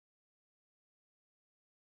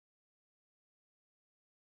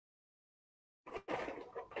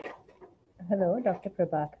Hello, Dr.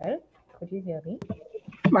 Prabhakar. Could you hear me?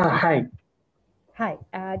 Hi. Hi.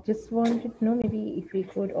 Just wanted to know maybe if we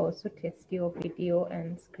could also test your video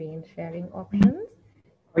and screen sharing options.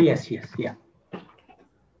 Oh, yes, yeah.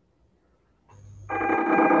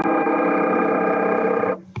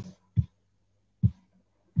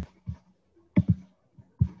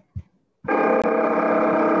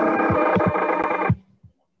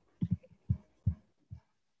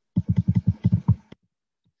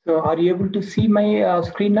 So are you able to see my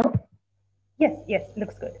screen now? Yes,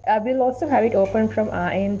 looks good. We'll also have it open from our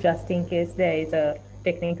end just in case there is a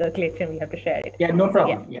technical glitch and we have to share it. Yeah, no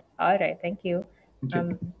problem. Yeah. All right, thank you.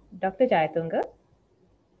 Dr. Jayatunga.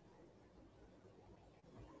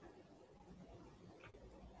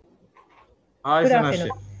 Hi, Good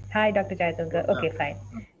afternoon. Hi, Dr. Jayatunga. Okay, fine.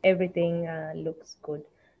 Everything looks good.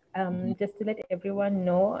 Just to let everyone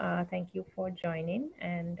know, thank you for joining,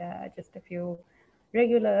 and just a few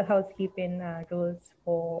regular housekeeping rules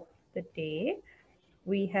for the day.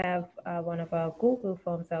 We have one of our Google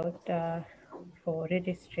forms out for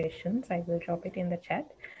registrations. I will drop it in the chat.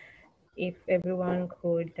 If everyone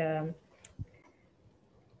could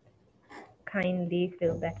kindly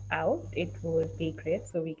fill that out, it would be great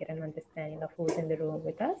so we get an understanding of who's in the room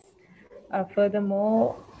with us.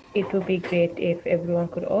 Furthermore, it would be great if everyone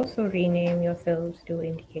could also rename yourselves to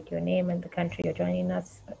indicate your name and the country you're joining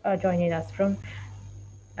us from,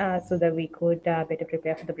 so that we could better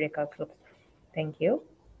prepare for the breakout groups. Thank you.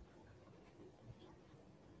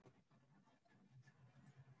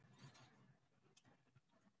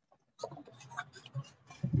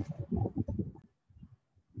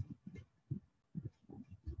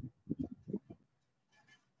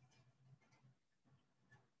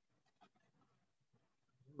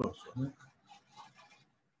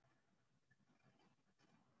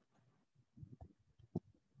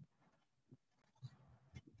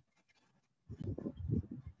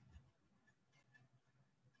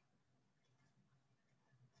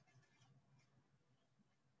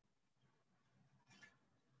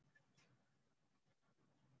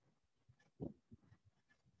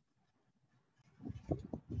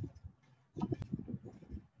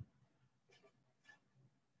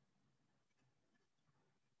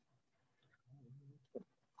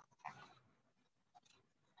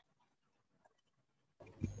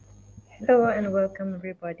 Hello and welcome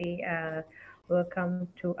everybody. Welcome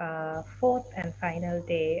to our fourth and final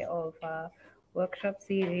day of our workshop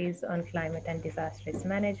series on climate and disaster risk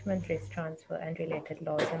management, risk transfer and related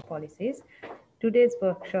laws and policies. Today's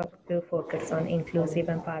workshop will focus on inclusive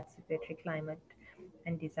and participatory climate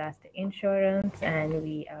and disaster insurance, and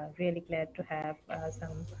we are really glad to have a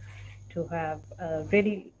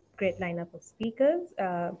really great lineup of speakers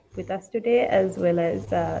with us today, as well as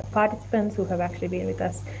participants who have actually been with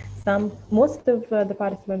us. Most of the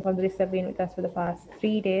participants on the list have been with us for the past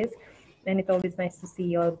 3 days, and it's always nice to see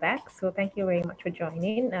you all back. So thank you very much for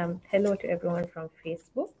joining. Hello to everyone from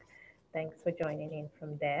Facebook. Thanks for joining in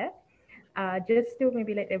from there. Just to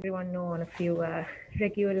maybe let everyone know on a few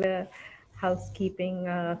regular housekeeping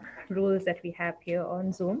rules that we have here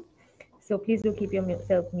on Zoom. So please do keep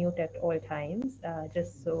yourself mute at all times,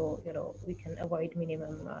 just so we can avoid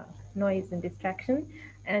minimum noise and distraction.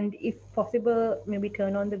 And if possible, maybe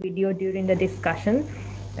turn on the video during the discussion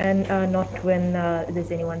and not when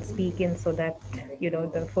there's anyone speaking, so that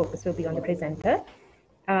the focus will be on the presenter.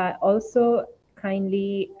 Also,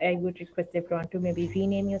 kindly, I would request everyone to maybe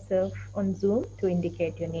rename yourself on Zoom to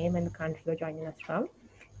indicate your name and the country you're joining us from,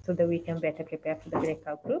 so that we can better prepare for the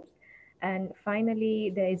breakout groups. And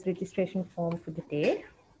finally, there is registration form for the day.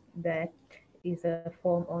 That is a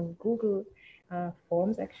form on Google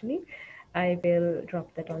Forms, actually. I will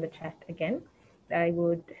drop that on the chat again. I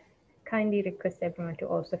would kindly request everyone to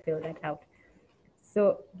also fill that out.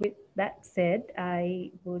 So with that said,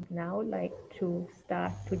 I would now like to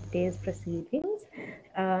start today's proceedings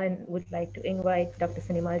and would like to invite Dr.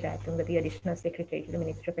 Sunimal Jayatunga, the Additional Secretary to the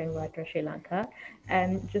Ministry of Environment, Sri Lanka.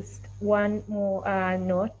 And just one more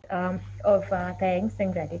note of thanks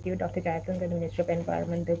and gratitude. Dr. Jayatunga, the Ministry of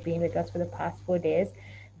Environment, they've been with us for the past 4 days,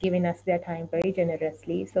 giving us their time very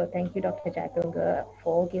generously. So thank you, Dr. Jayatunga,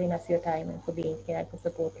 for giving us your time and for being here and for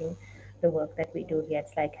supporting the work that we do here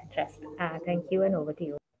at SLYCAN Trust. Thank you, and over to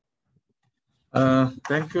you.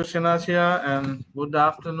 Thank you, Shanashia, and good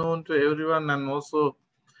afternoon to everyone, and also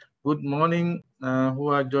good morning who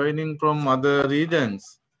are joining from other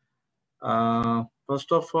regions.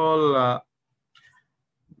 First of all,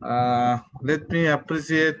 let me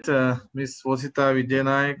appreciate Ms. Wasita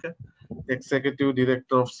Vijayanayaka, Executive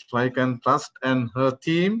Director of SLYCAN Trust, and her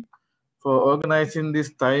team for organizing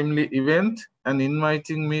this timely event and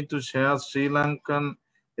inviting me to share Sri Lankan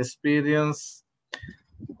experience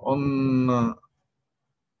on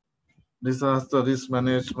disaster risk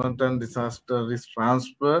management and disaster risk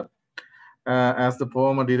transfer as the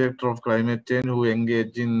former director of climate change who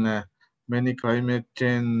engaged in many climate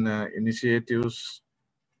change initiatives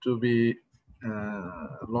to be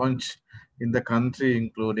launched in the country,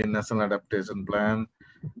 including National Adaptation Plan,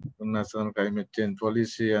 National Climate Change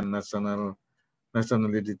Policy, and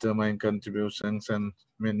nationally determined contributions, and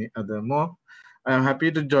many other more. I am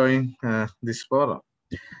happy to join this forum.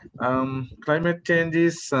 Climate change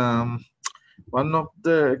is one of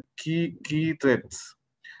the key threats,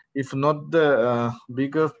 if not the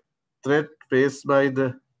biggest threat faced by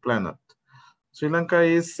the planet. Sri Lanka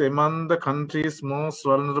is among the countries most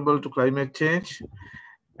vulnerable to climate change,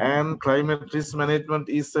 and climate risk management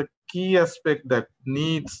is a key aspect that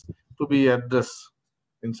needs to be addressed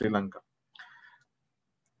in Sri Lanka.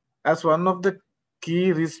 As one of the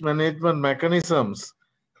key risk management mechanisms,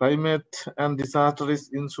 climate and disaster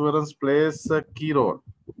risk insurance plays a key role.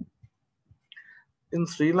 In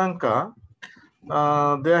Sri Lanka,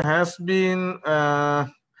 there has been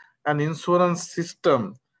an insurance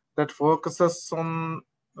system that focuses on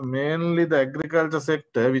mainly the agriculture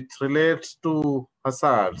sector, which relates to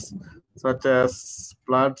hazards such as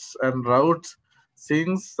floods and droughts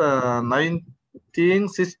since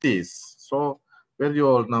 1960s. So very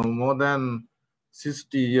old now, more than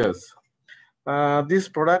 60 years. This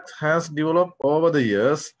product has developed over the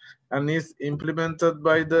years and is implemented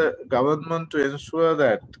by the government to ensure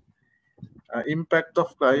that impact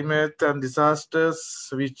of climate and disasters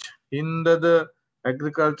which hinder the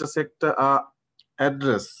agriculture sector are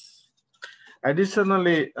addressed.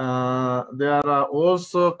 Additionally, there are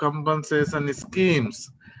also compensation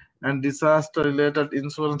schemes and disaster-related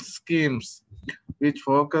insurance schemes which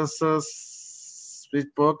focus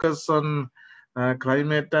on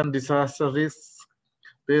climate and disaster risks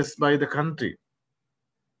faced by the country.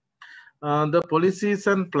 The policies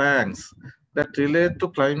and plans that relate to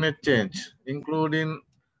climate change, including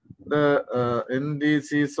the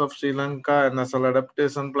NDCs of Sri Lanka and National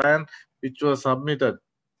Adaptation Plan, which was submitted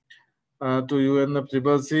to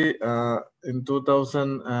UNFCCC in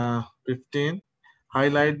 2015,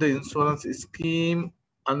 highlight the insurance scheme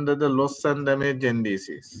under the loss and damage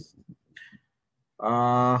NDCs.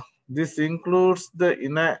 This includes the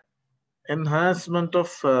enhancement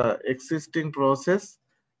of existing process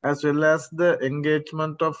as well as the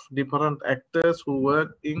engagement of different actors who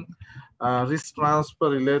work in risk transfer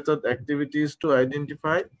related activities to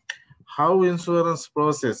identify how insurance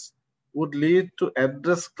process would lead to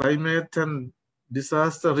address climate and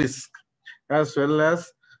disaster risk as well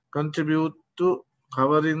as contribute to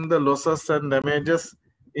covering the losses and damages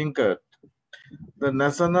incurred. The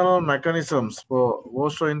national mechanisms for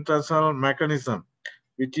WASHO international mechanism,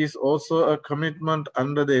 which is also a commitment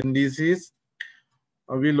under the NDCs,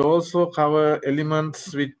 will also cover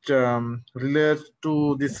elements which relate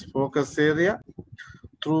to this focus area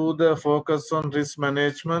through the focus on risk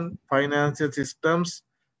management, financial systems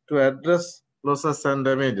to address losses and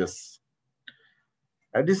damages.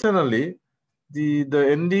 Additionally, the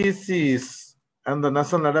NDCs and the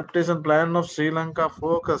National Adaptation Plan of Sri Lanka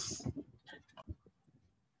focus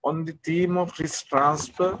on the theme of risk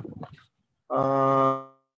transfer.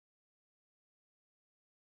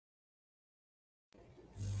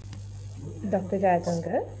 Dr.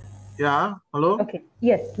 Jayatanga? Yeah, hello? Okay,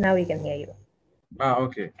 yes, now we can hear you.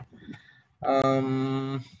 Okay.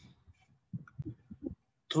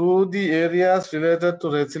 Through the areas related to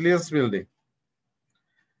resilience building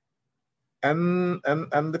and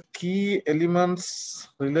the key elements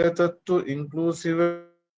related to inclusive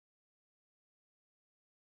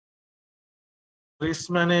risk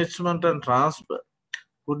management and transfer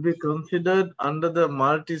could be considered under the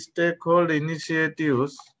multi-stakeholder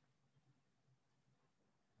initiatives.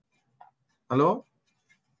 Hello?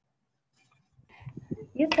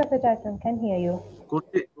 Yes, Dr. Jackson, can hear you.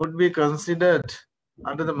 Could be considered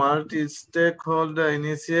under the multi-stakeholder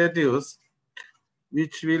initiatives,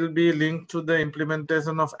 which will be linked to the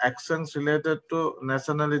implementation of actions related to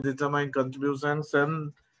nationally determined contributions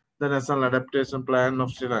and the National Adaptation Plan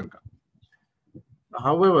of Sri Lanka.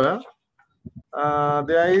 However,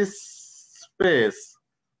 there is space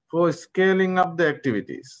for scaling up the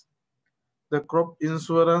activities. The crop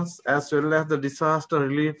insurance as well as the disaster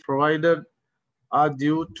relief provided are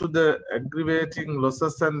due to the aggravating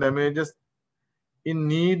losses and damages in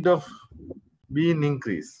need of being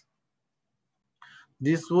increased.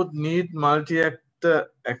 This would need multi-actor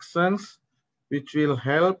actions which will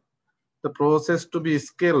help the process to be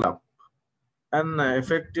scaled up and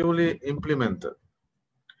effectively implemented.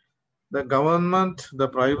 The government, the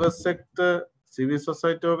private sector, civil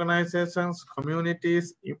society organizations,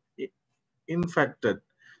 communities infected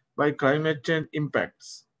by climate change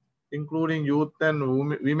impacts, including youth and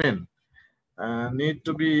women, need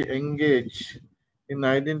to be engaged in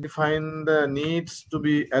identifying the needs to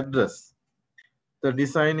be addressed, the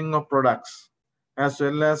designing of products, as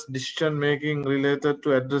well as decision making related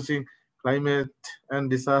to addressing climate and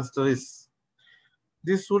disaster risks.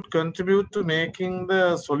 This would contribute to making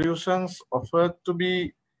the solutions offered to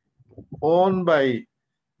be owned by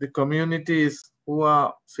the communities who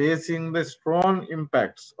are facing the strong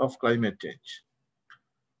impacts of climate change,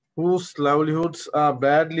 whose livelihoods are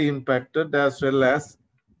badly impacted, as well as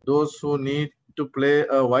those who need to play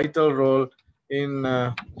a vital role in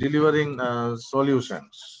delivering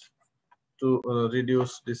solutions to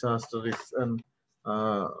reduce disaster risk and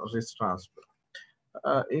risk transfer.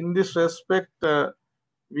 In this respect,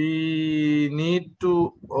 we need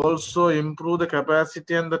to also improve the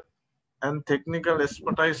capacity and technical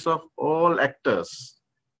expertise of all actors.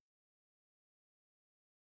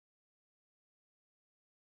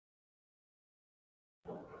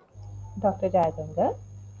 Dr. Jayatanga.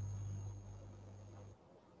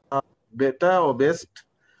 Better or best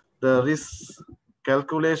the risk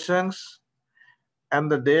calculations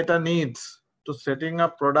and the data needs to setting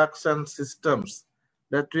up products and systems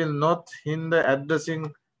that will not hinder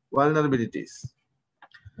addressing vulnerabilities.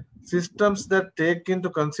 Systems that take into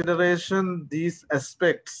consideration these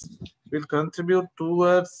aspects will contribute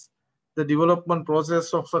towards the development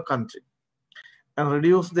process of a country and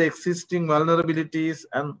reduce the existing vulnerabilities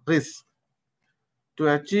and risks. To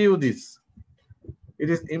achieve this, it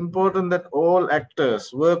is important that all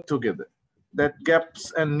actors work together, that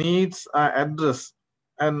gaps and needs are addressed,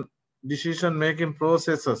 and decision-making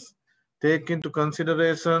processes take into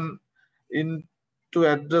consideration to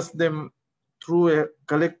address them through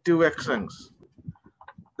collective actions.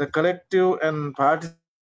 The collective and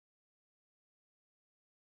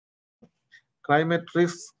climate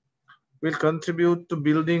risks will contribute to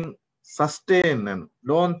building sustained and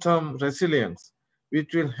long-term resilience,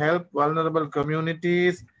 which will help vulnerable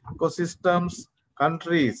communities, ecosystems,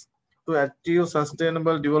 countries to achieve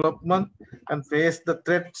sustainable development and face the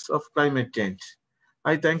threats of climate change.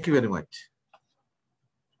 I thank you very much.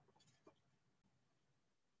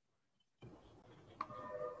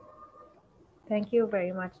 Thank you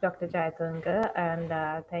very much, Dr. Jayatanga, and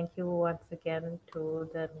thank you once again to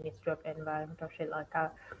the Ministry of Environment of Sri Lanka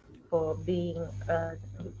for being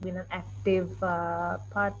an active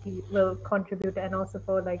party, contributor, and also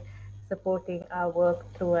for supporting our work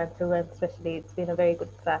through and through, and especially it's been a very good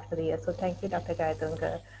start for the year. So thank you, Dr.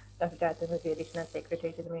 Jayatanga. Dr. Jayatanga is the Additional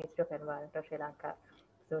Secretary to the Ministry of Environment of Sri Lanka.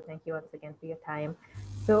 So thank you once again for your time.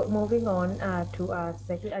 So moving on to our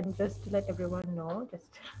second, and just to let everyone know, just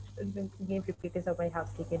again repeaters of my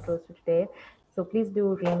housekeeping rules for today. So please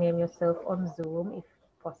do rename yourself on Zoom if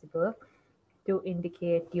possible to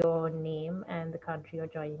indicate your name and the country you're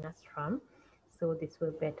joining us from. So this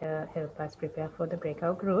will better help us prepare for the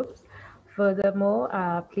breakout groups. Furthermore,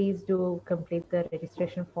 please do complete the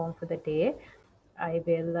registration form for the day. I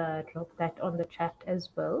will drop that on the chat as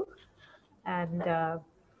well. And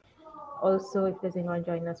also, if there's anyone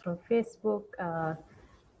joining us from Facebook,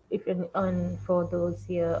 if for those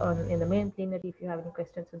here in the main plenary, if you have any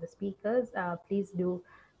questions for the speakers, please do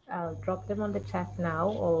drop them on the chat now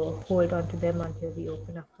or hold on to them until we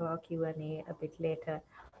open up for our Q&A a bit later.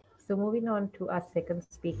 So moving on to our second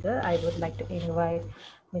speaker, I would like to invite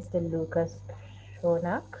Mr. Lucas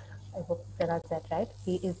Shonak. I hope I pronounced that right.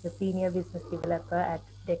 He is the Senior Business Developer at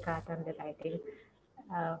Descartes Underwriting.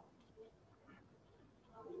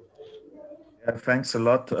 Thanks a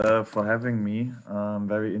lot for having me.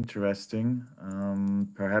 Very interesting.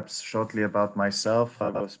 Perhaps shortly about myself.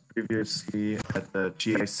 I was previously at the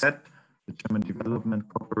GIZ, the German Development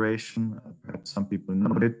Corporation. Perhaps some people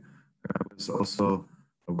know it. I was also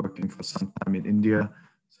working for some time in India.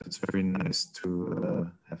 So it's very nice to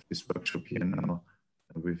have this workshop here now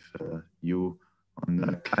with you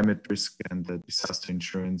on climate risk and disaster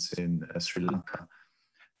insurance in Sri Lanka.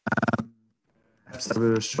 Perhaps I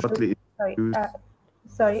will shortly.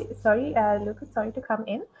 Sorry, Lucas, sorry to come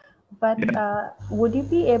in, but would you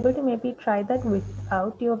be able to maybe try that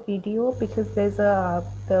without your video, because there's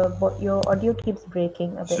your audio keeps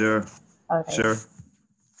breaking a bit. Sure. All right. Sure.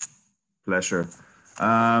 Pleasure.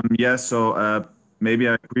 So maybe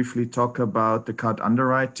I briefly talk about the CARD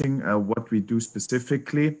underwriting, what we do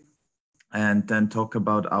specifically, and then talk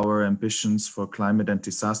about our ambitions for climate and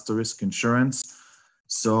disaster risk insurance.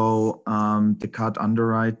 So the CARD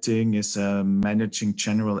underwriting is a managing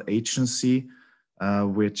general agency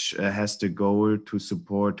which has the goal to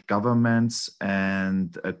support governments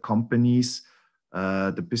and companies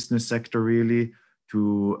the business sector really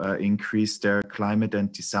to increase their climate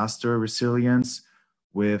and disaster resilience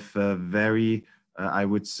with very, I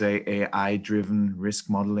would say, AI-driven risk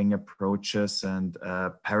modeling approaches and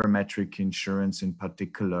parametric insurance in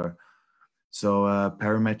particular. So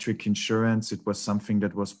parametric insurance, it was something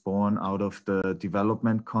that was born out of the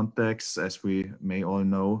development context, as we may all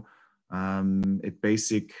know. It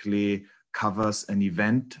basically covers an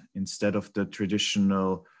event instead of the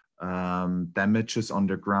traditional damages on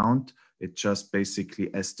the ground. It just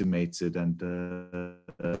basically estimates it, and the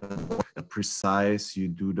precise you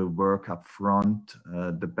do the work up front,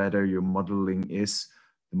 the better your modeling is,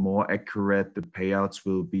 the more accurate the payouts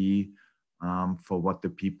will be for what the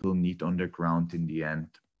people need on the ground in the end.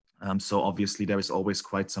 So obviously there is always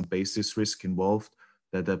quite some basis risk involved,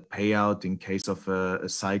 that a payout in case of a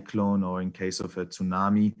cyclone or in case of a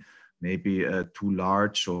tsunami may be too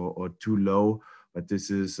large or too low. But this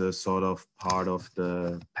is a sort of part of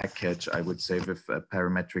the package, I would say, with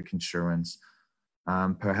parametric insurance.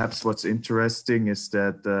 Perhaps what's interesting is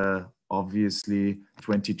that obviously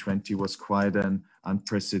 2020 was quite an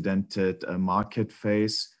unprecedented market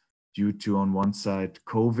phase due to, on one side,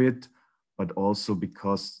 COVID, but also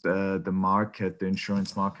because the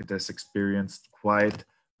insurance market has experienced quite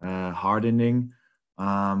hardening,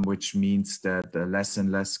 which means that less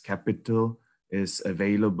and less capital is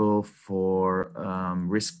available for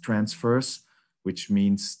risk transfers, which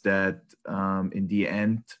means that in the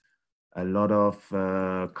end, a lot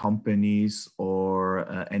of companies or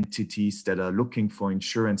entities that are looking for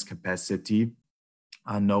insurance capacity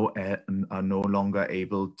are no longer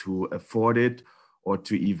able to afford it or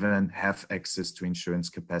to even have access to insurance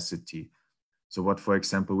capacity. So what, for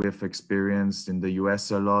example, we have experienced in the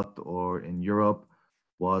US a lot or in Europe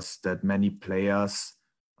was that many players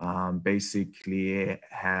basically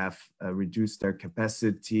have reduced their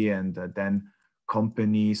capacity, and then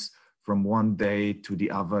companies from one day to the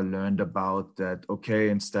other learned about that, okay,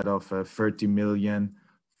 instead of 30 million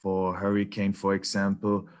for hurricane, for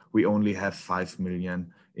example, we only have 5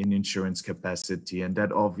 million in insurance capacity. And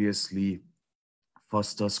that obviously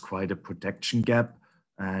fosters quite a protection gap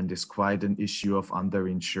and is quite an issue of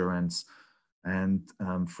underinsurance. And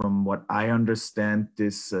from what I understand,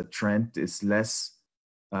 this trend is less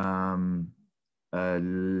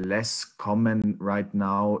common right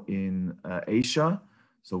now in Asia,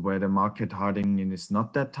 so where the market hardening is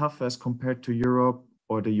not that tough as compared to Europe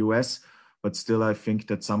or the US. But still, I think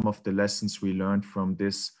that some of the lessons we learned from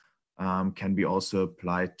this can be also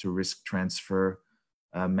applied to risk transfer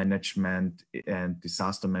management and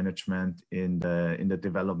disaster management in the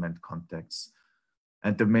development context.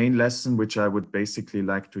 And the main lesson, which I would basically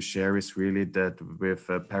like to share, is really that with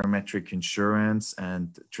parametric insurance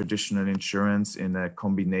and traditional insurance in a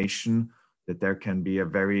combination, that there can be a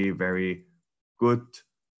very, very good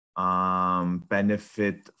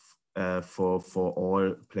benefit for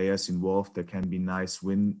all players involved. There can be nice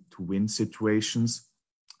win-to-win situations.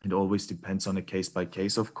 It always depends on a case by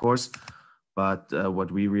case, of course. But what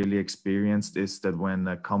we really experienced is that when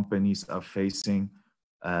companies are facing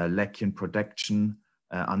lack in protection,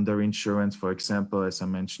 underinsurance, for example, as I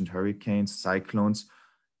mentioned, hurricanes, cyclones,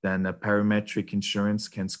 then a parametric insurance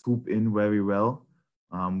can scoop in very well.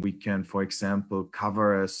 We can, for example,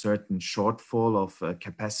 cover a certain shortfall of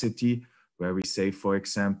capacity, where we say, for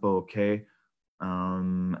example, okay,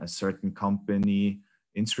 a certain company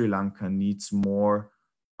in Sri Lanka needs more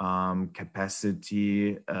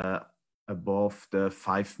capacity above the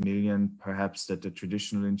 5 million, perhaps, that the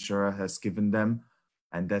traditional insurer has given them.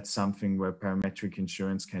 And that's something where parametric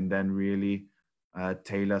insurance can then really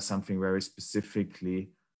tailor something very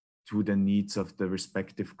specifically to the needs of the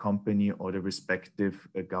respective company or the respective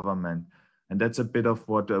government. And that's a bit of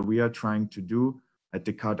what we are trying to do at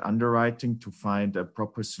Descartes Underwriting, to find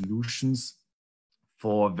proper solutions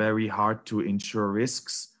for very hard to insure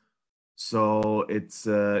risks. So it's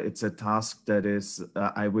a task that is,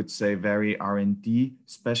 I would say, very R&D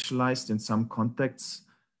specialized in some contexts,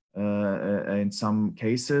 in some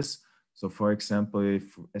cases. So for example,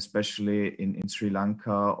 especially in Sri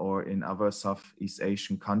Lanka or in other Southeast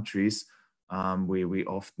Asian countries, we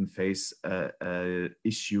often face an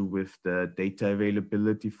issue with the data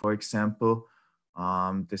availability, for example.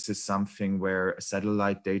 This is something where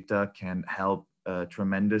satellite data can help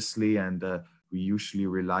tremendously, and we usually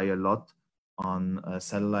rely a lot on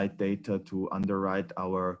satellite data to underwrite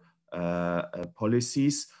our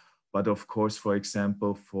policies. But of course, for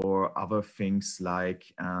example, for other things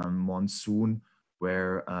like monsoon,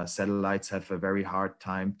 where satellites have a very hard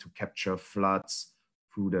time to capture floods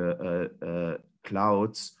through the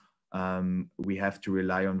clouds, we have to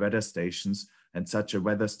rely on weather stations. And such a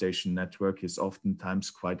weather station network is oftentimes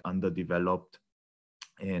quite underdeveloped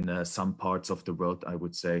in some parts of the world, I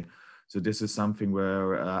would say. So this is something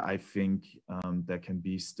where I think there can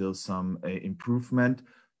be still some improvement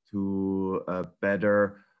to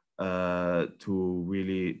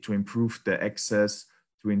to improve the access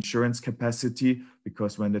to insurance capacity,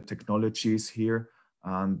 because when the technology is here,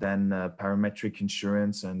 then parametric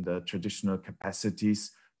insurance and traditional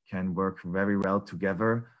capacities can work very well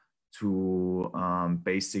together to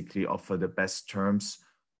basically offer the best terms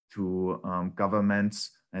to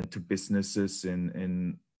governments and to businesses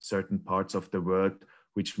in certain parts of the world,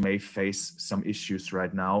 which may face some issues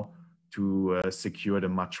right now to secure the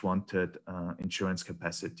much wanted insurance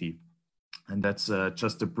capacity. And that's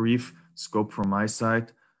just a brief scope from my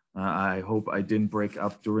side. I hope I didn't break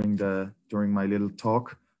up during my little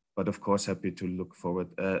talk, but of course happy to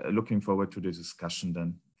looking forward to the discussion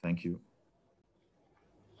then. Thank you.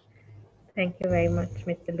 Thank you very much,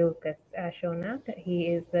 Mr. Lucas Shonat. He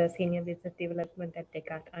is the Senior Business Development at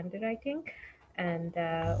Descartes Underwriting. And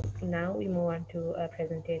now we move on to a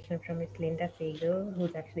presentation from Ms. Linda Siegel,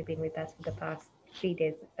 who's actually been with us for the past 2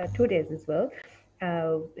 days as well,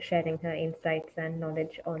 sharing her insights and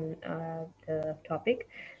knowledge on the topic.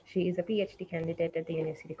 She is a PhD candidate at the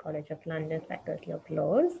University College of London Faculty of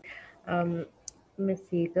Laws. Ms.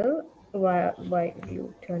 Siegel, while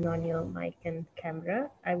you turn on your mic and camera,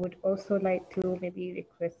 I would also like to maybe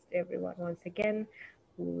request everyone once again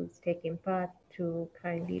who's taking part to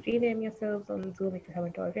kindly rename yourselves on Zoom if you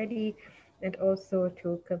haven't already, and also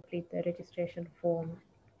to complete the registration form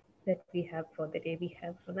that we have for the day. We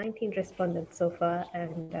have 19 respondents so far,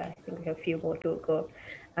 and I think we have a few more to go.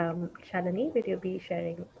 Shalini, will you be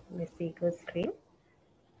sharing Ms. Siegel's screen?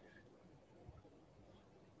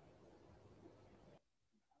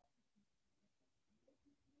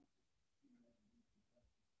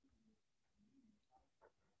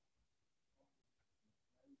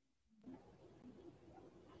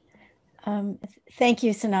 Thank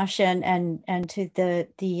you, Sanasha, and to the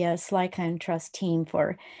SLYCAN Trust team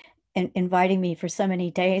for inviting me for so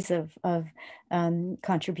many days of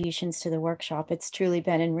contributions to the workshop. It's truly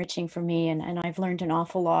been enriching for me, and I've learned an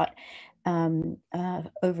awful lot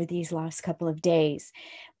over these last couple of days.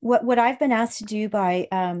 What I've been asked to do by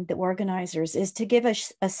the organizers is to give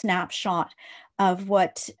a snapshot of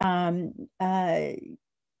what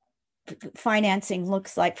financing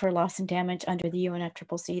looks like for loss and damage under the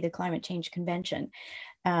UNFCCC, the Climate Change Convention.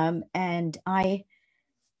 And I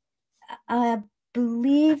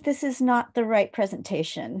believe this is not the right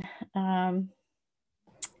presentation. Right,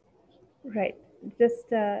 just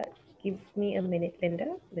give me a minute,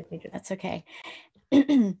 Linda. Let me just. That's okay.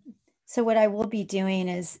 So what I will be doing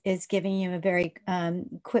is giving you a very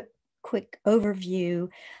quick overview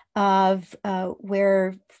of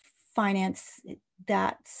where finance.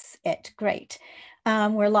 That's it. Great.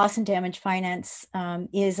 Where loss and damage finance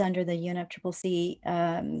is under the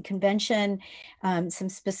UNFCCC convention, some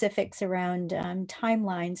specifics around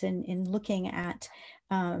timelines in looking at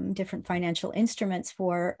different financial instruments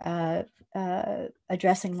for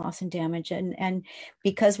addressing loss and damage. And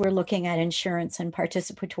because we're looking at insurance and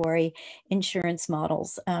participatory insurance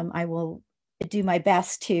models, I will do my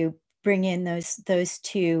best to bring in those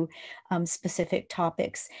two specific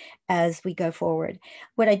topics as we go forward.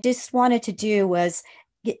 What I just wanted to do was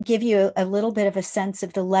give you a little bit of a sense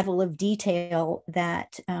of the level of detail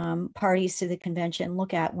that parties to the convention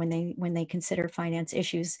look at when they consider finance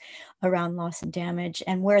issues around loss and damage,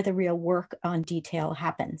 and where the real work on detail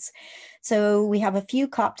happens. So we have a few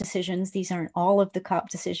COP decisions. These aren't all of the COP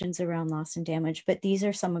decisions around loss and damage, but these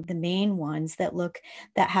are some of the main ones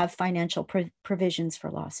that have financial provisions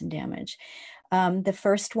for loss and damage. The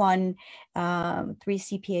first one,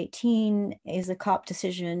 3CP18, is a COP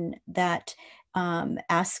decision that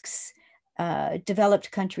asks developed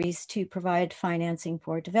countries to provide financing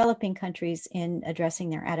for developing countries in addressing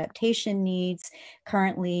their adaptation needs.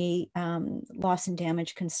 Currently, loss and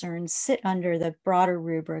damage concerns sit under the broader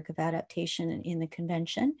rubric of adaptation in the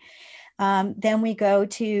convention. Then we go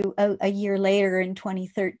to a year later in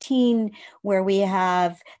 2013, where we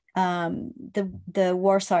have the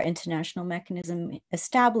Warsaw International Mechanism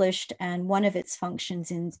established, and one of its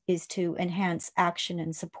functions is to enhance action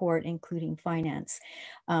and support, including finance,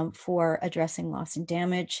 for addressing loss and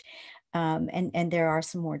damage. And there are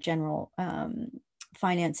some more general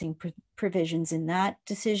financing provisions in that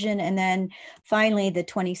decision. And then finally, the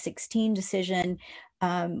 2016 decision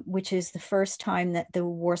which is the first time that the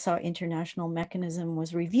Warsaw International Mechanism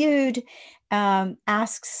was reviewed,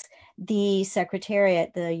 asks the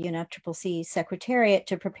Secretariat, the UNFCCC Secretariat,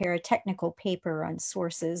 to prepare a technical paper on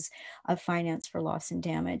sources of finance for loss and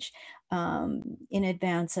damage in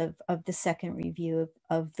advance of the second review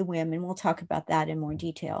of the WIM, and we'll talk about that in more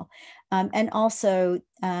detail. And also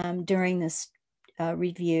during this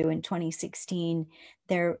review in 2016,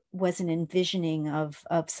 there was an envisioning of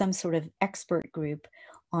some sort of expert group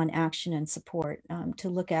on action and support to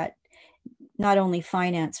look at not only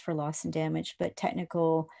finance for loss and damage, but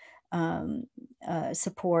technical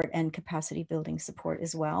support and capacity building support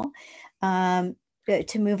as well.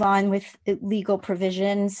 To move on with legal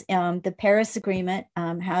provisions, the Paris Agreement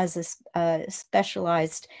has a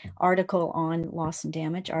specialized article on loss and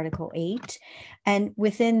damage, Article 8. And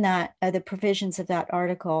within that, the provisions of that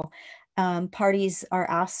article, parties are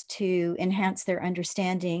asked to enhance their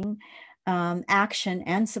understanding, action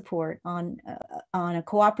and support on a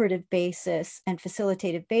cooperative basis and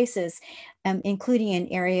facilitative basis, including in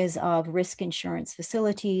areas of risk insurance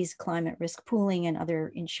facilities, climate risk pooling, and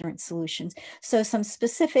other insurance solutions. So some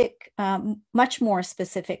specific, much more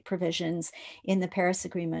specific provisions in the Paris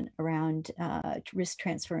Agreement around risk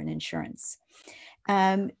transfer and insurance.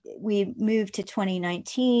 We moved to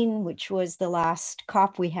 2019, which was the last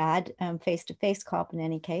COP we had, face-to-face COP in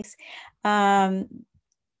any case,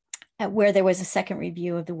 where there was a second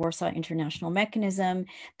review of the Warsaw International Mechanism.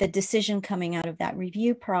 The decision coming out of that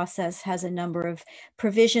review process has a number of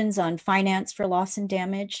provisions on finance for loss and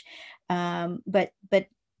damage, but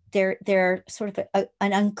they're sort of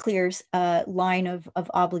an unclear line of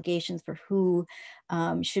obligations for who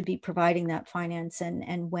should be providing that finance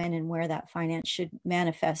and when and where that finance should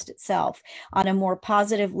manifest itself. On a more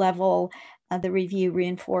positive level, the review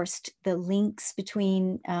reinforced the links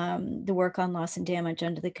between the work on loss and damage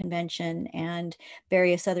under the convention and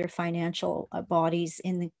various other financial bodies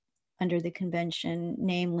under the convention,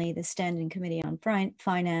 namely the Standing Committee on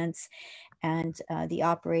Finance and the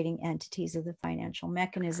operating entities of the financial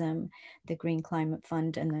mechanism, the Green Climate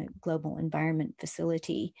Fund, and the Global Environment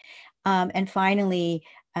Facility. And finally,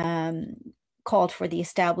 called for the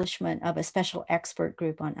establishment of a special expert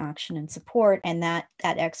group on action and support, and that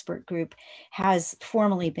expert group has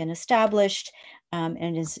formally been established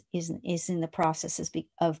and is in the process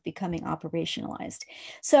of becoming operationalized.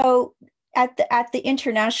 So at the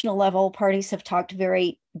international level, parties have talked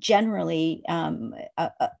very generally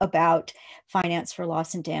about finance for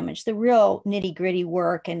loss and damage. The real nitty-gritty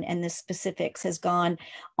work and the specifics has gone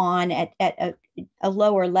on at a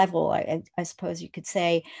lower level, I suppose you could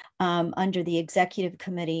say, under the executive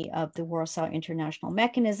committee of the Warsaw International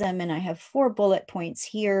Mechanism. And I have 4 bullet points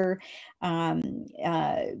here,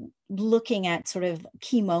 looking at sort of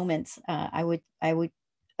key moments, I would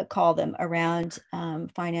call them, around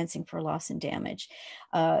financing for loss and damage.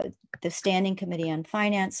 The Standing Committee on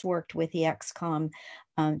Finance worked with the EXCOM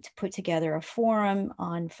to put together a forum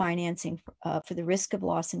on financing for the risk of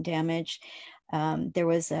loss and damage. There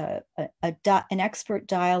was an expert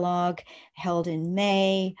dialogue held in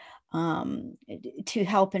May to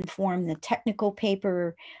help inform the technical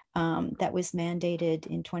paper that was mandated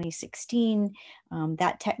in 2016.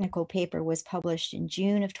 That technical paper was published in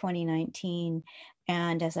June of 2019.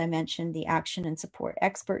 And as I mentioned, the Action and Support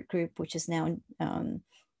Expert Group, which is now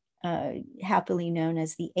happily known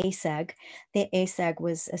as the ASAG. The ASAG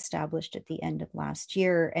was established at the end of last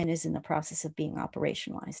year and is in the process of being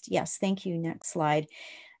operationalized. Yes, thank you. Next slide.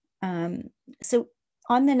 So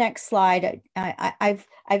on the next slide, I've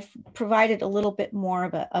provided a little bit more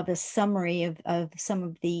of a summary of some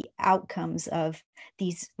of the outcomes of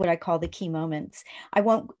these, what I call the key moments. I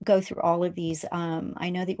won't go through all of these. I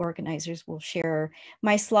know the organizers will share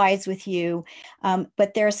my slides with you,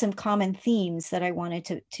 but there are some common themes that I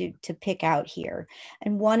wanted to pick out here.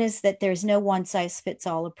 And one is that there's no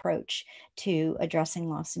one-size-fits-all approach to addressing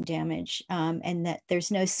loss and damage, and that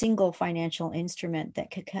there's no single financial instrument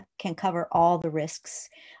that can cover all the risks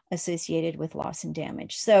associated with loss and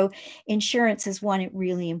damage. So insurance is one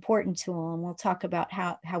really important tool, and we'll talk about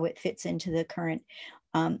how it fits into the current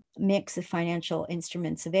mix of financial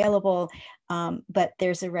instruments available. But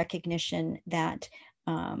there's a recognition that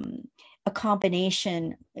a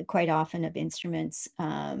combination, quite often, of instruments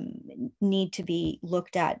need to be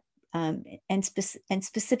looked at, and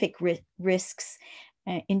specific risks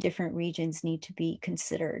in different regions need to be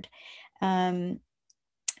considered.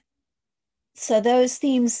 So those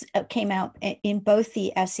themes came out in both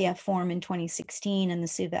the SEF forum in 2016 and the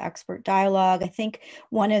SUVA expert dialogue. I think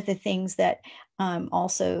one of the things that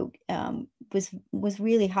also was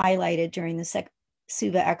really highlighted during the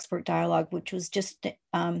SUVA expert dialogue, which was just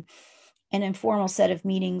an informal set of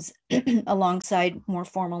meetings alongside more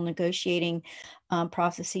formal negotiating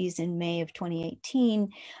processes in May of 2018,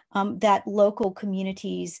 that local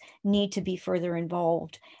communities need to be further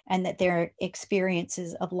involved, and that their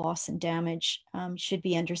experiences of loss and damage should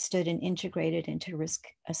be understood and integrated into risk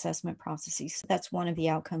assessment processes. So that's one of the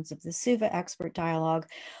outcomes of the SUVA expert dialogue.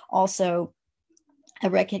 Also, a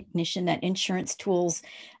recognition that insurance tools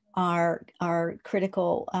are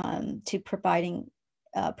critical to providing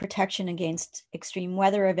protection against extreme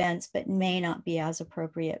weather events, but may not be as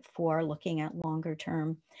appropriate for looking at longer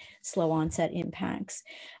term slow onset impacts.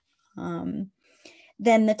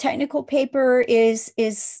 Then the technical paper is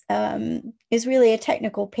really a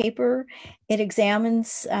technical paper. It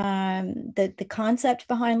examines the concept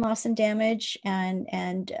behind loss and damage,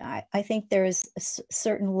 and I think there is a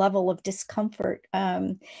certain level of discomfort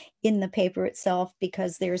in the paper itself,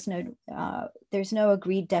 because there's no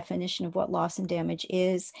agreed definition of what loss and damage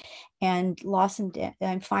is, and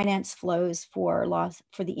and finance flows for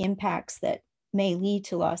the impacts that may lead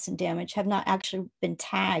to loss and damage have not actually been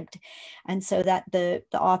tagged. And so that the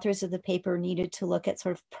authors of the paper needed to look at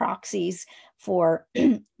sort of proxies for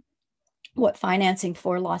what financing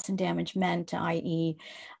for loss and damage meant, i.e.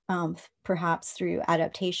 Perhaps through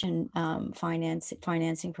adaptation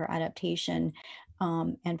financing for adaptation,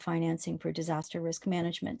 and financing for disaster risk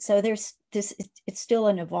management. So it's still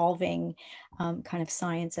an evolving kind of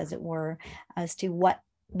science, as it were, as to what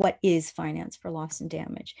is finance for loss and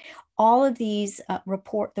damage. All of these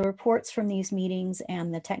the reports from these meetings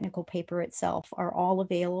and the technical paper itself are all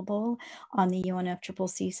available on the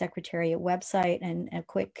UNFCCC Secretariat website, and a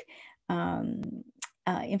quick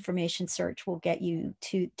information search will get you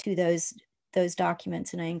to those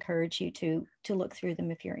documents. And I encourage you to look through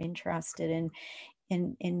them if you're interested in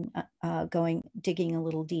digging a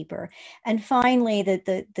little deeper. And finally,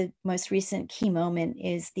 the most recent key moment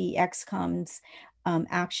is the XCOM's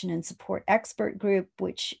Action and Support Expert Group,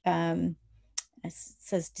 which it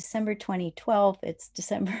says December 2012. It's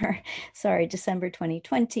December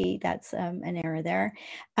 2020. That's an error there.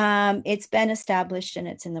 It's been established and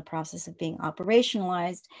it's in the process of being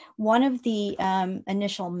operationalized. One of the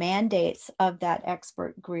initial mandates of that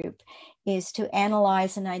expert group is to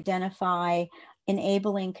analyze and identify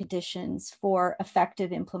enabling conditions for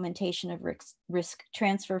effective implementation of risk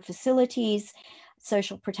transfer facilities,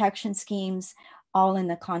 social protection schemes, all in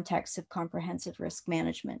the context of comprehensive risk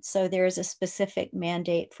management. So there is a specific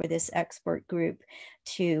mandate for this expert group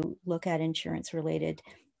to look at insurance-related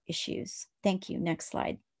issues. Thank you. Next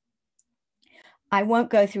slide. I won't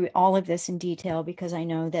go through all of this in detail because I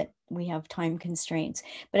know that we have time constraints,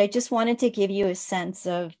 but I just wanted to give you a sense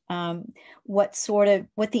of what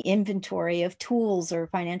the inventory of tools or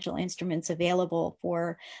financial instruments available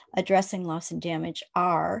for addressing loss and damage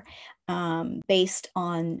are, based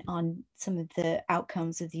on some of the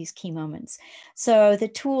outcomes of these key moments. So the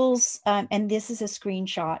tools, and this is a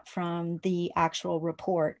screenshot from the actual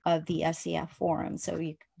report of the SEF forum. So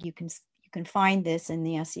you can find this in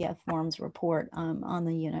the SEF Forums report on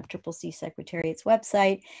the UNFCCC Secretariat's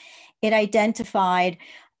website. It identified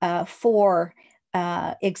 4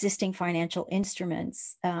 existing financial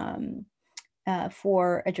instruments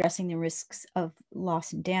for addressing the risks of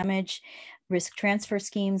loss and damage: risk transfer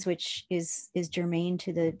schemes, which is germane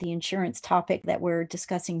to the insurance topic that we're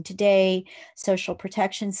discussing today; social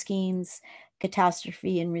protection schemes;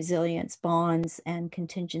 catastrophe and resilience bonds; and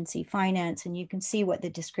contingency finance. And you can see what the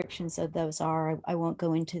descriptions of those are. I won't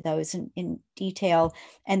go into those in detail.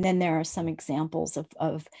 And then there are some examples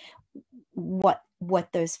of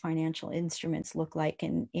what those financial instruments look like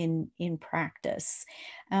in practice.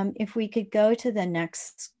 If we could go to the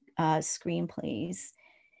next screen, please.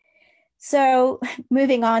 So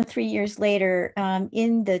moving on 3 years later,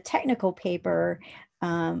 in the technical paper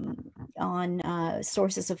on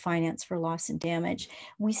sources of finance for loss and damage,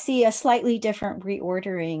 we see a slightly different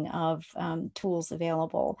reordering of tools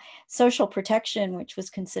available. Social protection, which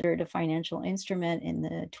was considered a financial instrument in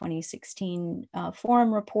the 2016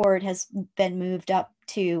 forum report, has been moved up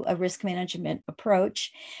to a risk management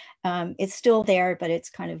approach. It's still there, but it's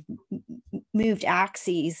kind of moved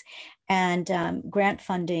axes, and grant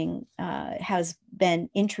funding has been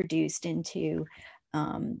introduced into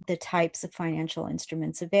the types of financial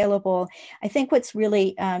instruments available. I think what's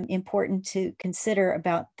really important to consider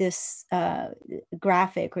about this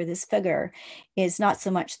graphic or this figure is not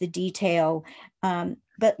so much the detail,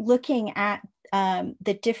 but looking at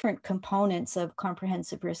the different components of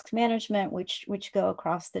comprehensive risk management, which go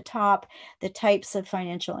across the top, the types of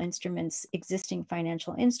financial instruments, existing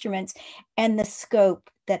financial instruments, and the scope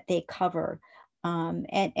that they cover.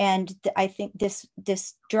 And I think this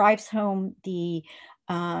drives home the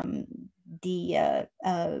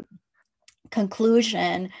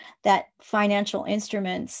conclusion that financial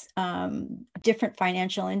instruments, different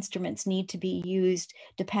financial instruments need to be used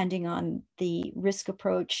depending on the risk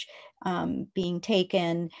approach being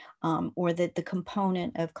taken, or the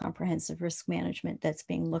component of comprehensive risk management that's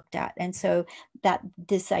being looked at. And so that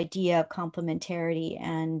this idea of complementarity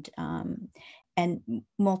and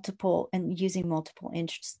using multiple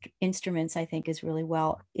instruments, I think, is really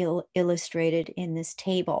well illustrated in this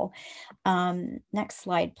table. Next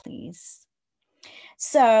slide, please.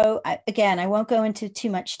 So again, I won't go into too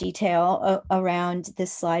much detail around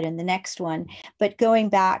this slide and the next one, but going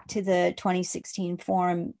back to the 2016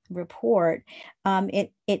 Forum report,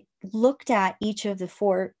 it looked at each of the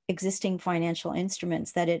 4 existing financial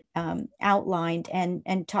instruments that it outlined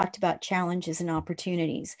and talked about challenges and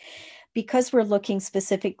opportunities. Because we're looking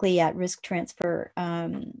specifically at risk transfer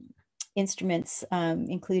instruments,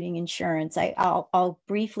 including insurance, I'll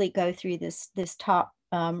briefly go through this top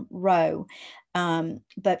row.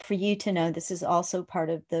 But for you to know, this is also part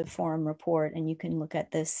of the Forum report, and you can look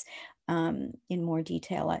at this in more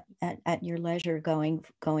detail at your leisure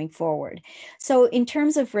going forward. So in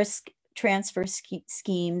terms of risk transfer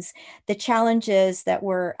schemes, the challenges that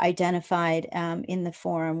were identified in the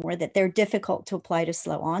Forum were that they're difficult to apply to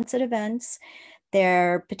slow onset events.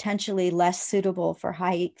 They're potentially less suitable for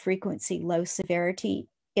high frequency, low severity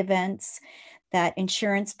events, that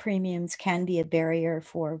insurance premiums can be a barrier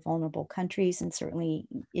for vulnerable countries. And certainly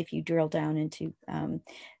if you drill down into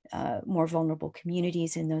more vulnerable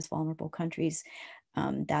communities in those vulnerable countries,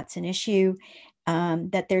 that's an issue.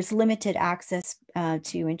 That there's limited access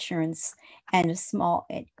to insurance and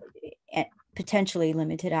potentially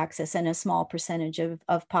limited access, and a small percentage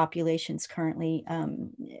of populations currently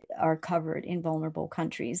are covered in vulnerable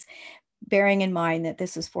countries. Bearing in mind that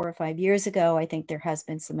this was 4 or 5 years ago, I think there has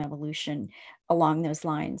been some evolution along those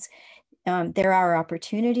lines. There are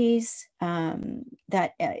opportunities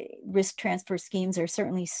that risk transfer schemes are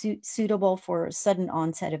certainly suitable for sudden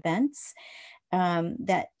onset events,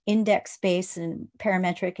 that index-based and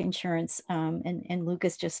parametric insurance, and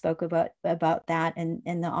Lucas just spoke about that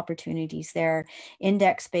and the opportunities there.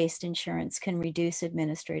 Index-based insurance can reduce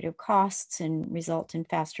administrative costs and result in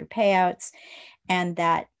faster payouts, and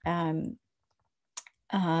that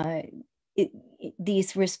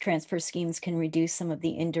these risk transfer schemes can reduce some of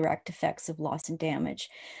the indirect effects of loss and damage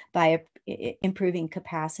by improving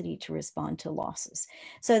capacity to respond to losses.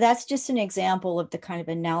 So that's just an example of the kind of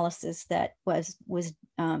analysis that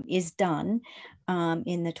is done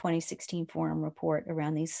in the 2016 Forum report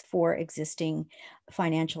around these 4 existing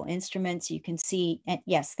financial instruments. You can see, and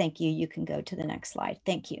yes, thank you. You can go to the next slide.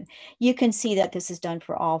 Thank you. You can see that this is done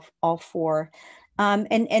for all 4. And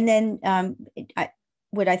then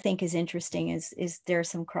what I think is interesting is there are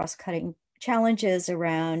some cross-cutting challenges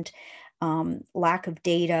around lack of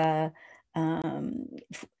data,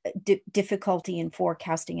 difficulty in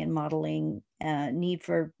forecasting and modeling, need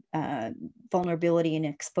for vulnerability and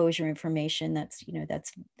exposure information that's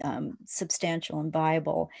substantial and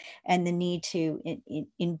viable, and the need to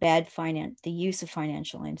embed the use of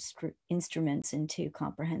financial instruments into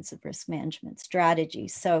comprehensive risk management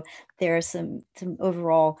strategies. So there are some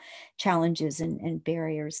overall challenges and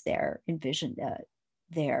barriers there envisioned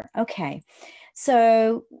there. Okay,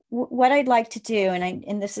 so what I'd like to do,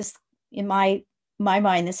 and this is in my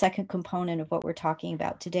mind, the second component of what we're talking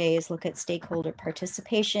about today, is look at stakeholder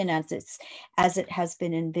participation as it has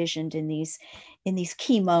been envisioned in these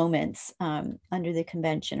key moments under the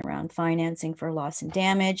convention around financing for loss and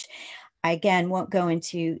damage. I again won't go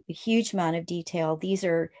into a huge amount of detail. These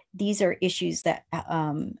are issues that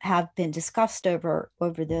have been discussed over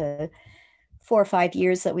the 4 or 5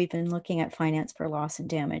 years that we've been looking at finance for loss and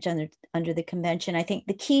damage under the convention. I think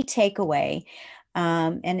the key takeaway,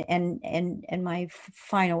 and my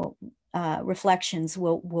final reflections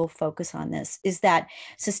will focus on this, is that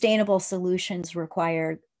sustainable solutions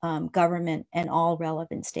require government and all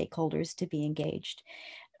relevant stakeholders to be engaged.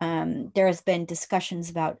 There has been discussions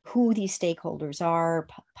about who these stakeholders are: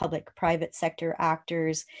 public, private sector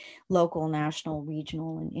actors, local, national,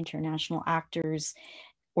 regional, and international actors,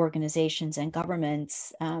 organizations and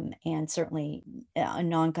governments, and certainly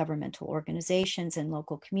non-governmental organizations and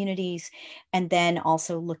local communities, and then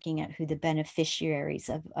also looking at who the beneficiaries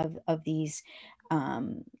of these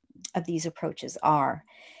approaches are.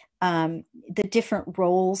 The different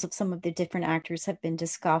roles of some of the different actors have been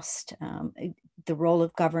discussed: the role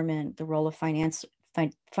of government, the role of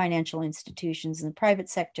financial institutions in the private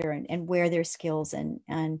sector, and where their skills and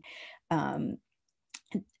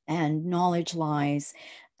knowledge lies.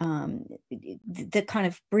 the kind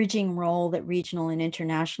of bridging role that regional and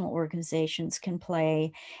international organizations can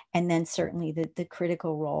play, and then certainly the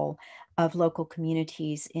critical role of local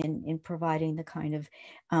communities in providing the kind of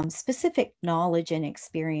specific knowledge and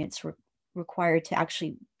experience required to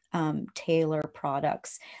actually tailor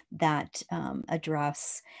products that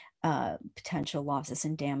address potential losses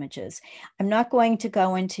and damages. I'm not going to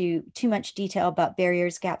go into too much detail about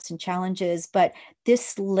barriers, gaps, and challenges, but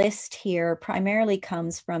this list here primarily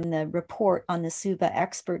comes from the report on the SUBA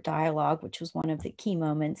expert dialogue, which was one of the key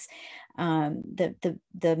moments. The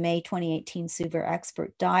May 2018 SUBA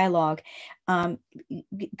expert dialogue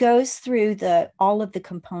goes through all of the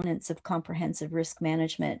components of comprehensive risk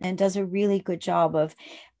management and does a really good job of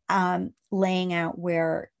laying out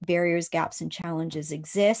where barriers, gaps, and challenges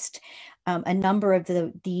exist. A number of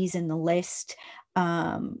these in the list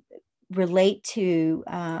relate to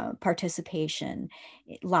participation,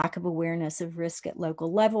 lack of awareness of risk at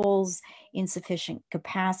local levels, insufficient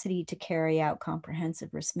capacity to carry out comprehensive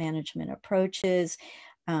risk management approaches,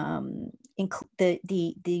 the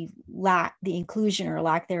inclusion or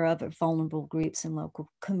lack thereof of vulnerable groups and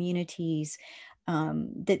local communities,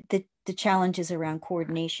 the challenges around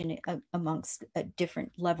coordination amongst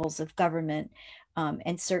different levels of government,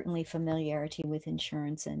 and certainly familiarity with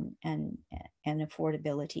insurance and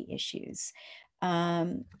affordability issues.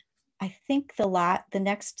 I think the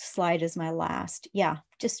next slide is my last. Yeah,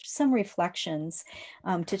 just some reflections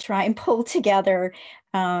to try and pull together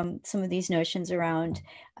some of these notions around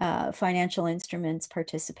financial instruments,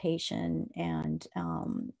 participation, and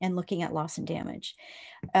looking at loss and damage.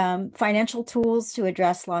 Financial tools to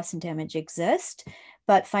address loss and damage exist,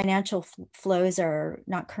 but financial flows are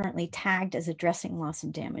not currently tagged as addressing loss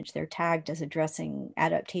and damage. They're tagged as addressing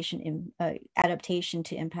adaptation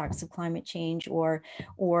to impacts of climate change or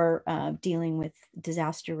dealing with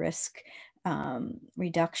disaster risk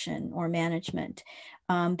reduction or management.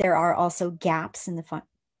 There are also gaps in the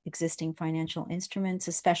existing financial instruments,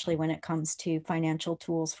 especially when it comes to financial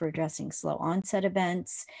tools for addressing slow onset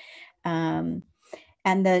events. And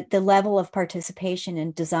the level of participation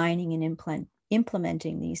in designing and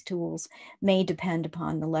implementing these tools may depend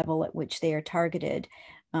upon the level at which they are targeted.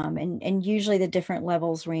 And usually the different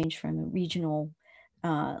levels range from a regional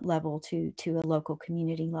level to a local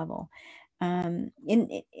community level. In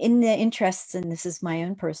the interests, and this is my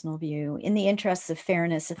own personal view, in the interests of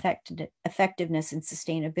fairness, effectiveness, and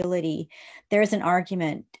sustainability, there is an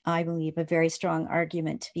argument, I believe, a very strong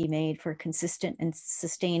argument to be made for consistent and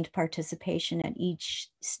sustained participation at each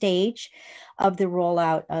stage of the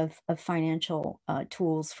rollout of financial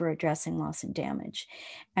tools for addressing loss and damage.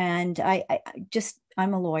 And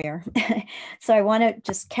I'm a lawyer, so I want to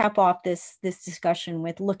just cap off this discussion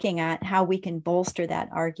with looking at how we can bolster that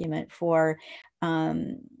argument for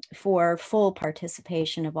full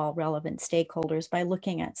participation of all relevant stakeholders by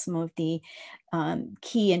looking at some of the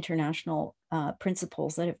key international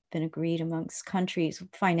principles that have been agreed amongst countries,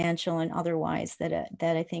 financial and otherwise, that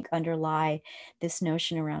I think underlie this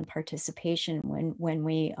notion around participation when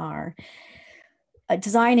we are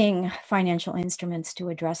designing financial instruments to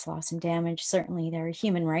address loss and damage. Certainly there are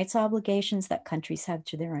human rights obligations that countries have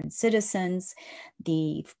to their own citizens.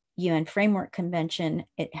 The UN Framework Convention,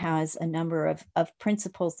 it has a number of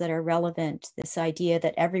principles that are relevant. This idea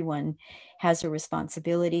that everyone has a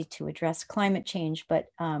responsibility to address climate change, but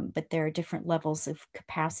there are different levels of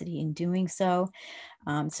capacity in doing so.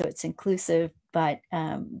 So it's inclusive, but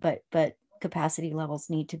capacity levels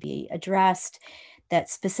need to be addressed, that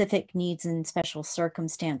specific needs and special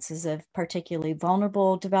circumstances of particularly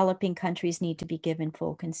vulnerable developing countries need to be given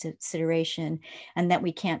full consideration, and that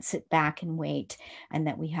we can't sit back and wait, and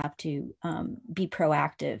that we have to be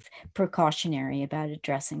proactive, precautionary about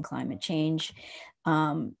addressing climate change.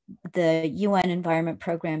 The UN Environment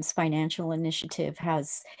Programme's financial initiative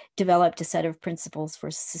has developed a set of principles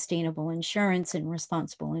for sustainable insurance and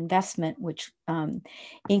responsible investment, which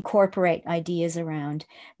incorporate ideas around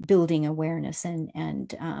building awareness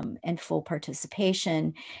and full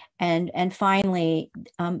participation, and finally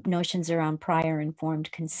notions around prior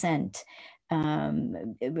informed consent,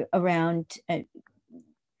 around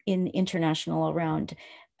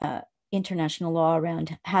international law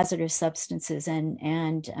around hazardous substances and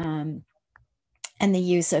the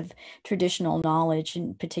use of traditional knowledge,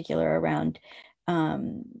 in particular around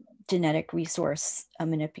genetic resource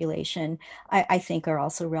manipulation, I think are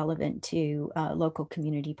also relevant to local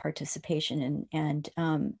community participation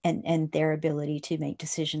and their ability to make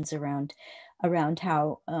decisions around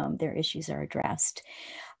how their issues are addressed.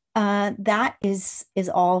 That is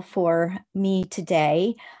all for me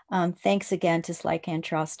today. Thanks again to SLYCAN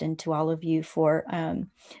Trust and to all of you for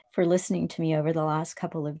for listening to me over the last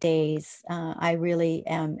couple of days. I really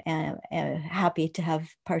am happy to have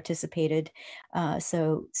participated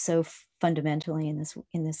so fundamentally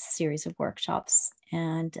in this series of workshops,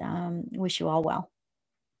 and wish you all well.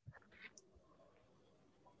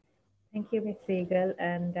 Thank you, Ms. Siegel,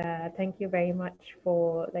 and thank you very much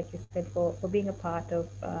for, like you said, for being a part of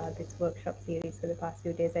this workshop series for the past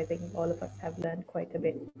few days. I think all of us have learned quite a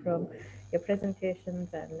bit from your presentations,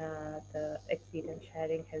 and the experience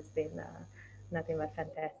sharing has been nothing but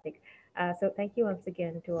fantastic. So thank you once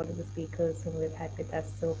again to all of the speakers whom we've had with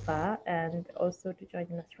us so far, and also to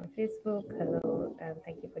joining us from Facebook. Hello, and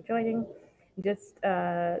thank you for joining. Just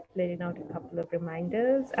letting out a couple of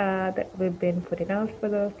reminders that we've been putting out for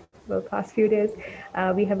the past few days.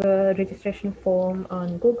 We have a registration form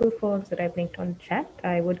on Google Forms that I've linked on chat.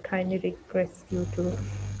 I would kindly request you to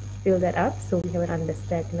fill that up so we have an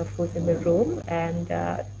understanding of who's in the room. And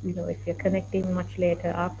you know, if you're connecting much later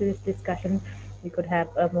after this discussion, we could have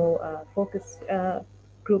a more focused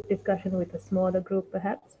group discussion with a smaller group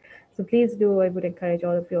perhaps. So please do, I would encourage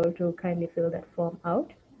all of you all to kindly fill that form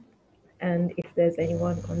out. And if there's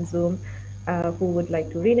anyone on Zoom who would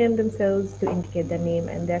like to rename themselves, to indicate their name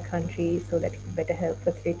and their country so that it can better help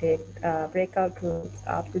facilitate breakout rooms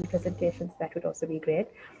after the presentations, that would also be great.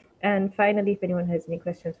 And finally, if anyone has any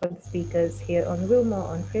questions for the speakers here on Zoom or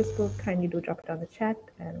on Facebook, kindly do drop it on the chat,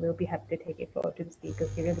 and we'll be happy to take it forward to the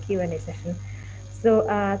speakers during the Q&A session. So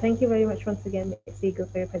thank you very much once again, Ms. Siegel,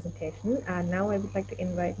 for your presentation. And now I would like to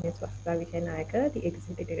invite Ms. Vasudha Vijayanayaga, the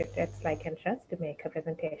Executive Director at SLYCAN Trust, to make her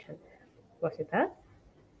presentation. Vasudha?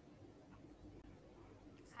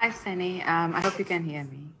 Hi, Sunny. I hope you can hear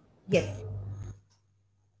me. Yes.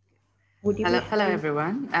 Would you hello,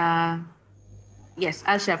 everyone. Yes,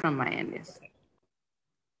 I'll share from my end, yes.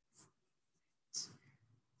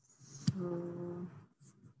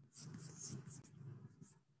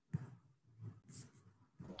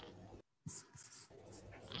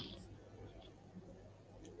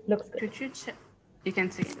 Looks good. You can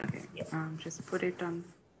see it, okay. Yes. Just put it on.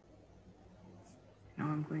 Now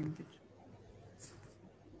I'm going to.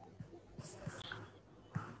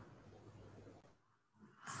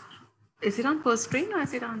 Is it on full screen or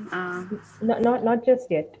is it on? Not just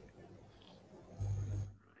yet.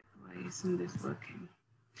 Why isn't this working?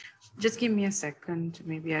 Just give me a second.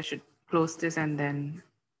 Maybe I should close this and then.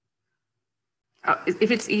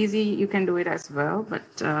 If it's easy, you can do it as well,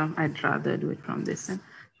 but I'd rather do it from this end.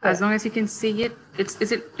 Sure. As long as you can see it,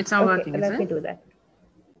 it's not working, is it? Let me do that.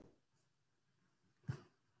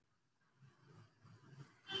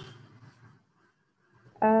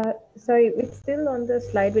 Sorry, it's still on the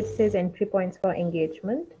slide which says entry points for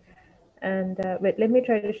engagement. And wait, let me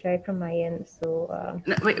try to share it from my end. So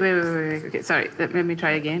no, wait. Okay, sorry. Let me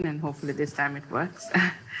try again, and hopefully this time it works.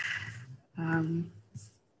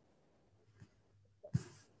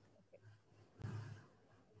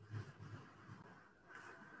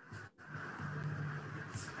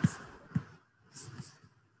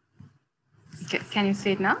 Okay, can you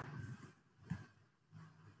see it now?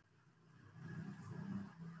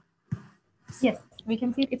 Yes, we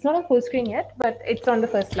can see it. It's not on full screen yet, but it's on the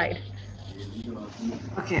first slide.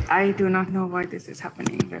 Okay, I do not know why this is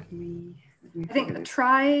happening. Let me I think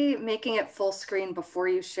try making it full screen before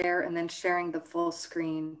you share and then sharing the full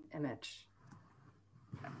screen image.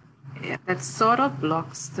 Yeah, that sort of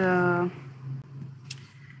blocks the.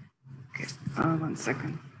 Okay, 1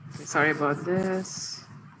 second. Okay, sorry about this.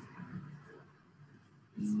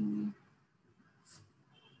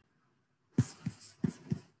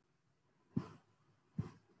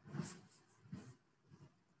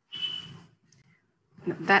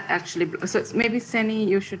 That actually, so maybe Seni,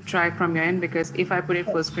 you should try from your end, because if I put it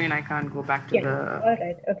full screen, I can't go back to the. All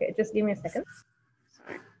right. Okay. Just give me a second.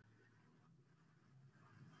 Sorry.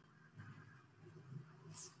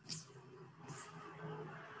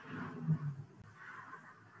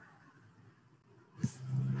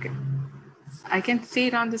 Okay. I can see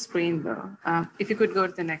it on the screen though. If you could go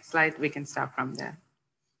to the next slide, we can start from there.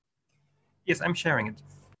 Yes, I'm sharing it.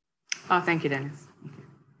 Oh, thank you, Dennis.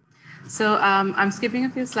 So I'm skipping a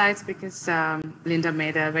few slides because Linda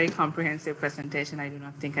made a very comprehensive presentation. I do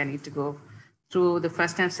not think I need to go through the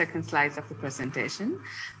first and second slides of the presentation.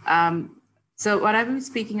 So what I will be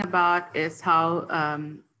speaking about is how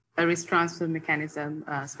a risk transfer mechanism,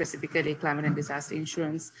 specifically climate and disaster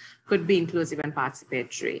insurance, could be inclusive and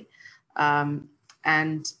participatory.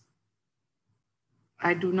 And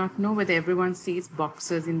I do not know whether everyone sees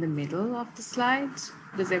boxes in the middle of the slide.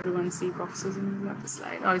 Does everyone see boxes in the middle of the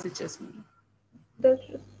slide, or is it just me? There's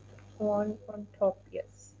just one on top,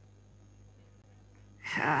 yes.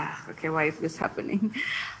 Okay, why is this happening?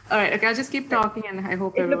 All right, okay, I'll just keep talking and I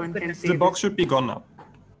hope everyone can see The box should be gone now.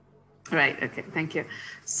 Right, okay, thank you.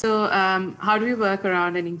 So how do we work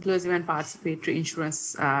around an inclusive and participatory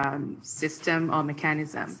insurance system or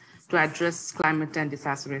mechanism to address climate and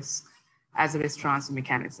disaster risk as a risk transfer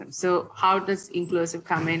mechanism? So how does inclusive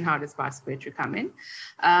come in? How does participatory come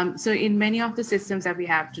in? So in many of the systems that we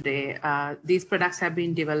have today, these products have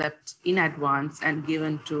been developed in advance and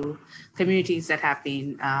given to communities that have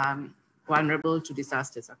been vulnerable to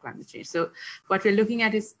disasters or climate change. So what we're looking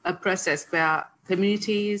at is a process where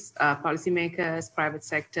communities, policymakers, private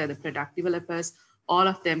sector, the product developers, all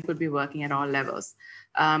of them could be working at all levels.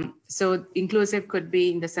 So inclusive could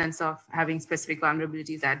be in the sense of having specific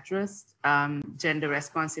vulnerabilities addressed, gender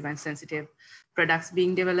responsive and sensitive products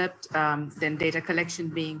being developed, then data collection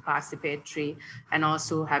being participatory, and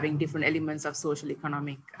also having different elements of social,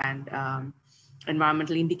 economic, and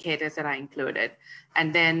environmental indicators that are included.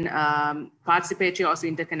 And then participatory also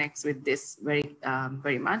interconnects with this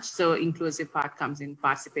very much. So inclusive part comes in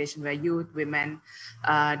participation where youth, women,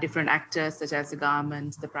 different actors such as the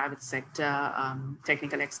government, the private sector,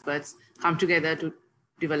 technical experts come together to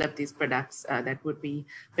develop these products that would be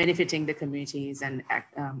benefiting the communities and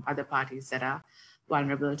other parties that are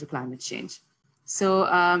vulnerable to climate change. So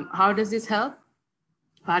how does this help?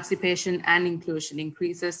 Participation and inclusion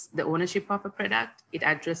increases the ownership of a product. It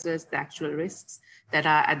addresses the actual risks that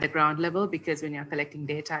are at the ground level, because when you're collecting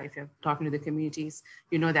data, if you're talking to the communities,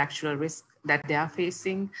 you know the actual risk that they are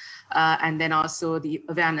facing. And then also the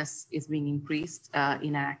awareness is being increased in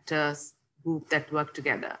an actors group that work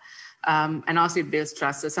together. And also it builds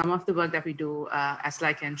trust. So some of the work that we do as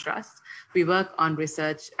SLYCAN Trust, we work on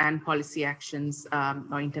research and policy actions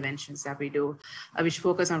or interventions that we do, which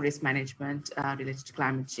focus on risk management related to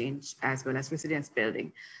climate change, as well as resilience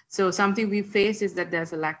building. So something we face is that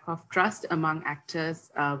there's a lack of trust among actors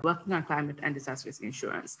working on climate and disaster risk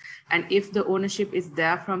insurance. And if the ownership is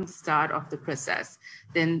there from the start of the process,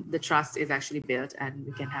 then the trust is actually built and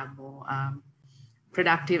we can have more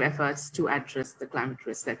productive efforts to address the climate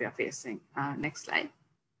risks that we are facing. Next slide.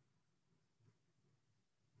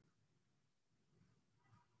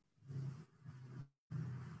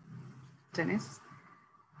 Dennis.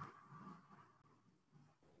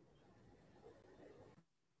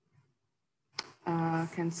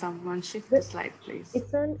 Can someone shift the slide, please?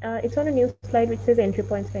 It's on a new slide which says entry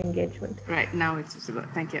points for engagement. Right, now it's visible.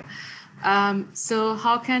 Thank you. So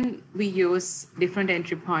how can we use different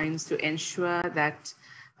entry points to ensure that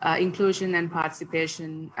inclusion and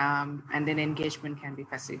participation and then engagement can be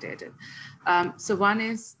facilitated? So one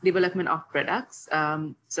is development of products.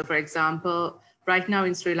 So for example, right now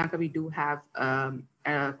in Sri Lanka, we do have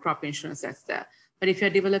a crop insurance that's there. But if you're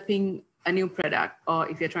developing a new product, or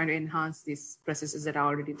if you're trying to enhance these processes that are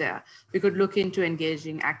already there, we could look into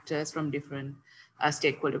engaging actors from different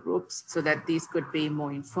stakeholder groups so that these could be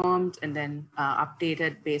more informed and then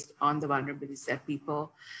updated based on the vulnerabilities that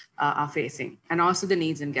people are facing, and also the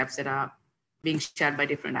needs and gaps that are being shared by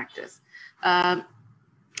different actors.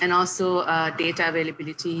 And also data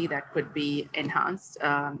availability that could be enhanced,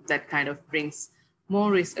 that kind of brings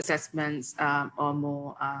more risk assessments or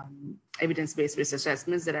more evidence-based risk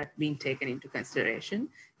assessments that are being taken into consideration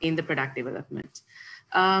in the product development.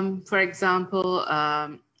 For example,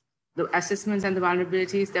 the assessments and the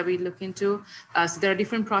vulnerabilities that we look into. So there are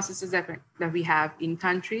different processes that we have in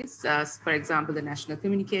countries. For example, the national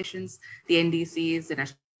communications, the NDCs, the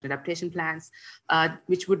national adaptation plans,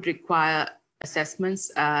 which would require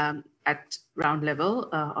assessments at ground level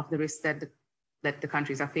of the risks that the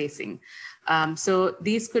countries are facing. So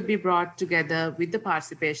these could be brought together with the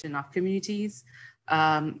participation of communities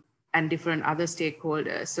and different other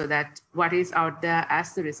stakeholders, so that what is out there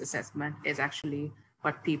as the risk assessment is actually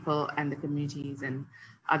what people and the communities and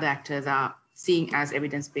other actors are seeing as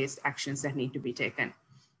evidence-based actions that need to be taken.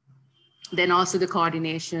 Then also the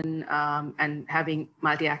coordination and having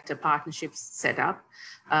multi-actor partnerships set up.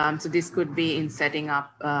 So this could be in setting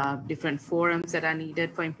up different forums that are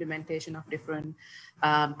needed for implementation of different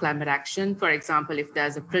climate action. For example, if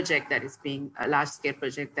there's a project that is being a large-scale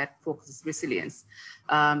project that focuses resilience,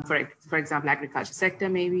 for example, agriculture sector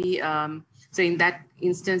maybe. So in that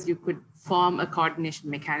instance, you could form a coordination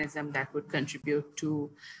mechanism that would contribute to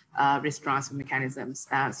risk transfer mechanisms.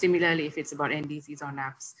 Similarly, if it's about NDCs or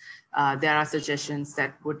NAPs, there are suggestions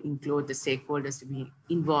that would include the stakeholders to be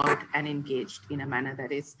involved and engaged in a manner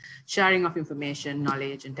that is sharing of information,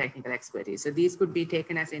 knowledge, and technical expertise. So these could be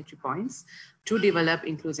taken as entry points to develop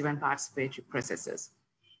inclusive and participatory processes.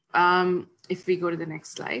 If we go to the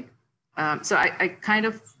next slide. So I kind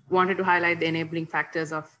of wanted to highlight the enabling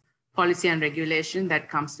factors of policy and regulation that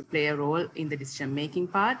comes to play a role in the decision-making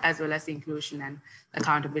part, as well as the inclusion and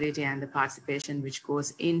accountability and the participation which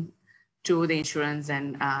goes into the insurance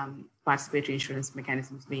and participatory insurance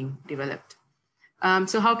mechanisms being developed.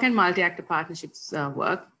 So how can multi-actor partnerships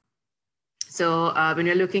work? So when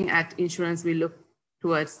we're looking at insurance, we look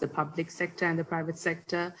towards the public sector and the private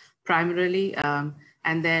sector primarily.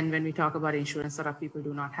 And then when we talk about insurance, a lot of people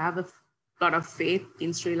do not have a lot of faith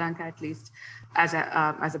in Sri Lanka, at least as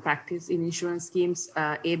a practice in insurance schemes,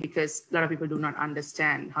 because a lot of people do not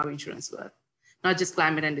understand how insurance works, not just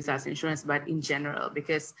climate and disaster insurance, but in general,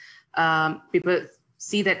 because people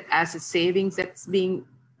see that as a savings that's being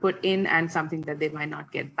put in and something that they might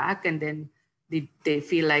not get back, and then they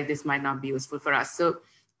feel like this might not be useful for us. So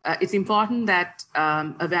it's important that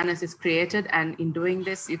awareness is created, and in doing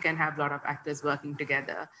this, you can have a lot of actors working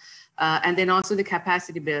together. And then also the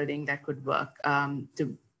capacity building that could work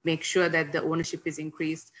to make sure that the ownership is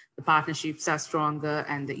increased, the partnerships are stronger,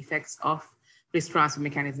 and the effects of risk transfer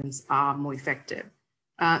mechanisms are more effective.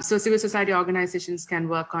 So civil society organizations can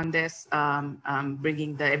work on this,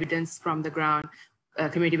 bringing the evidence from the ground,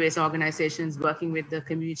 community-based organizations working with the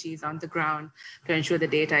communities on the ground to ensure the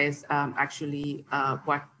data is actually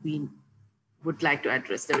what we would like to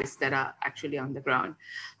address, the risks that are actually on the ground.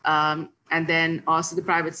 And then also the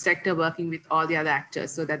private sector working with all the other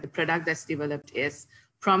actors so that the product that's developed is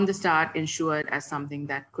from the start ensured as something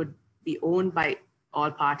that could be owned by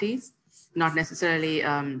all parties, not necessarily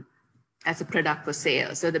as a product for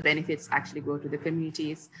sale. So the benefits actually go to the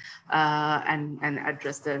communities and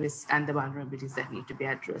address the risks and the vulnerabilities that need to be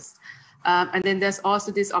addressed. And then there's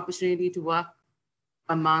also this opportunity to work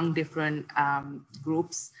among different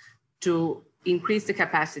groups to increase the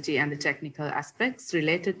capacity and the technical aspects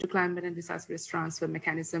related to climate and disaster risk transfer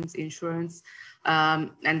mechanisms, insurance,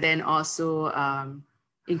 and then also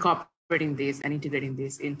incorporating these and integrating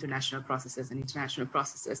these into national processes and international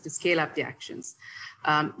processes to scale up the actions.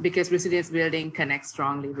 Because resilience building connects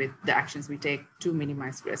strongly with the actions we take to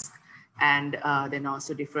minimize risk. And then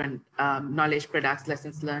also different knowledge products,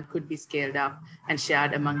 lessons learned could be scaled up and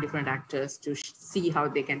shared among different actors to see how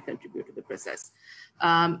they can contribute to the process.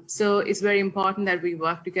 So it's very important that we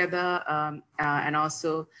work together and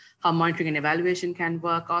also how monitoring and evaluation can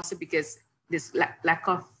work also, because this lack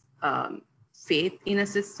of faith in a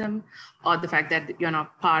system, or the fact that you're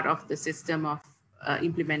not part of the system of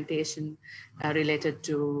implementation related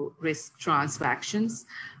to risk transfer actions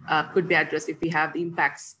could be addressed if we have the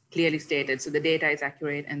impacts clearly stated. So the data is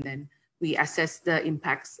accurate, and then we assess the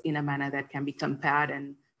impacts in a manner that can be compared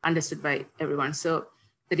and understood by everyone. So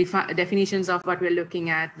the definitions of what we're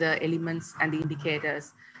looking at, the elements and the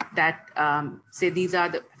indicators that say these are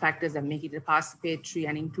the factors that make it a participatory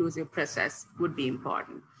and inclusive process would be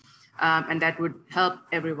important. And that would help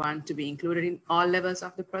everyone to be included in all levels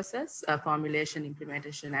of the process, formulation,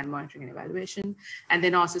 implementation, and monitoring and evaluation. And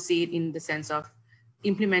then also see it in the sense of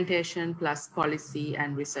implementation plus policy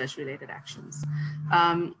and research related actions.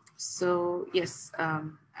 So yes,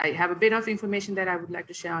 I have a bit of information that I would like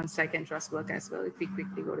to share on SLYCAN trust work as well, if we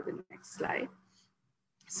quickly go to the next slide.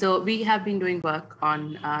 So we have been doing work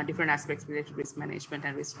on different aspects related to risk management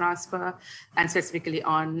and risk transfer, and specifically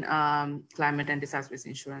on climate and disaster risk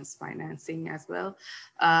insurance financing as well.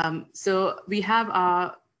 So we have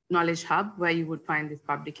our knowledge hub where you would find these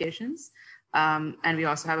publications. And we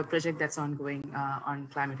also have a project that's ongoing on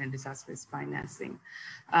climate and disaster risk financing.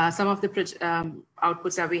 Some of the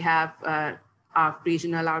outputs that we have are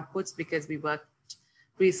regional outputs, because we worked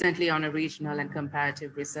recently on a regional and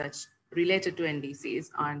comparative research related to NDCs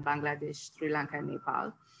on Bangladesh, Sri Lanka, and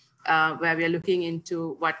Nepal, where we are looking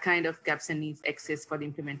into what kind of gaps and needs exist for the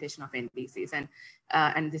implementation of NDCs.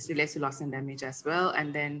 And this relates to loss and damage as well.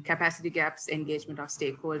 And then capacity gaps, engagement of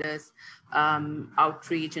stakeholders,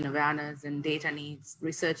 outreach and awareness, and data needs,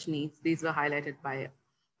 research needs. These were highlighted by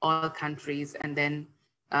all countries, and then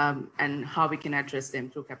and how we can address them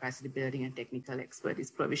through capacity building and technical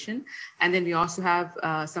expertise provision. And then we also have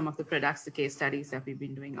some of the products, the case studies that we've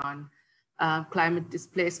been doing on climate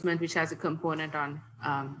displacement, which has a component on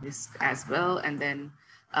risk as well. And then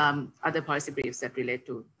other policy briefs that relate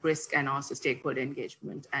to risk and also stakeholder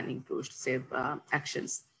engagement and inclusive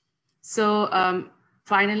actions. So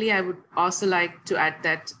finally, I would also like to add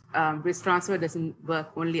that risk transfer doesn't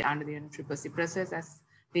work only under the UNFCCC process, as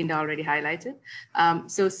Linda already highlighted.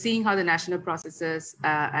 So seeing how the national processes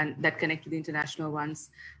and that connect to the international ones,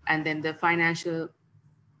 and then the financial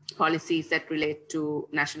policies that relate to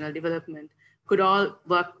national development could all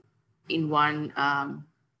work in one,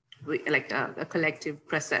 like a collective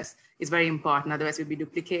process is very important. Otherwise we'd be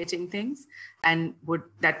duplicating things, and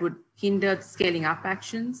that would hinder scaling up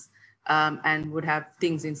actions and would have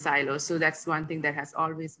things in silos. So that's one thing that has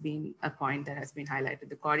always been a point that has been highlighted,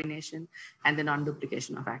 the coordination and the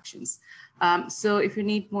non-duplication of actions. So if you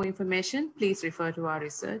need more information, please refer to our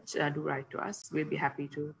research, do write to us. We'll be happy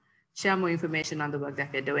to share more information on the work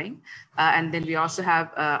that we're doing. And then we also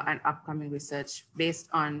have an upcoming research based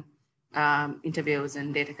on interviews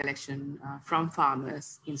and data collection from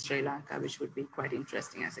farmers in Sri Lanka, which would be quite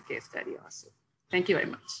interesting as a case study also. Thank you very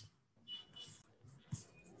much.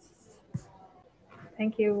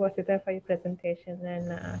 Thank you, Wasita, for your presentation,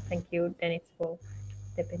 and thank you, Dennis, for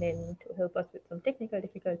stepping in to help us with some technical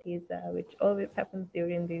difficulties, which always happens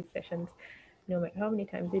during these sessions, no matter how many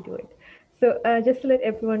times we do it. So just to let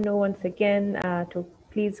everyone know once again, to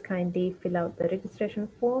please kindly fill out the registration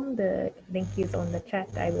form. The link is on the chat.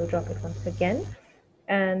 I will drop it once again.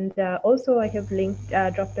 And also I have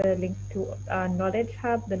dropped a link to our Knowledge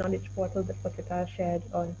Hub, the knowledge portal that Wasita shared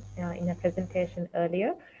on in a presentation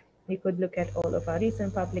earlier. You could look at all of our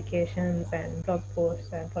recent publications and blog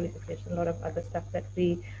posts and publications, a lot of other stuff that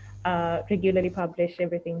we regularly publish.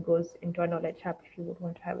 Everything goes into our Knowledge Hub if you would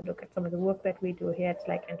want to have a look at some of the work that we do here at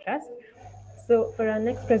SLYCAN Trust. So for our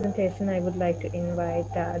next presentation, I would like to invite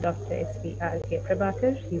Dr. SVRK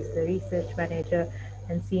Prabhakar. He's the Research Manager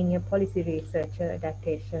and Senior Policy Researcher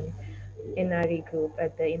Adaptation in our group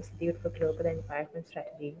at the Institute for Global Environment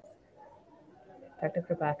Strategies. Dr.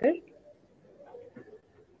 Prabhakar.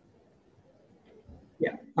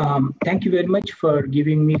 Yeah, thank you very much for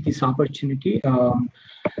giving me this opportunity.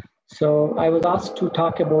 So I was asked to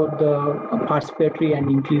talk about the participatory and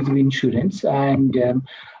inclusive insurance, and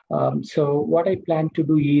so what I plan to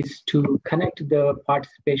do is to connect the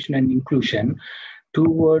participation and inclusion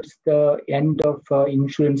towards the end of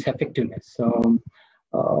insurance effectiveness. So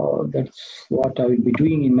that's what I will be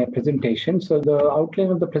doing in my presentation. So the outline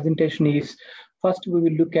of the presentation is, first, we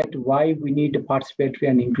will look at why we need participatory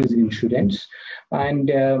and inclusive insurance. And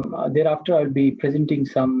thereafter, I'll be presenting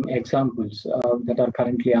some examples that are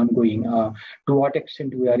currently ongoing, to what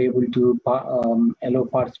extent we are able to allow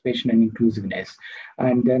participation and inclusiveness,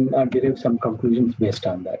 and then derive some conclusions based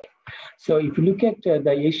on that. So if you look at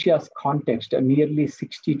the Asia's context, nearly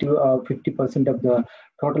 60 to 50% of the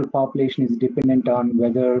total population is dependent on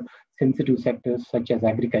weather-sensitive sectors such as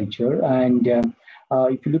agriculture. And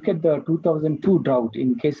if you look at the 2002 drought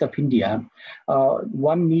in case of India,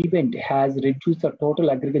 one event has reduced the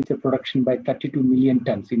total agriculture production by 32 million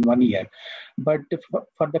tons in 1 year. But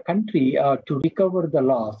for the country to recover the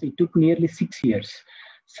loss, it took nearly 6 years.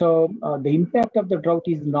 So the impact of the drought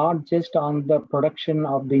is not just on the production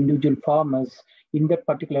of the individual farmers in that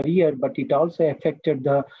particular year, but it also affected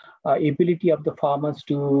the ability of the farmers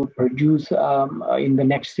to produce in the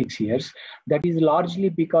next 6 years. That is largely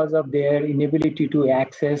because of their inability to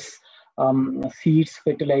access seeds,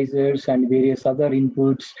 fertilizers, and various other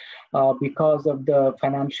inputs because of the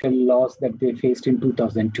financial loss that they faced in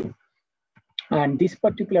 2002. And this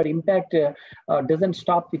particular impact doesn't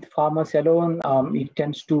stop with farmers alone. It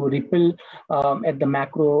tends to ripple at the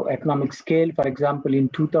macroeconomic scale. For example, in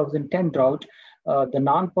 2010 drought, the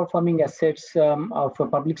non-performing assets of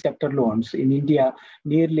public sector loans in India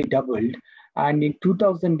nearly doubled. And in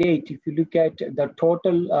 2008, if you look at the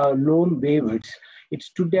total loan waivers, it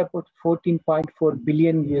stood at about $14.4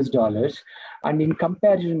 billion US. And in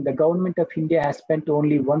comparison, the government of India has spent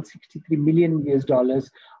only $163 million US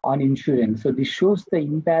on insurance. So this shows the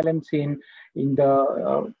imbalance in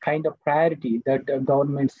the kind of priority that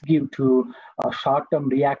governments give to short-term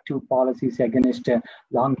reactive policies against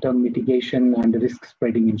long-term mitigation and risk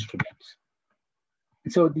spreading instruments.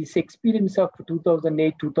 So this experience of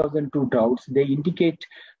 2008-2002 droughts, they indicate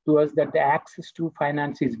to us that the access to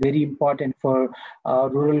finance is very important for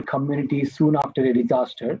rural communities soon after a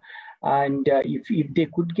disaster. And if they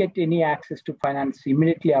could get any access to finance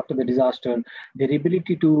immediately after the disaster, their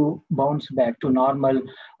ability to bounce back to normal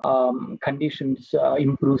conditions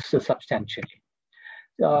improves substantially.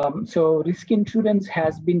 So risk insurance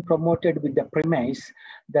has been promoted with the premise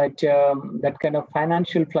that that kind of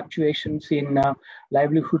financial fluctuations in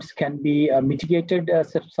livelihoods can be mitigated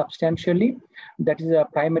substantially. That is a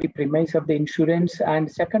primary premise of the insurance.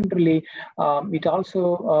 And secondarily, it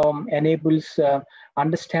also enables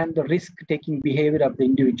understand the risk-taking behavior of the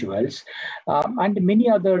individuals, and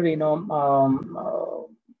many other,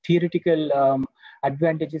 theoretical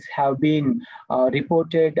advantages have been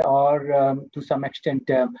reported or to some extent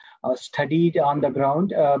studied on the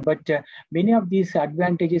ground, but many of these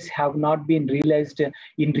advantages have not been realized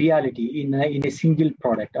in reality in a single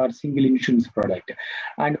product or single insurance product.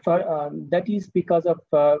 And for that is because of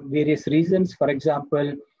various reasons. For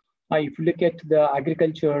example, if you look at the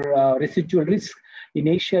agriculture residual risk in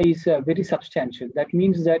Asia is very substantial. That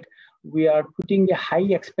means that we are putting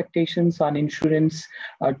high expectations on insurance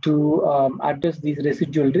to address these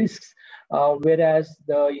residual risks, whereas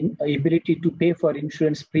the ability to pay for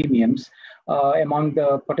insurance premiums among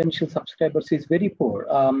the potential subscribers is very poor.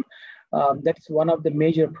 That's one of the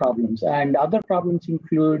major problems. And other problems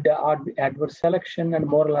include adverse selection and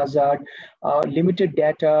moral hazard, limited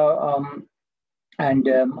data, and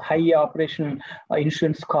high operational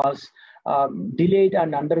insurance costs, delayed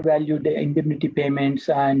and undervalued indemnity payments,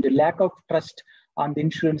 and lack of trust on the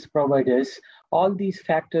insurance providers. All these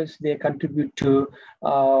factors, they contribute to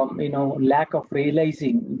lack of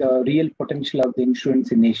realizing the real potential of the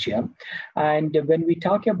insurance in Asia. And when we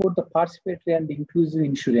talk about the participatory and inclusive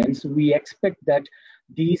insurance, we expect that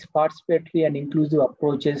these participatory and inclusive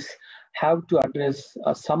approaches have to address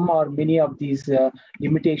some or many of these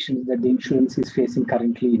limitations that the insurance is facing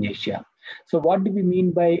currently in Asia. So what do we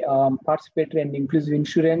mean by participatory and inclusive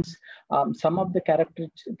insurance? Some of the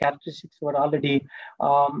characteristics were already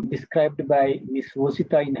described by Ms.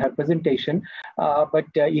 Vosita in her presentation, but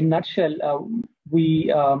in a nutshell,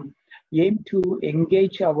 we aim to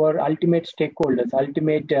engage our ultimate stakeholders,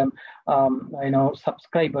 ultimate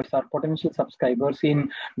subscribers or potential subscribers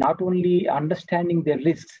in not only understanding their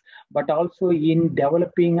risks, but also in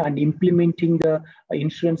developing and implementing the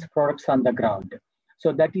insurance products on the ground.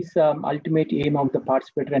 So that is ultimate aim of the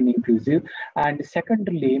participatory and inclusive. And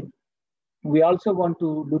secondly, we also want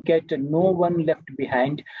to look at no one left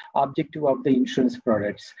behind objective of the insurance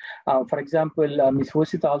products. For example, Ms.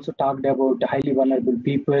 Vosita also talked about highly vulnerable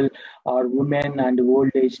people or women and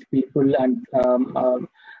old-aged people and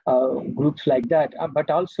groups like that. But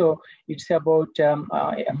also it's about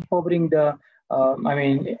empowering the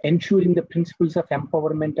ensuring the principles of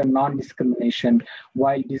empowerment and non-discrimination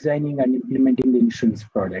while designing and implementing the insurance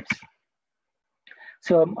products.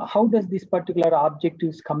 So how does these particular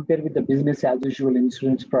objectives compare with the business as usual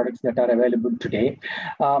insurance products that are available today?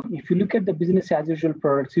 If you look at the business as usual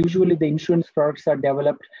products, usually the insurance products are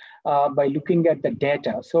developed by looking at the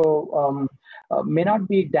data. So may not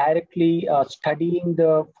be directly studying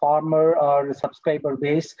the farmer or subscriber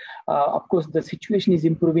base. Of course, the situation is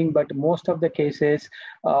improving, but most of the cases,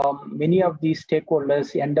 many of these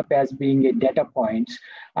stakeholders end up as being data points,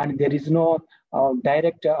 and there is no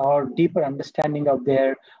direct or deeper understanding of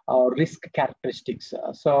their risk characteristics.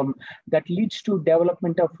 So that leads to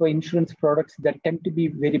development of insurance products that tend to be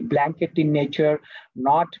very blanket in nature,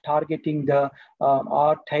 not targeting the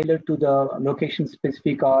or tailored to the location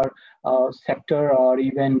specific or sector or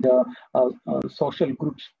even the social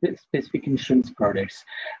group specific insurance products.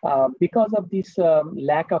 Because of this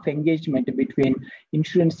lack of engagement between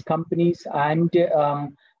insurance companies and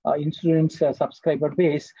insurance subscriber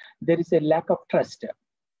base, there is a lack of trust,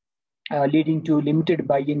 leading to limited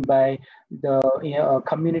buy-in by the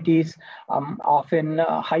communities, often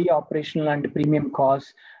high operational and premium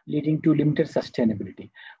costs, leading to limited sustainability.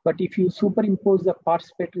 But if you superimpose the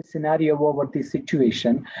participatory scenario over this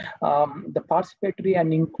situation, the participatory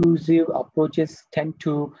and inclusive approaches tend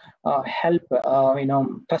to help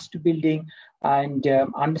trust building and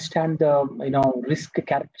understand the risk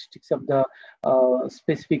characteristics of the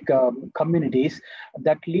specific communities.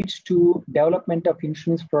 That leads to development of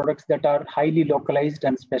insurance products that are highly localized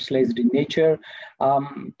and specialized in nature,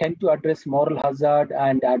 tend to address moral hazard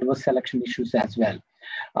and adverse selection issues as well.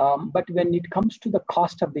 But when it comes to the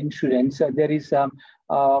cost of the insurance, there is a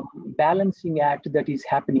balancing act that is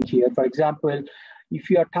happening here. For example, if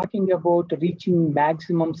you are talking about reaching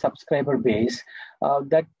maximum subscriber base,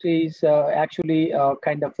 that is actually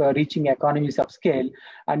kind of reaching economies of scale,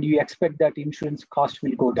 and you expect that insurance cost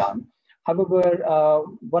will go down. However,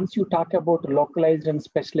 once you talk about localized and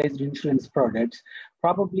specialized insurance products,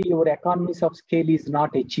 probably your economies of scale is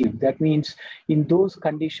not achieved. That means in those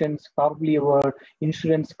conditions, probably your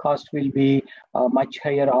insurance cost will be much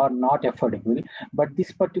higher or not affordable. But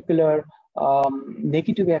this particular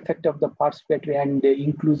negative effect of the participatory and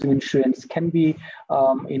inclusive insurance can be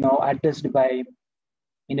addressed by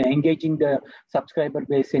engaging the subscriber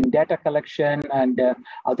base in data collection and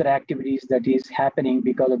other activities that is happening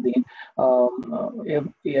because of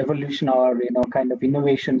the evolution or kind of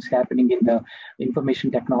innovations happening in the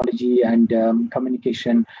information technology and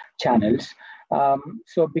communication channels.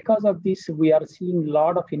 So because of this, we are seeing a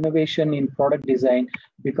lot of innovation in product design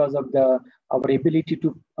because of our ability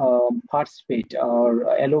to participate or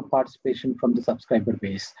allow participation from the subscriber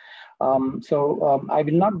base. So I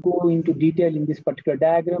will not go into detail in this particular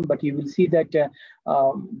diagram, but you will see that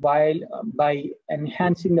by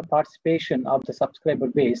enhancing the participation of the subscriber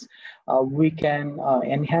base, we can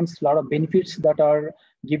enhance a lot of benefits that are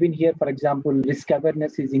given here. For example, risk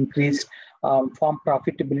awareness is increased, farm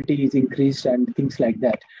profitability is increased and things like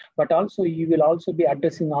that. But also you will also be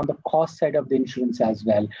addressing on the cost side of the insurance as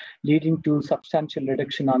well, leading to substantial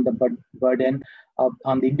reduction on the burden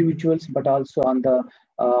on the individuals, but also on the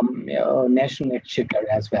national exchequer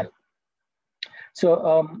as well.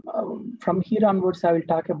 So from here onwards, I will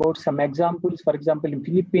talk about some examples. For example, in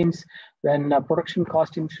Philippines, when production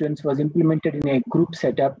cost insurance was implemented in a group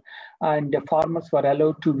setup, and farmers were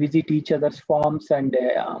allowed to visit each other's farms and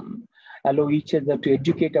allow each other to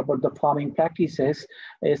educate about the farming practices,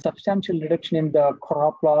 a substantial reduction in the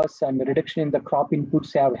crop loss and the reduction in the crop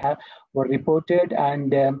inputs were reported,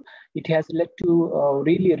 and it has led to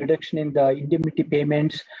really a reduction in the indemnity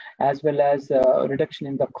payments as well as reduction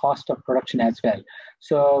in the cost of production as well.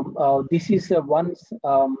 So this is one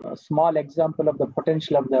small example of the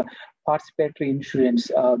potential of the participatory insurance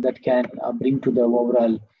that can bring to the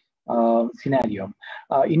overall scenario.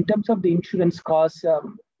 In terms of the insurance costs,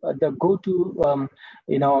 the go-to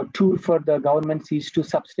tool for the governments is to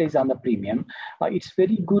subsidize on the premium. It's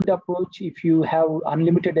very good approach if you have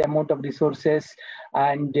unlimited amount of resources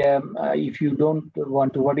and if you don't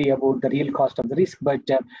want to worry about the real cost of the risk, but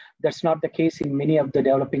that's not the case in many of the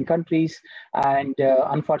developing countries. And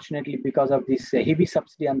unfortunately, because of this heavy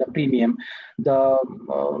subsidy on the premium,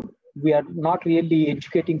 we are not really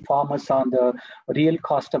educating farmers on the real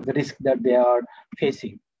cost of the risk that they are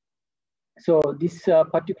facing. So this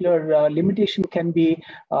particular limitation can be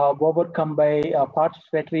overcome by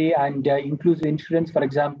participatory and inclusive insurance. For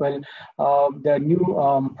example, the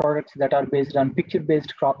new products that are based on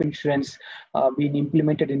picture-based crop insurance being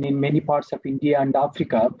implemented in many parts of India and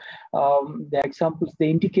Africa. The examples, they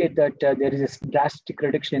indicate that there is a drastic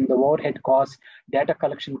reduction in the overhead costs, data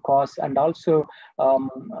collection costs, and also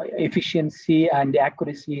efficiency and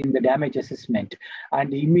accuracy in the damage assessment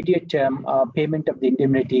and the immediate payment of the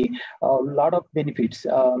indemnity. A lot of benefits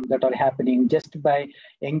that are happening just by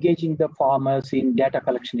engaging the farmers in data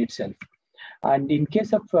collection itself. And in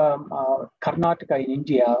case of Karnataka in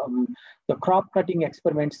India, the crop cutting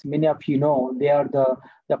experiments, many of you know, they are the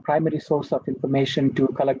primary source of information to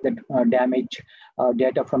collect the damage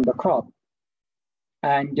data from the crop.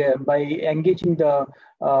 And by engaging the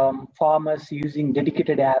farmers using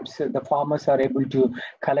dedicated apps, the farmers are able to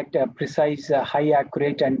collect a precise, high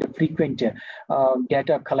accurate and frequent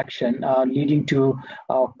data collection, leading to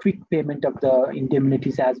quick payment of the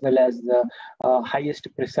indemnities as well as the highest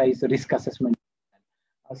precise risk assessment.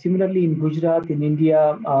 Similarly, in Gujarat, in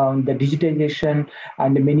India, the digitization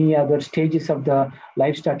and many other stages of the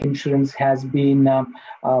livestock insurance has been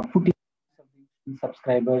put in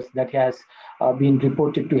subscribers that has been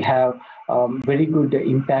reported to have very good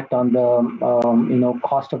impact on the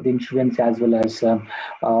cost of the insurance as well as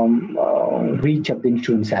reach of the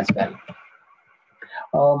insurance as well.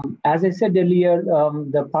 As I said earlier,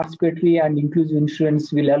 the participatory and inclusive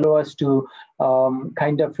insurance will allow us to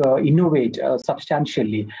innovate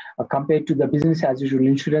substantially compared to the business as usual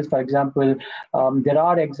insurance. For example, there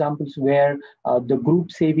are examples where the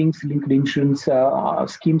group savings linked insurance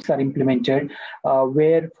schemes are implemented,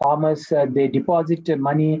 where farmers they deposit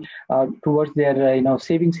money towards their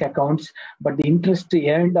savings accounts, but the interest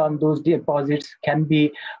earned on those deposits can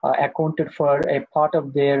be accounted for a part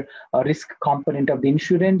of their risk component of the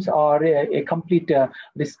insurance or a complete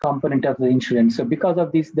risk component of the insurance. So because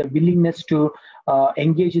of this, the willingness to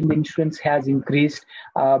engage in the insurance has increased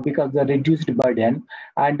because of the reduced burden,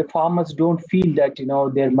 and the farmers don't feel that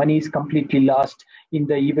their money is completely lost in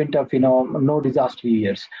the event of no disaster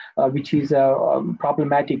years, which is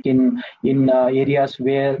problematic in areas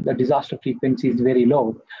where the disaster frequency is very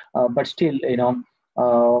low. But still, you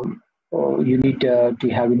need to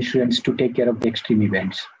have insurance to take care of the extreme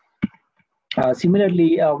events.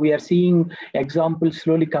 Similarly, we are seeing examples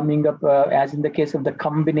slowly coming up, as in the case of the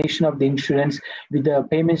combination of the insurance with the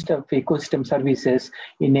payments of ecosystem services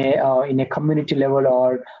in a community level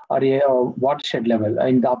or a watershed level,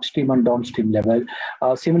 in the upstream and downstream level.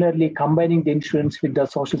 Similarly, combining the insurance with the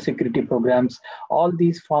social security programs, all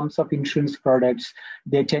these forms of insurance products,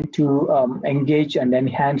 they tend to engage and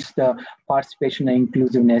enhance the participation and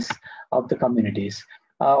inclusiveness of the communities.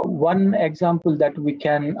 One example that we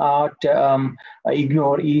cannot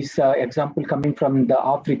ignore is example coming from the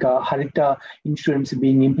Africa, Harita insurance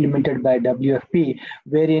being implemented by WFP,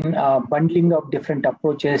 wherein bundling of different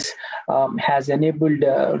approaches has enabled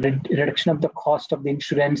reduction of the cost of the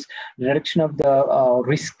insurance, reduction of the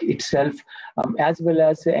risk itself, as well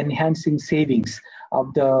as enhancing savings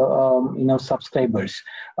of the subscribers,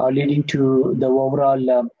 leading to the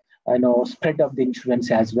overall spread of the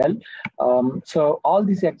insurance as well. So all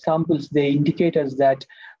these examples, they indicate us that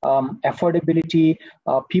affordability,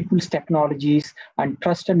 people's technologies, and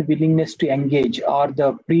trust and willingness to engage are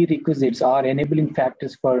the prerequisites or enabling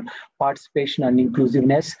factors for participation and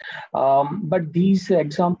inclusiveness. But these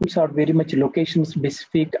examples are very much location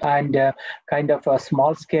specific and kind of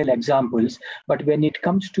small scale examples. But when it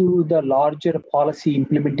comes to the larger policy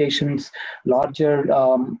implementations, larger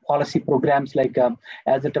policy programs like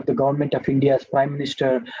as that of the Government of India's Prime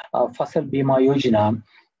Minister Fasal Bima Yojana,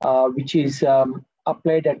 which is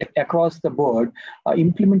applied across the board,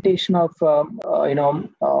 implementation of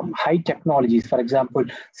high technologies, for example,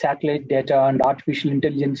 satellite data and artificial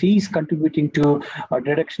intelligence is contributing to a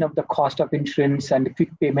reduction of the cost of insurance and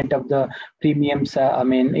quick payment of the premiums,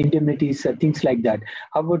 indemnities, things like that.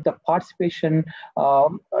 However, the participation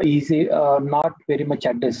is not very much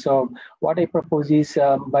addressed. So what I propose is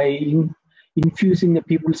by infusing the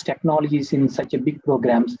people's technologies in such a big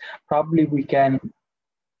programs, probably we can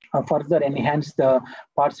further enhance the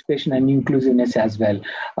participation and inclusiveness as well.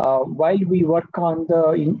 While we work on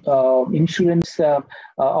the insurance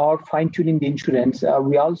or fine-tuning the insurance,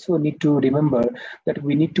 we also need to remember that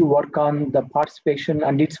we need to work on the participation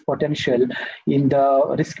and its potential in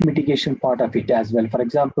the risk mitigation part of it as well. For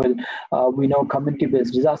example, we know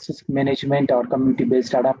community-based disaster management or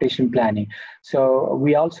community-based adaptation planning. So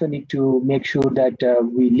we also need to make sure that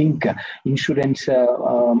we link insurance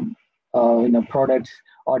products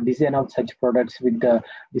or design of such products with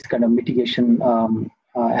this kind of mitigation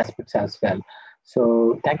aspects as well.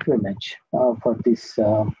 So thank you very much for this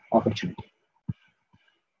opportunity.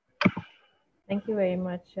 Thank you very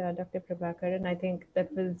much, Dr. Prabhakar. And I think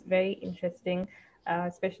that was very interesting,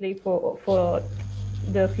 especially for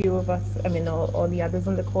the few of us, all the others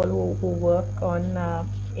on the call who work on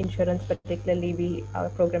insurance, particularly our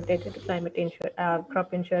program related to climate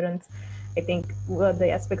crop insurance. I think the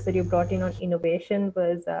aspects that you brought in on innovation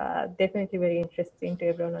was definitely very interesting to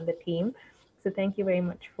everyone on the team. So thank you very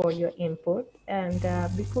much for your input. And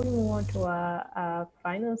before we move on to our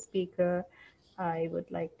final speaker, I would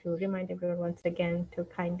like to remind everyone once again to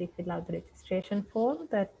kindly fill out the registration form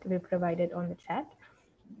that we provided on the chat.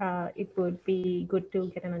 It would be good to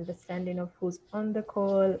get an understanding of who's on the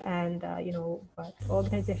call and what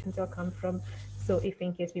organizations you'll come from. So if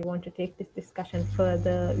in case we want to take this discussion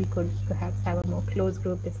further, we could perhaps have a more closed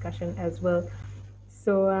group discussion as well.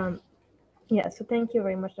 So so thank you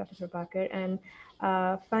very much, Dr. Prabhakar. And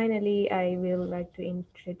finally, I will like to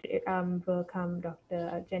welcome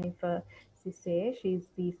Dr. Jennifer Sisse. She's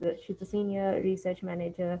the Senior Research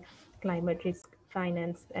Manager, Climate Risk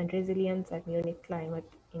Finance and Resilience at Munich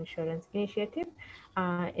Climate Insurance Initiative.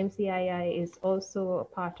 MCII is also a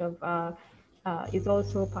part of a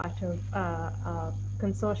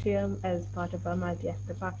consortium as part of a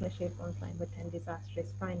multi-actor partnership on climate and disaster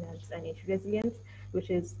risk finance and InsuResilience, which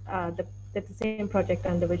is the same project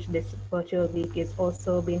under which this virtual week is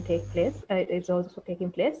also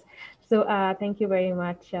taking place. So thank you very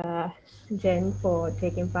much, Jen, for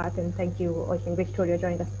taking part, and thank you. I think Victoria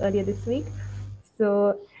joined us earlier this week.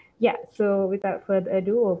 So so without further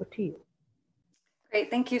ado, over to you.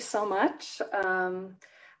 Great, thank you so much.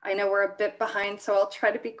 I know we're a bit behind, so I'll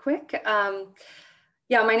try to be quick.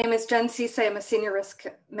 My name is Jen Sisse. I'm a Senior Risk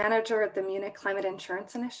Manager at the Munich Climate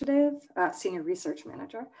Insurance Initiative, Senior Research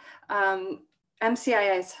Manager.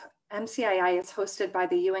 MCII is hosted by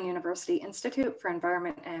the UN University Institute for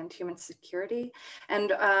Environment and Human Security,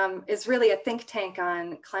 and is really a think tank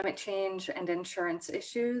on climate change and insurance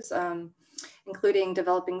issues, including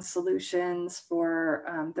developing solutions for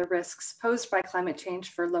the risks posed by climate change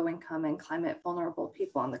for low-income and climate vulnerable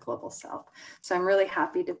people in the global south. So I'm really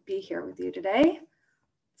happy to be here with you today.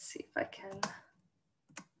 Let's see if I can,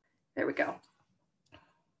 there we go.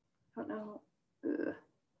 I don't know,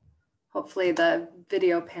 hopefully the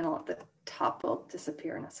video panel at the top will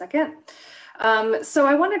disappear in a second. So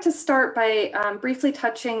I wanted to start by briefly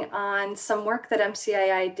touching on some work that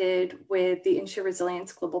MCII did with the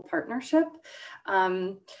InsuResilience Global Partnership.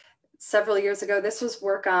 Several years ago, this was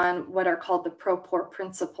work on what are called the pro-poor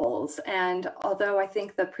principles. And although I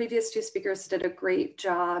think the previous two speakers did a great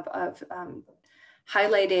job of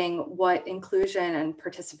highlighting what inclusion and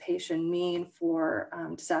participation mean for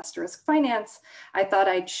disaster risk finance, I thought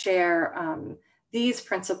I'd share these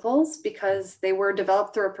principles because they were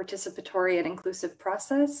developed through a participatory and inclusive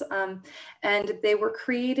process, and they were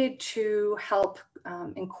created to help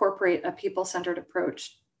incorporate a people-centered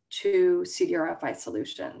approach to CDRFI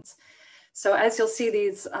solutions. So as you'll see,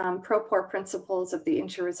 these pro-poor principles of the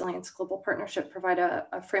InsuResilience Global Partnership provide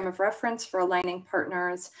a frame of reference for aligning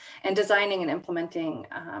partners and designing and implementing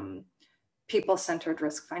people-centered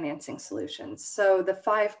risk financing solutions. So the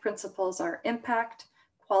 5 principles are impact,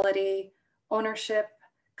 quality, ownership,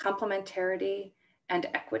 complementarity, and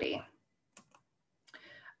equity.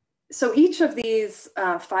 So each of these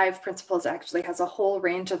 5 principles actually has a whole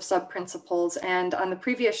range of sub-principles. And on the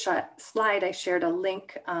previous slide, I shared a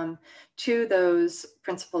link to those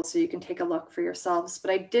principles so you can take a look for yourselves.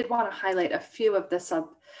 But I did want to highlight a few of the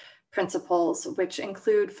sub-principles, which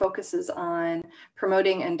include focuses on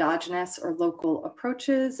promoting endogenous or local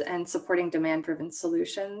approaches and supporting demand-driven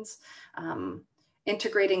solutions,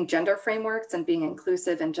 integrating gender frameworks and being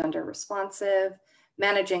inclusive and gender responsive,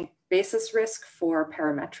 managing basis risk for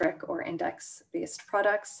parametric or index-based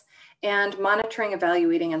products, and monitoring,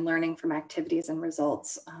 evaluating, and learning from activities and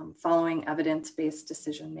results following evidence-based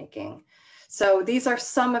decision-making. So these are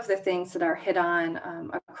some of the things that are hit on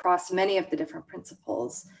across many of the different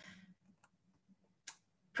principles.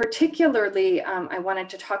 Particularly, I wanted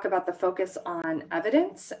to talk about the focus on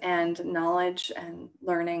evidence and knowledge and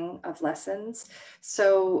learning of lessons.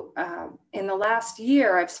 So in the last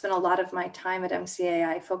year, I've spent a lot of my time at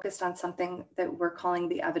MCAI focused on something that we're calling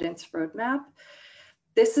the evidence roadmap.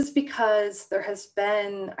 This is because there has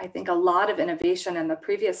been, I think, a lot of innovation, and the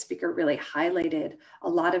previous speaker really highlighted a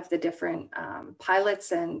lot of the different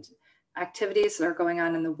pilots and activities that are going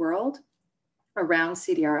on in the world around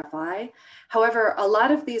CDRFI. However, a lot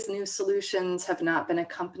of these new solutions have not been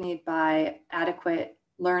accompanied by adequate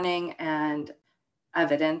learning and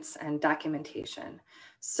evidence and documentation.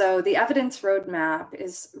 So the evidence roadmap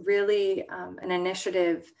is really an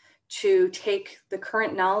initiative to take the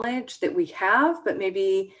current knowledge that we have, but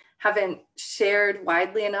maybe haven't shared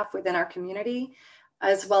widely enough within our community,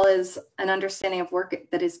 as well as an understanding of work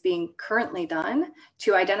that is being currently done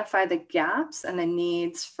to identify the gaps and the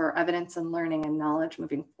needs for evidence and learning and knowledge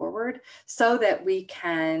moving forward, so that we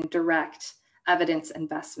can direct evidence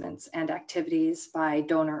investments and activities by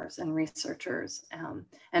donors and researchers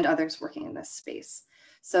and others working in this space.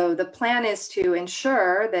 So the plan is to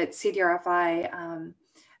ensure that CDRFI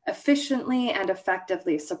efficiently and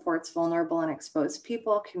effectively supports vulnerable and exposed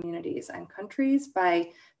people, communities, and countries by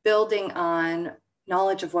building on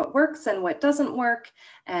knowledge of what works and what doesn't work,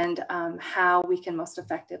 and how we can most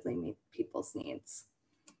effectively meet people's needs.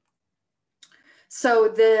 So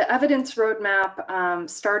the evidence roadmap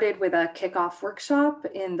started with a kickoff workshop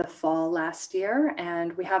in the fall last year,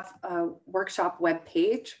 and we have a workshop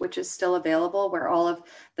webpage, which is still available, where all of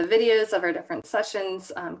the videos of our different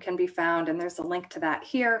sessions can be found, and there's a link to that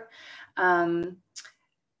here.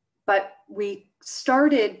 But we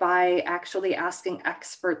started by actually asking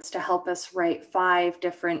experts to help us write 5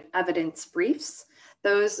 different evidence briefs.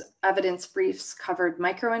 Those evidence briefs covered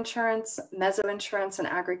microinsurance, mesoinsurance and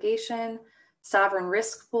aggregation, sovereign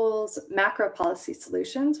risk pools, macro policy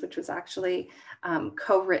solutions, which was actually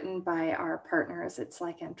co-written by our partners at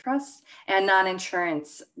SLYCAN Trust, and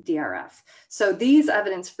non-insurance DRF. So these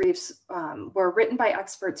evidence briefs were written by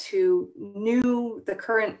experts who knew the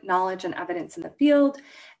current knowledge and evidence in the field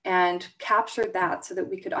and captured that so that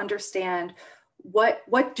we could understand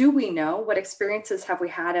what do we know, what experiences have we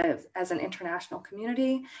had as an international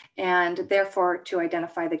community, and therefore to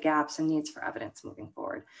identify the gaps and needs for evidence moving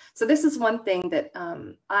forward. So this is one thing that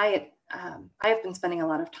I have been spending a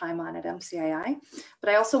lot of time on at MCAI, but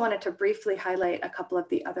I also wanted to briefly highlight a couple of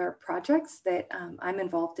the other projects that I'm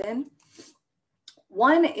involved in.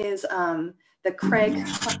 One is the CREG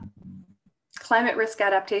Climate Risk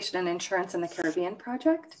Adaptation and Insurance in the Caribbean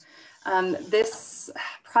project. This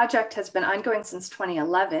project has been ongoing since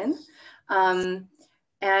 2011. And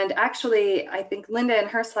actually, I think Linda in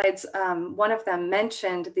her slides, one of them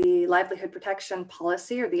mentioned the Livelihood Protection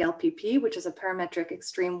Policy, or the LPP, which is a parametric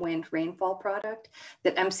extreme wind rainfall product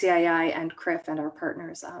that MCAI and CRIF and our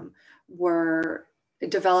partners were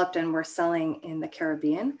developed and were selling in the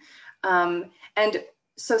Caribbean. And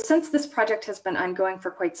so since this project has been ongoing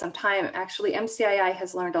for quite some time, actually MCAI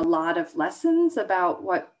has learned a lot of lessons about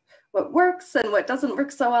what works and what doesn't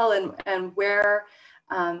work so well, and where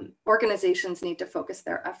organizations need to focus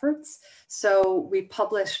their efforts. So we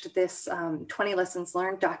published this 20 lessons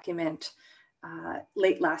learned document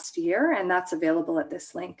late last year, and that's available at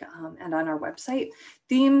this link and on our website.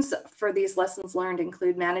 Themes for these lessons learned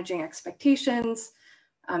include managing expectations,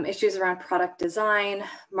 issues around product design,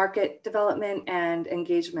 market development, and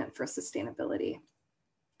engagement for sustainability.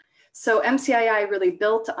 So MCAI really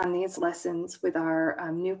built on these lessons with our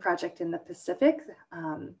new project in the Pacific.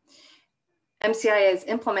 MCAI is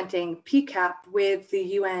implementing PCAP with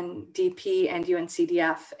the UNDP and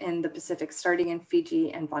UNCDF in the Pacific, starting in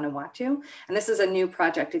Fiji and Vanuatu. And this is a new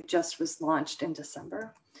project. It just was launched in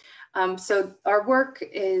December. So our work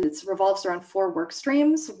revolves around 4 work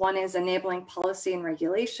streams. One is enabling policy and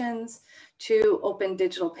regulations, 2, open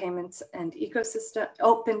digital payment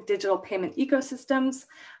ecosystems,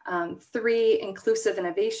 3, inclusive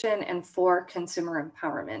innovation, and 4, consumer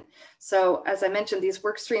empowerment. So as I mentioned, these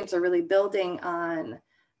work streams are really building on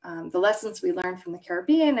the lessons we learned from the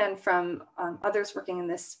Caribbean and from others working in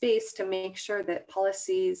this space to make sure that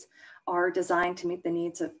policies are designed to meet the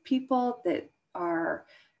needs of people, that our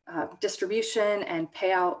distribution and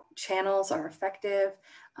payout channels are effective,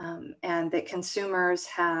 and that consumers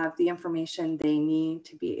have the information they need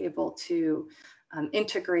to be able to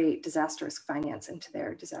integrate disaster risk finance into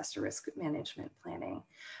their disaster risk management planning.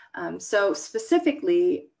 So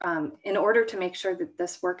specifically, in order to make sure that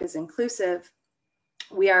this work is inclusive,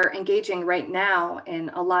 we are engaging right now in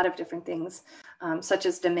a lot of different things, such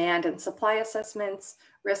as demand and supply assessments,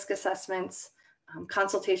 risk assessments,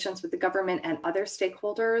 consultations with the government and other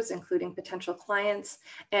stakeholders, including potential clients.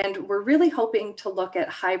 And we're really hoping to look at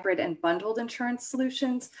hybrid and bundled insurance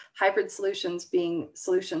solutions, hybrid solutions being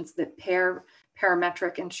solutions that pair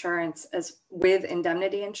parametric insurance with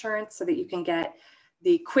indemnity insurance so that you can get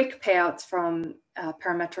the quick payouts from a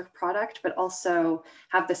parametric product, but also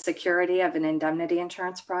have the security of an indemnity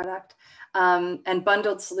insurance product. And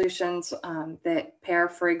bundled solutions that pair,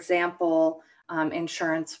 for example,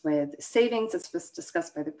 insurance with savings, as was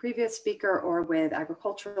discussed by the previous speaker, or with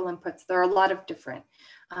agricultural inputs. There are a lot of different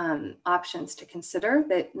options to consider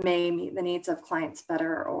that may meet the needs of clients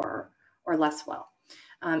better or less well,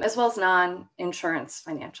 as well as non-insurance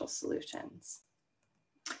financial solutions.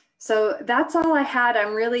 So that's all I had.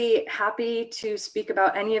 I'm really happy to speak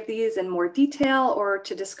about any of these in more detail or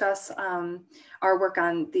to discuss our work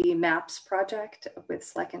on the MAPS project with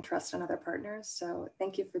SLYCAN Trust and other partners. So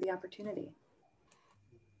thank you for the opportunity.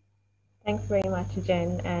 Thanks very much,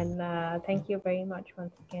 Jen, and thank you very much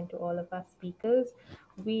once again to all of our speakers.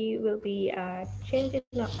 We will be changing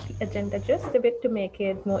up the agenda just a bit to make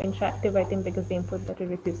it more interactive, I think, because the input that we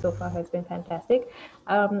received so far has been fantastic.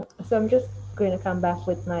 So I'm just going to come back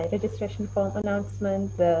with my registration form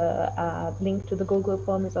announcement. The link to the Google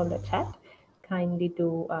form is on the chat. Kindly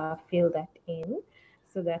do fill that in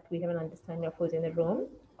so that we have an understanding of who's in the room.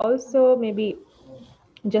 Also, maybe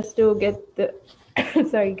just to get the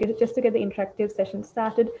just to get the interactive session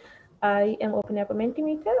started, I am opening up a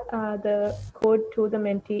Mentimeter. The code to the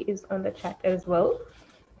Menti is on the chat as well.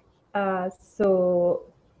 So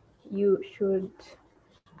you should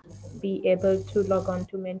be able to log on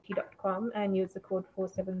to menti.com and use the code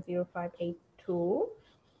 470582.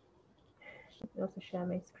 I can also share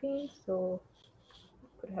my screen so you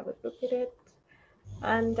could have a look at it.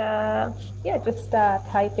 And yeah, just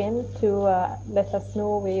type in to let us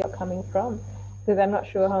know where you're coming from, because I'm not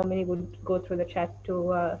sure how many would go through the chat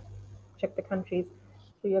to check the countries.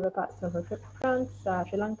 So you have a participant from France,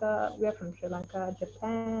 Sri Lanka, we are from Sri Lanka,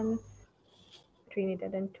 Japan,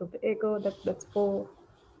 Trinidad and Tobago, that's 4,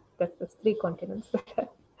 that's 3 continents.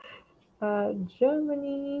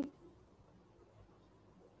 Germany,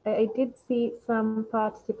 I did see some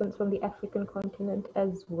participants from the African continent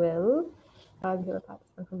as well. We have a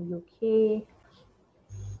participant from the UK.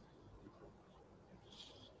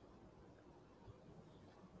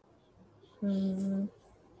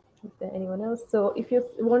 Is there anyone else? So if you're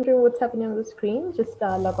wondering what's happening on the screen, just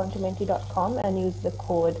log on to menti.com and use the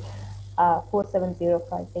code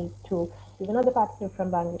 470582. We have another participant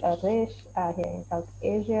from Bangladesh here in South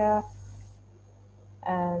Asia.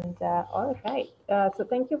 And all right, so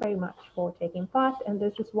thank you very much for taking part. And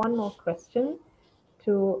there's just one more question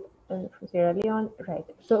to from Sierra Leone, right?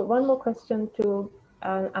 So one more question to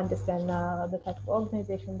understand the type of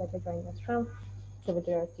organization that you're joining us from. So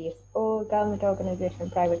whether you're a CSO, government organization,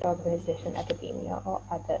 private organization, academia, or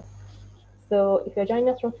other. So if you're joining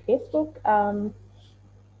us from Facebook,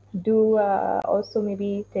 do also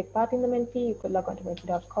maybe take part in the Menti. You could log on to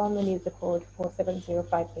menti.com and use the code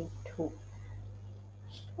 470582.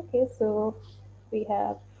 Okay, so we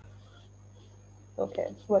have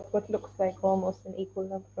what looks like almost an equal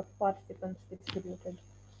number of participants distributed,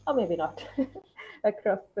 or maybe not,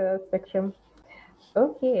 across the spectrum.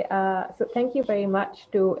 Okay, so thank you very much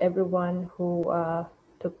to everyone who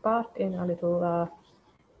took part in our little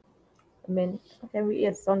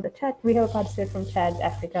yes, on the chat. We have a participant from Chad,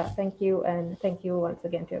 Africa. Thank you, and thank you once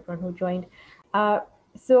again to everyone who joined.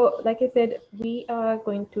 So like I said, we are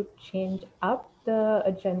going to change up the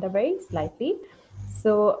agenda very slightly.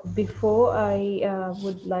 So before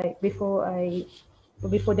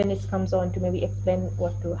before Dennis comes on to maybe explain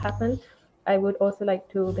what will happen, I would also like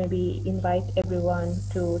to maybe invite everyone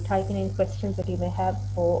to type in any questions that you may have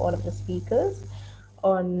for all of the speakers,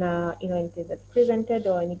 on anything that's presented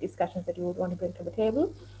or any discussions that you would want to bring to the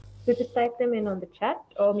table. So just type them in on the chat,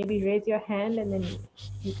 or maybe raise your hand, and then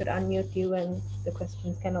you could unmute you, and the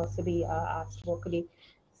questions can also be asked vocally.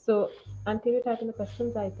 So until you type in the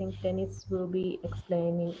questions, I think Dennis will be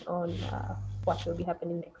explaining on what will be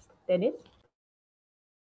happening next. Dennis?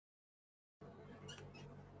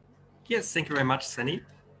 Yes, thank you very much, Sani.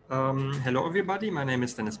 Hello, everybody. My name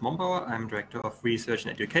is Dennis Mombauer. I'm Director of Research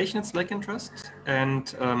and Education at SLYCAN Trust.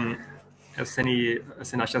 And as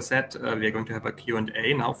Sinasha said, we are going to have a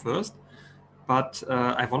Q&A now first. But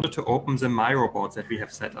I wanted to open the Miro boards that we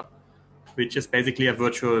have set up, which is basically a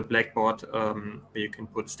virtual blackboard where you can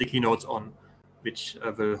put sticky notes on, which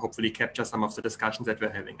will hopefully capture some of the discussions that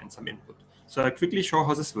we're having and some input. So I'll quickly show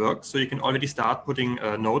how this works. So you can already start putting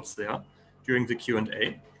notes there during the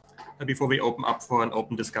Q&A before we open up for an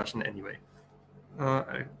open discussion anyway.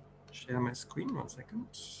 I'll share my screen, 1 second.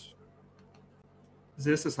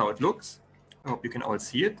 This is how it looks. I hope you can all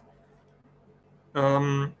see it.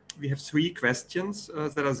 We have 3 questions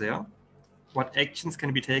that are there. What actions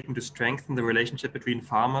can be taken to strengthen the relationship between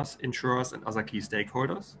farmers, insurers, and other key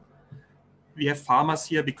stakeholders? We have farmers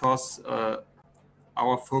here because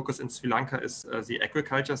our focus in Sri Lanka is the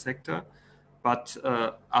agriculture sector, but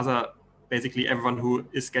basically everyone who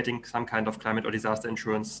is getting some kind of climate or disaster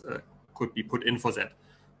insurance could be put in for that.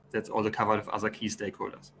 That's also covered with other key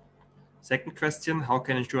stakeholders. Second question, how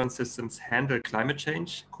can insurance systems handle climate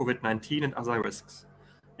change, COVID-19, and other risks?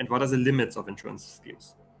 And what are the limits of insurance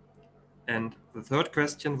schemes? And the third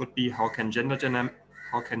question would be, how can gender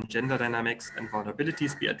dynamics and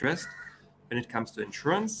vulnerabilities be addressed when it comes to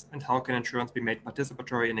insurance, and how can insurance be made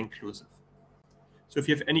participatory and inclusive? So if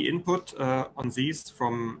you have any input on these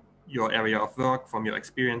from your area of work, from your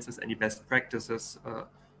experiences, any best practices,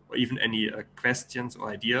 or even any questions or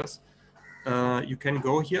ideas, you can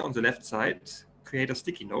go here on the left side, create a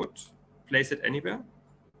sticky note, place it anywhere.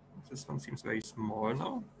 This one seems very small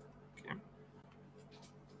now. Okay.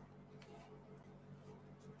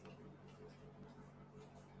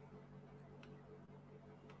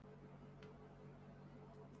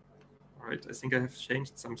 All right, I think I have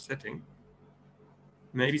changed some setting.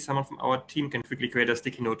 Maybe someone from our team can quickly create a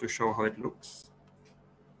sticky note to show how it looks.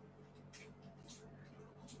 Okay,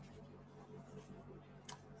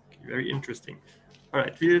 very interesting. All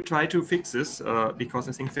right, we'll try to fix this because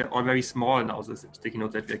I think they're all very small now, the sticky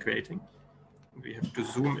notes that we're creating. We have to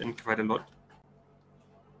zoom in quite a lot.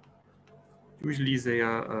 Usually they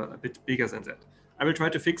are a bit bigger than that. I will try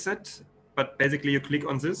to fix it, but basically you click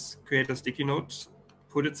on this, create a sticky note,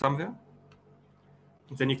 put it somewhere,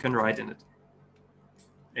 and then you can write in it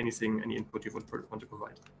anything, any input you would want to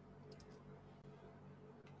provide.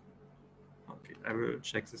 Okay, I will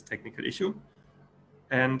check this technical issue.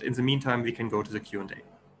 And in the meantime, we can go to the Q&A.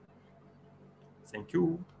 Thank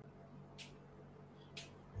you.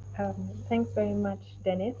 Thanks very much,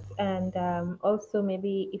 Dennis. And also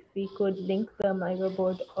maybe if we could link the Miro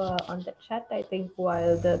board on the chat, I think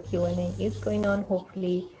while the Q&A is going on,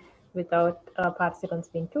 hopefully without participants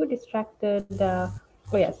being too distracted.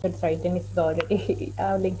 Oh yeah, sorry, Dennis has already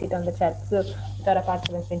linked it on the chat. So without our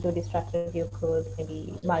participants being too distracted, you could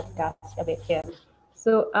maybe multitask a bit here.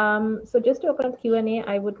 So so just to open up Q&A,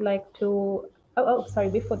 I would like to, sorry,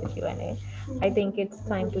 before the Q&A, I think it's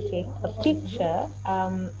time to take a picture.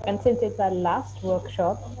 And since it's our last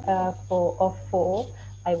workshop of 4,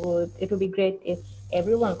 it would be great if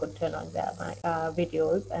everyone could turn on their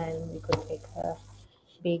videos and we could take a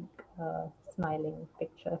big smiling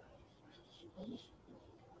picture.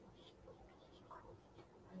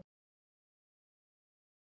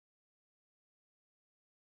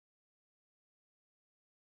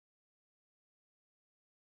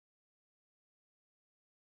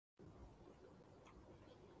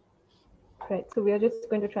 Right, so we are just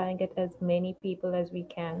going to try and get as many people as we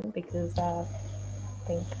can because I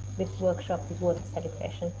think this workshop is worth a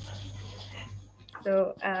celebration.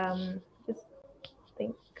 So just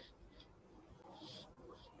think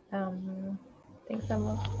some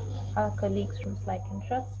of our colleagues from SLYCAN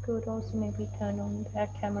Trust could also maybe turn on their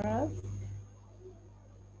cameras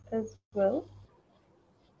as well.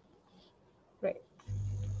 Right.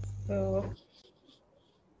 So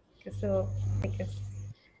I guess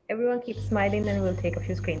everyone keeps smiling and we'll take a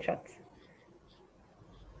few screenshots.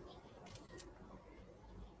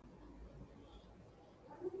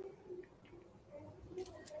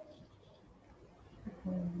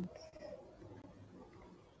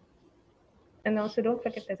 And also don't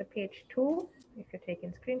forget there's a page 2 if you're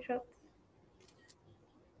taking screenshots.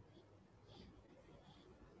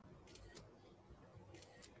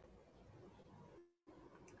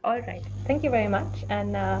 All right, thank you very much.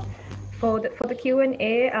 And For the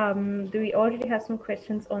Q&A, do we already have some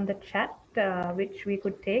questions on the chat, which we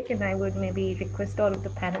could take? And I would maybe request all of the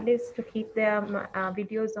panelists to keep their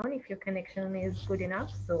videos on if your connection is good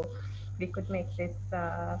enough, so we could make this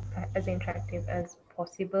as interactive as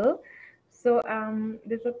possible. So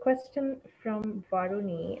there's a question from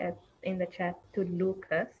Varuni in the chat to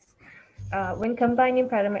Lucas. When combining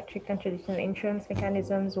parametric and traditional insurance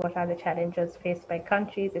mechanisms, what are the challenges faced by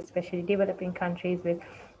countries, especially developing countries with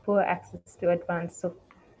poor access to advanced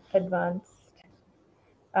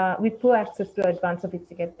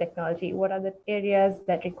sophisticated technology? What are the areas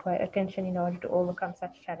that require attention in order to overcome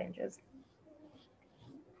such challenges?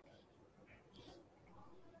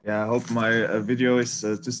 Yeah, I hope my video is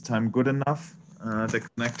this time good enough, the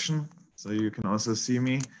connection, so you can also see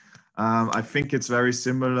me. I think it's very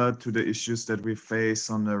similar to the issues that we face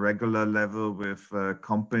on a regular level with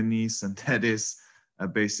companies, and that is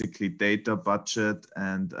basically data, budget,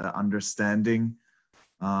 and understanding.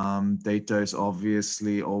 Data is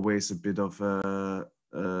obviously always a bit of a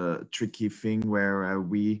tricky thing where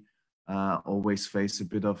we always face a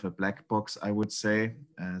bit of a black box, I would say,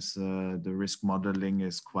 as the risk modeling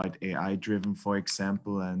is quite AI driven, for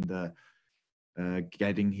example, and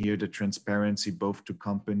getting here the transparency both to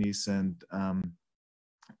companies and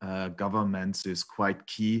governments is quite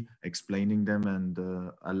key, explaining them and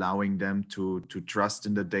allowing them to trust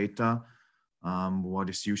in the data. What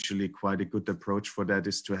is usually quite a good approach for that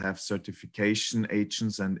is to have certification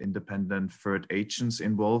agents and independent third agents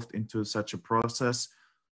involved into such a process.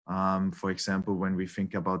 For example, when we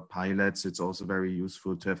think about pilots, it's also very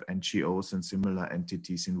useful to have NGOs and similar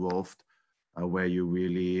entities involved, where you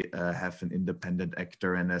really have an independent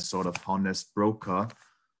actor and a sort of honest broker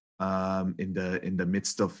in the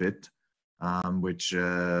midst of it, which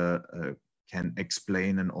can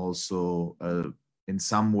explain and also in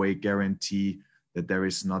some way guarantee that there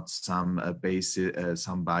is not some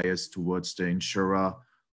bias towards the insurer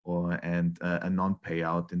and a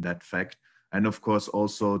non-payout in that fact. And of course,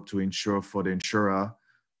 also to ensure for the insurer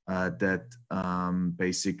that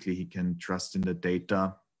basically he can trust in the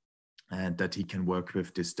data and that he can work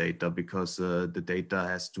with this data, because the data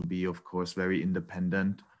has to be, of course, very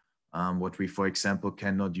independent. What we, for example,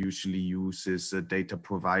 cannot usually use is data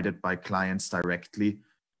provided by clients directly,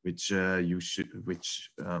 which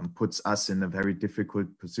puts us in a very difficult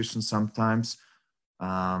position sometimes.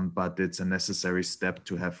 But it's a necessary step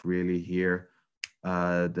to have really here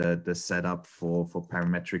the setup for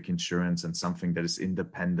parametric insurance and something that is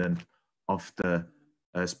independent of the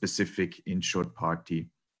specific insured party.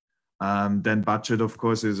 Then budget, of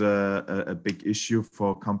course, is a big issue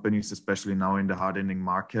for companies, especially now in the hardening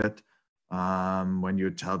market. When you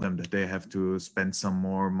tell them that they have to spend some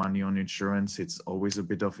more money on insurance, it's always a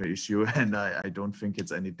bit of an issue. And I don't think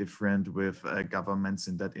it's any different with governments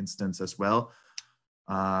in that instance as well.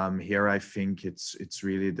 Here, I think it's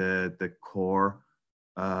really the core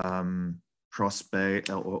prospect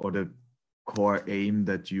or the core aim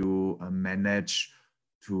that you manage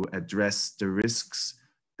to address the risks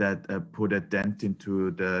that put a dent into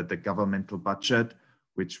the governmental budget,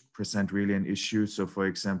 which present really an issue. So for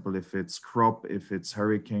example, if it's crop, if it's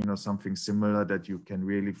hurricane or something similar, that you can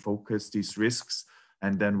really focus these risks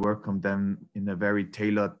and then work on them in a very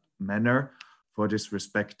tailored manner for this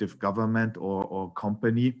respective government or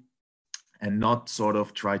company, and not sort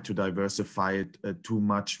of try to diversify it too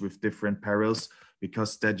much with different perils,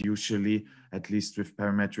 because that usually, at least with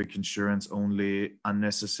parametric insurance, only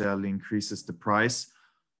unnecessarily increases the price.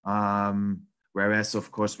 Whereas,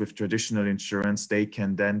 of course, with traditional insurance, they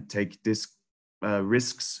can then take these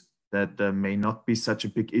risks that may not be such a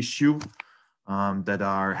big issue, that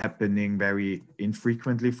are happening very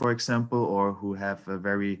infrequently, for example, or who have a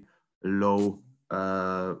very low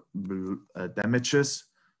damages.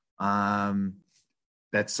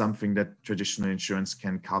 That's something that traditional insurance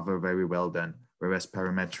can cover very well then, whereas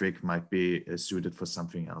parametric might be suited for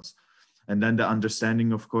something else. And then the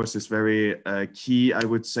understanding, of course, is very key. I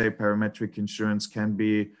would say parametric insurance can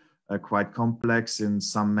be quite complex in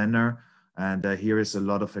some manner. And here is a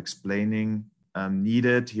lot of explaining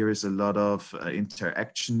needed. Here is a lot of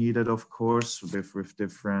interaction needed, of course, with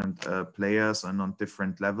different players and on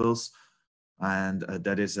different levels. And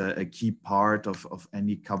that is a key part of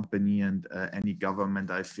any company and any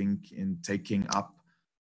government, I think, in taking up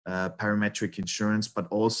parametric insurance, but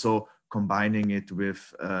also combining it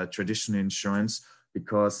with traditional insurance,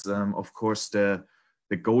 because of course the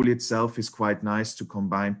goal itself is quite nice to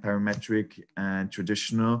combine parametric and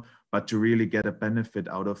traditional, but to really get a benefit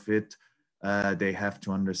out of it, they have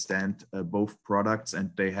to understand both products,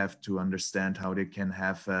 and they have to understand how they can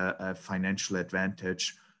have a financial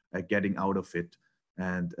advantage getting out of it.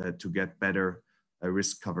 and to get better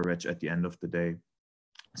risk coverage at the end of the day.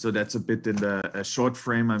 So that's a bit in the short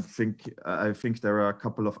frame. I think there are a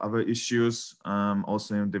couple of other issues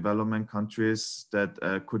also in development countries that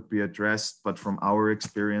could be addressed. But from our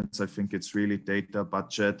experience, I think it's really data,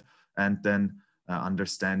 budget, and then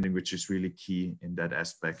understanding, which is really key in that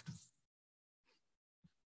aspect.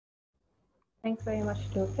 Thanks very much,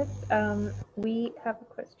 Lucas. We have a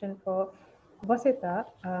question for Vasita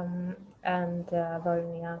and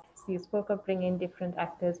Varuni asks, you spoke of bringing different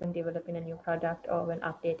actors when developing a new product or when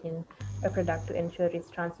updating a product to ensure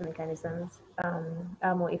risk transfer mechanisms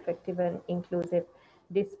are more effective and inclusive.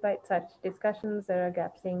 Despite such discussions, there are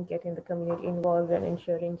gaps in getting the community involved and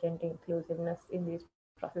ensuring gender inclusiveness in these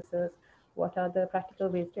processes. What are the practical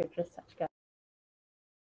ways to address such gaps?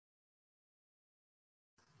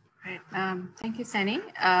 Right. Thank you, Sani.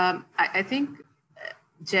 I think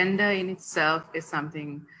gender in itself is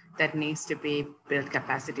something that needs to be built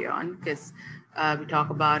capacity on, because we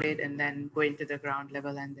talk about it and then go into the ground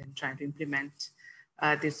level and then trying to implement.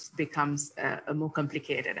 This becomes a more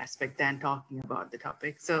complicated aspect than talking about the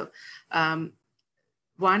topic. So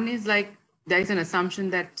one is like, there is an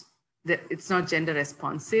assumption that it's not gender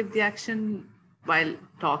responsive, the action, while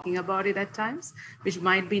talking about it at times, which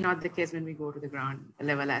might be not the case when we go to the ground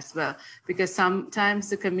level as well, because sometimes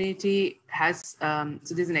the community has,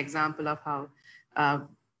 so there's an example of how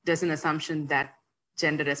there's an assumption that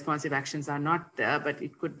gender responsive actions are not there, but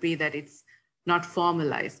it could be that it's not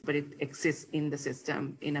formalized, but it exists in the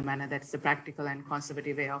system in a manner that's a practical and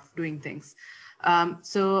conservative way of doing things.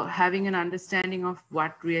 So having an understanding of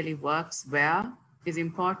what really works where is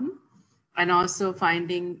important. And also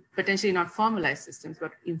finding potentially not formalized systems,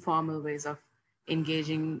 but informal ways of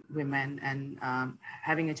engaging women and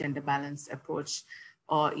having a gender balanced approach,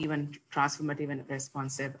 or even transformative and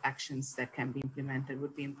responsive actions that can be implemented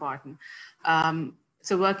would be important.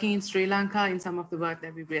 So working in Sri Lanka, in some of the work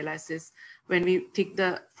that we realized is when we tick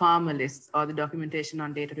the farmer lists or the documentation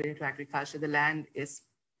on data related to agriculture, the land is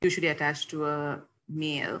usually attached to a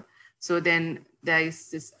male. So then there is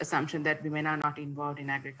this assumption that women are not involved in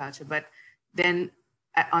agriculture, but then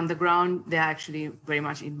on the ground, they're actually very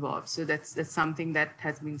much involved. So that's something that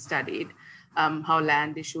has been studied, how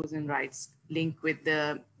land issues and rights link with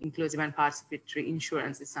the inclusive and participatory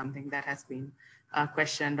insurance is something that has been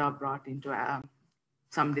questioned or brought into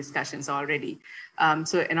some discussions already.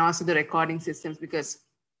 And also the recording systems, because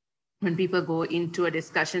when people go into a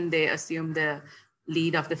discussion, they assume the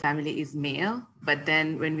lead of the family is male, but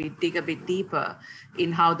then when we dig a bit deeper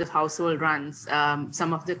in how the household runs,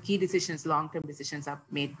 some of the key decisions, long-term decisions, are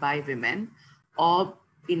made by women or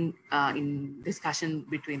in discussion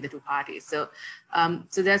between the two parties. So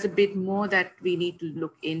there's a bit more that we need to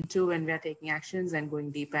look into when we are taking actions and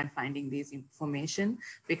going deeper and finding these information,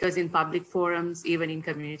 because in public forums, even in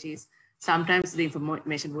communities, sometimes the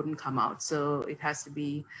information wouldn't come out. So it has to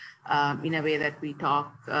be in a way that we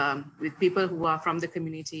talk with people who are from the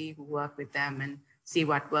community, who work with them, and see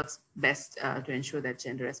what works best to ensure that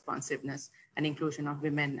gender responsiveness and inclusion of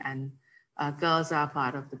women and girls are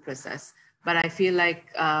part of the process. But I feel like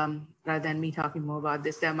rather than me talking more about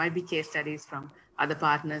this, there might be case studies from other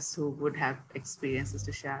partners who would have experiences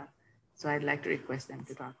to share. So I'd like to request them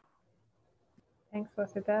to talk. Thanks,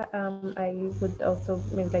 Vasita. I would also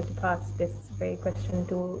maybe like to pass this very question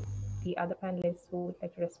to the other panelists who would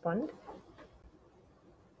like to respond.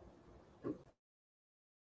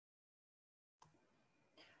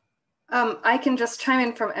 I can just chime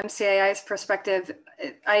in from MCAI's perspective.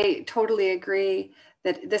 I totally agree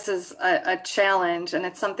that this is a challenge, and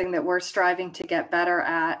it's something that we're striving to get better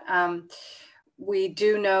at. We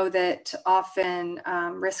do know that often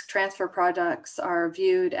risk transfer products are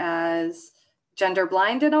viewed as gender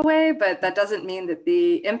blind in a way, but that doesn't mean that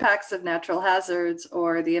the impacts of natural hazards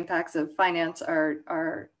or the impacts of finance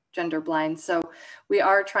are gender blind. So we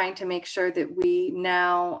are trying to make sure that we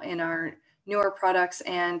now, in our newer products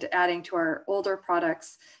and adding to our older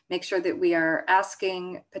products, make sure that we are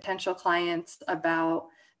asking potential clients about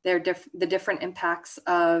the different impacts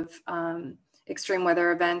of extreme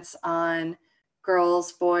weather events on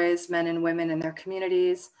girls, boys, men, and women in their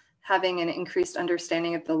communities, having an increased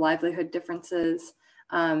understanding of the livelihood differences.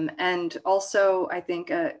 And also, I think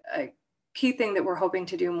a key thing that we're hoping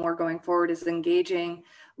to do more going forward is engaging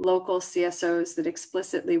local CSOs that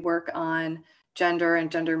explicitly work on gender and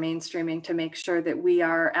gender mainstreaming to make sure that we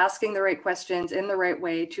are asking the right questions in the right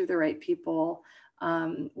way to the right people,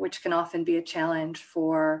 which can often be a challenge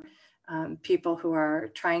for people who are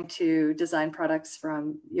trying to design products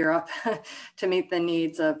from Europe to meet the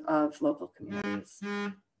needs of local communities.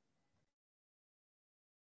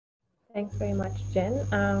 Thanks very much, Jen.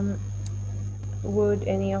 Would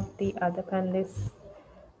any of the other panelists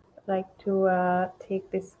like to take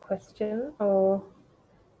this question? Or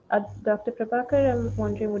Dr. Prabhakar, I'm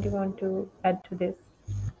wondering, would you want to add to this?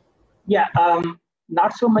 Yeah,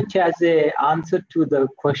 not so much as a answer to the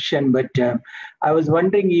question, but I was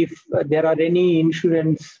wondering if there are any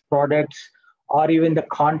insurance products or even the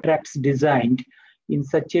contracts designed in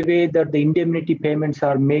such a way that the indemnity payments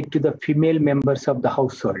are made to the female members of the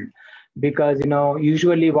household. Because,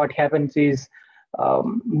 usually what happens is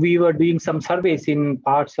we were doing some surveys in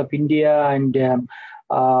parts of India, and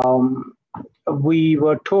we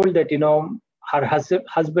were told that, her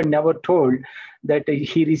husband never told that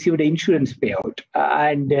he received an insurance payout.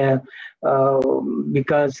 And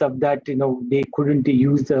because of that, they couldn't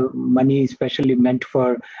use the money especially meant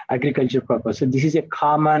for agriculture purpose. So this is a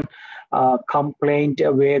common complaint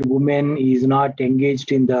where women is not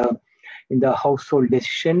engaged in the household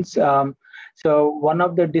decisions. So one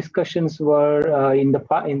of the discussions were in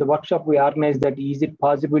the workshop we organized, that is it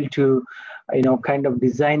possible to, kind of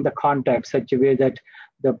design the contract such a way that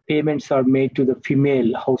the payments are made to the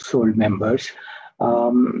female household members.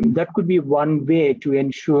 That could be one way to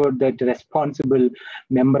ensure that the responsible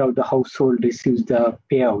member of the household receives the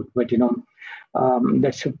payout. But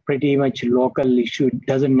that's a pretty much local issue. It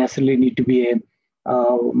doesn't necessarily need to be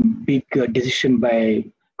a big decision by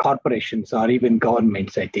corporations or even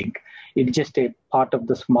governments, I think. It's just a part of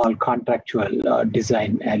the small contractual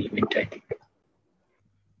design element, I think.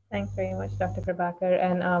 Thanks very much, Dr. Prabhakar.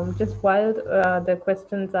 And just while the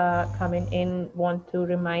questions are coming in, want to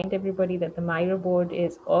remind everybody that the Miro board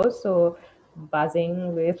is also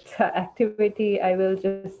buzzing with activity. I will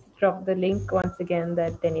just drop the link once again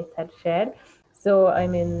that Dennis had shared. So,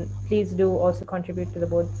 please do also contribute to the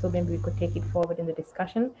board, so maybe we could take it forward in the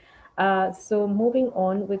discussion. So moving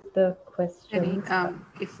on with the questions.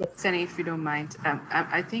 Sani, if you don't mind,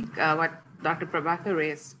 I think what Dr. Prabhakar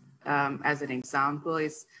raised as an example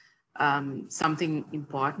is something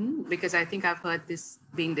important, because I think I've heard this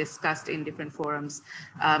being discussed in different forums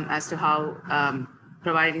as to how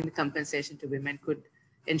providing the compensation to women could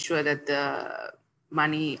ensure that the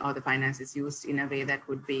money or the finance is used in a way that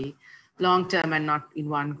would be long-term and not in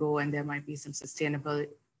one go, and there might be some sustainable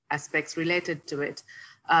aspects related to it.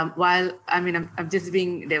 While I'm just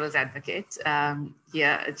being devil's advocate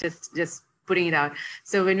here, just putting it out.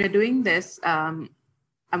 So when we're doing this, I'm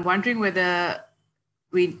wondering whether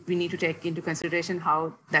we need to take into consideration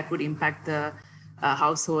how that would impact the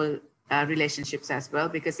household relationships as well.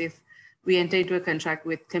 Because if we enter into a contract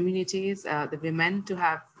with communities, the women to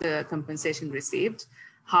have the compensation received,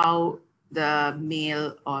 how the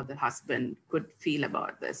male or the husband could feel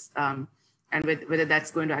about this. And whether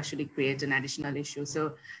that's going to actually create an additional issue.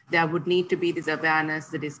 So there would need to be this awareness,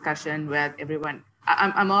 the discussion where everyone,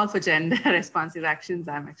 I'm all for gender responsive actions.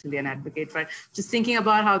 I'm actually an advocate for it. Just thinking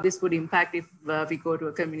about how this would impact if we go to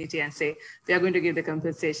a community and say, we are going to give the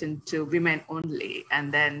compensation to women only,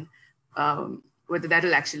 and then whether that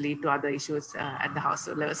will actually lead to other issues at the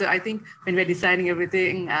household level. So I think when we're deciding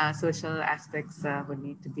everything, social aspects would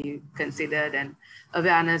need to be considered, and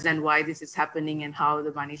awareness and why this is happening and how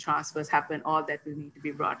the money transfers happen, all that will need to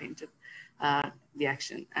be brought into the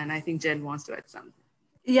action. And I think Jen wants to add something.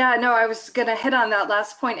 Yeah, no, I was going to hit on that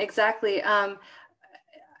last point exactly.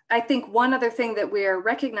 I think one other thing that we are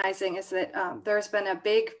recognizing is that there's been a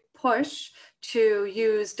big push to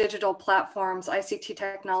use digital platforms, ICT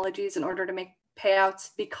technologies, in order to make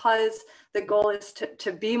payouts, because the goal is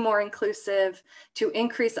to be more inclusive, to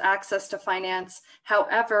increase access to finance.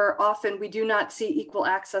 However, often we do not see equal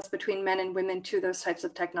access between men and women to those types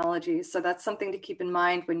of technologies. So that's something to keep in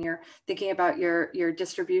mind when you're thinking about your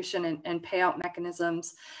distribution and payout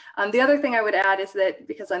mechanisms. The other thing I would add is that,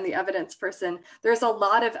 because I'm the evidence person, there's a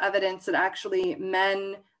lot of evidence that actually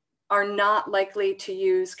men are not likely to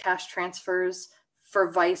use cash transfers for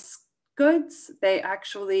vice goods. They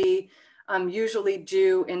actually usually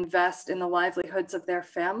do invest in the livelihoods of their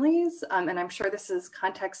families. And I'm sure this is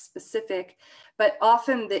context specific, but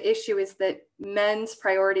often the issue is that men's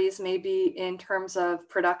priorities may be in terms of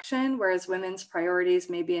production, whereas women's priorities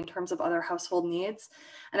may be in terms of other household needs.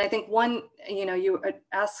 And I think one, you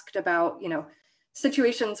asked about,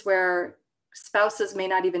 situations where spouses may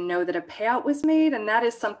not even know that a payout was made. And that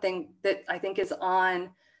is something that I think is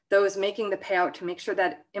on those making the payout to make sure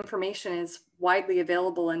that information is widely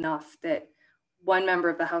available enough that one member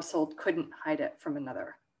of the household couldn't hide it from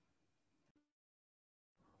another.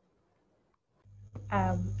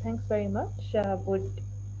 Thanks very much. Would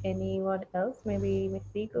anyone else, maybe Ms.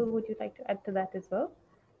 Siegel, would you like to add to that as well?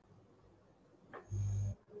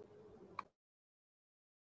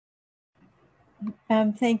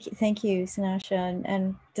 Thank you, Sanasha,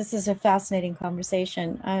 and this is a fascinating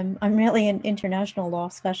conversation. I'm really an international law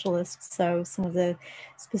specialist, so some of the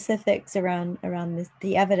specifics around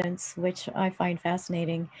the evidence, which I find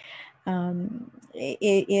fascinating,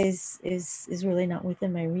 is really not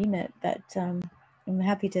within my remit. But I'm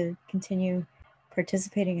happy to continue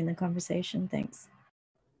participating in the conversation. Thanks.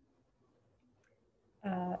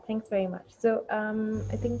 Thanks very much. So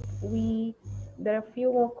I think there are a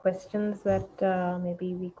few more questions that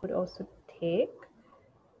maybe we could also take.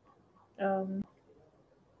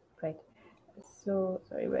 Right. So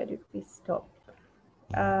sorry, where did we stop?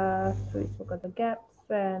 So we spoke of the gaps,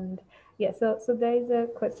 and yeah. So there is a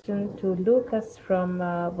question to Lucas from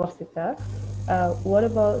Vosita. What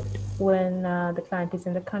about when the client is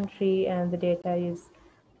in the country and the data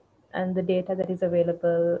that is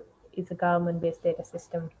available is a government-based data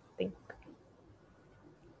system? I think.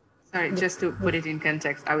 Sorry, just to put it in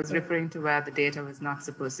context, I was referring to where the data was not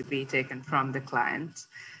supposed to be taken from the client.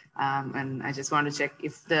 And I just want to check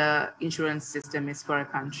if the insurance system is for a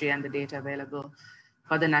country and the data available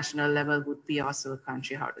for the national level would be also a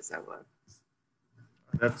country. How does that work?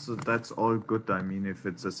 That's all good. I mean, if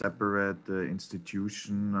it's a separate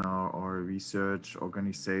institution or research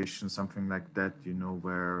organization, something like that, you know,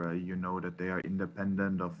 where you know that they are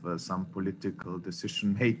independent of some political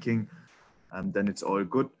decision making, then it's all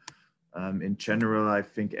good. In general, I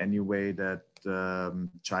think anyway that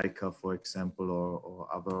JICA, for example, or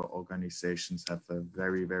other organizations have a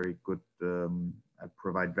very, very good,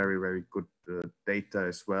 provide very, very good data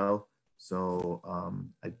as well. So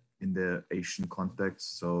in the Asian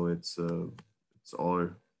context, so it's all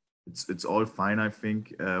fine. I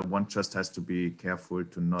think one just has to be careful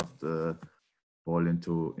to not fall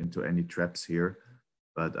into any traps here,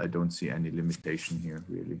 but I don't see any limitation here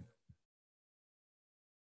really.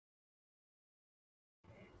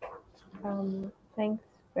 Thanks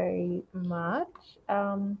very much.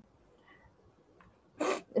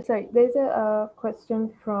 Sorry, there's a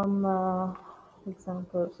question from, for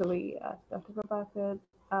example, so we asked Dr. Prabhakar.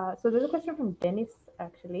 So there's a question from Dennis,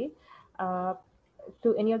 actually,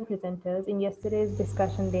 to any of the presenters. In yesterday's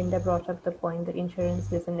discussion, Linda brought up the point that insurance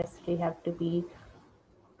doesn't necessarily have to be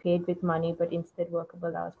paid with money, but instead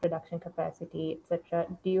workable hours, production capacity, etc.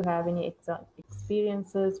 Do you have any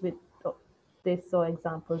experiences with this or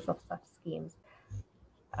examples of such schemes?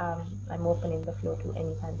 I'm opening the floor to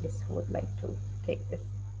any panelists who would like to take this.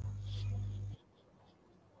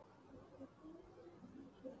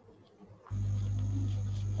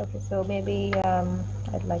 Okay, so maybe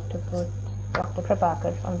I'd like to put Dr.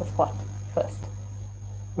 Prabhakar on the spot first.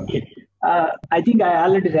 Okay. I think I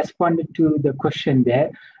already responded to the question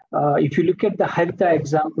there. If you look at the Harita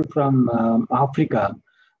example from Africa,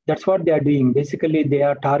 that's what they are doing. Basically, they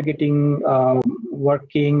are targeting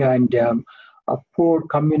working and poor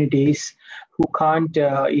communities who can't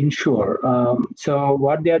insure. So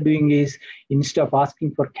what they are doing is, instead of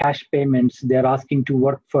asking for cash payments, they're asking to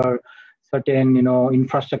work for certain,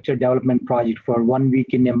 infrastructure development project for 1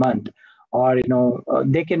 week in a month, or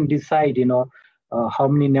they can decide, how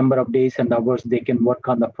many number of days and hours they can work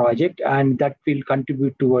on the project, and that will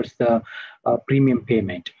contribute towards the premium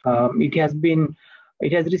payment.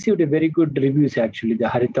 It has received a very good reviews, actually, the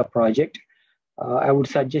Harita project. I would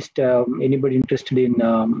suggest anybody interested in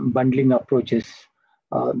bundling approaches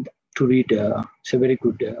to read. It's a very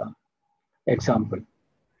good example.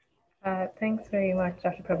 Thanks very much,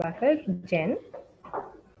 Dr. Prabhakar. Jen?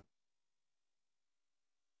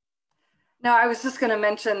 No, I was just going to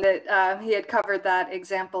mention that he had covered that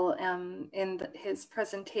example in his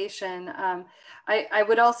presentation. I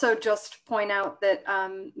would also just point out that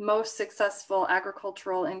most successful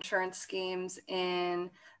agricultural insurance schemes in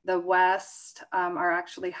the West are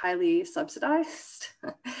actually highly subsidized,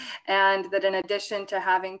 and that in addition to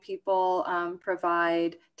having people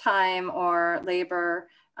provide time or labor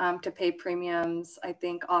to pay premiums, I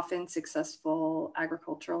think often successful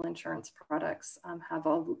agricultural insurance products have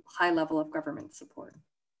a high level of government support.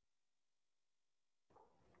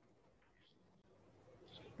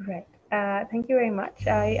 Right. Thank you very much.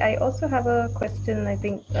 I also have a question, I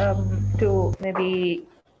think, to maybe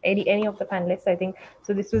any of the panelists, I think.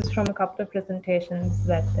 So this was from a couple of presentations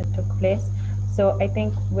that took place. So I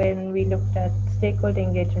think when we looked at stakeholder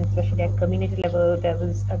engagement, especially at community level, there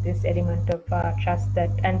was this element of trust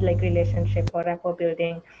and like relationship or rapport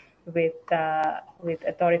building with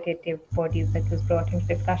authoritative bodies that was brought into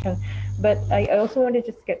discussion. But I also want to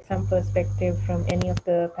just get some perspective from any of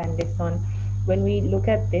the panelists on when we look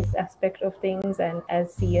at this aspect of things, and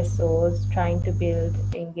as CSOs trying to build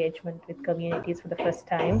engagement with communities for the first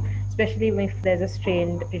time, especially if there's a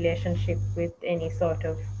strained relationship with any sort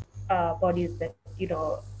of bodies that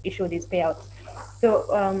issue these payouts.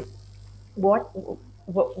 So what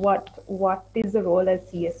is the role as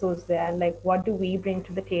CSOs there, and like what do we bring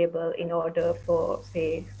to the table in order for,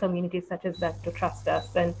 say, communities such as that to trust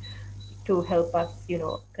us and to help us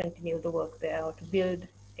continue the work there or to build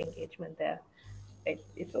engagement there?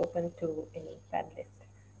 It's open to any panelist.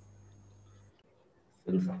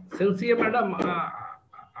 Sincere madam,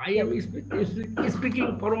 I am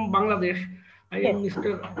speaking from Bangladesh. I am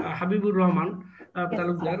Mr. Habibur Rahman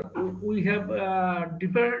Talukdar. We have a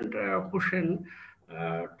different question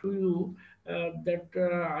to you that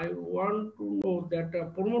I want to know that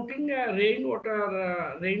promoting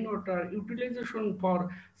rainwater utilization for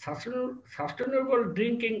sustainable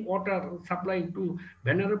drinking water supply to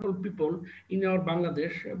vulnerable people in our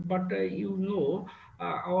Bangladesh. But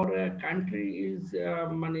our country is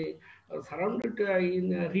surrounded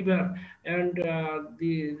in a river, and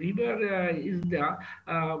the river is the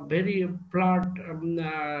very flood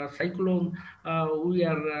cyclone. We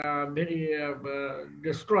are very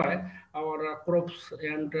destroy our crops,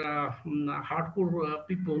 and hardcore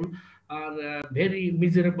people are very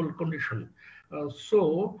miserable condition.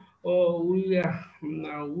 So we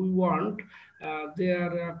want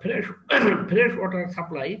their fresh water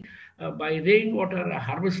supply by rainwater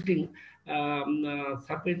harvesting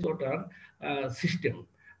surface water system.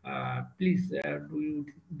 Please, do you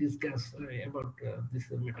discuss about this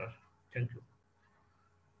matter? Thank you.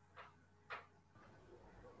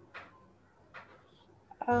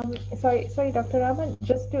 Sorry, Dr. Rahman,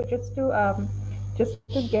 just to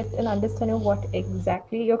get an understanding of what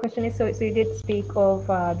exactly your question is. So you did speak of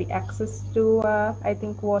the access to, I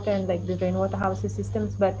think, water and like the rainwater harvesting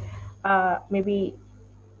systems, but maybe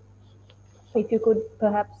if you could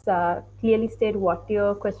perhaps clearly state what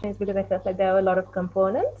your question is, because I felt like there are a lot of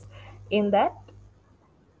components in that.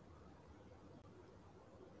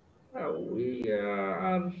 We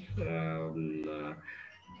are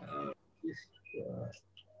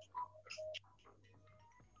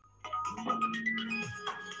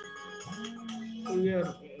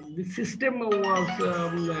the system was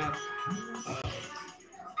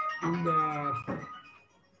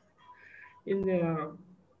in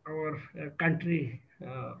our country.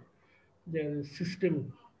 The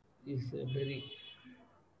system is very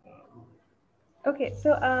okay.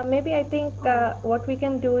 So maybe I think what we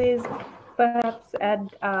can do is perhaps add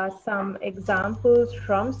some examples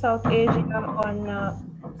from South Asia on.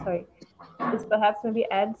 Sorry. Is perhaps maybe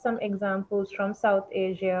add some examples from South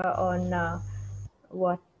Asia on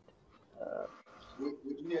what.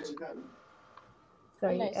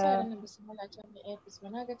 Sorry. Okay,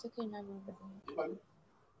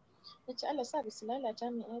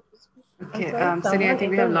 Sunny, I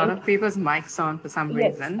think we have a lot of people's mics on for some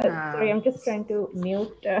reason. Sorry, I'm just trying to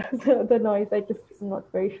mute the noise. I just am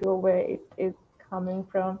not very sure where it is coming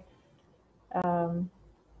from.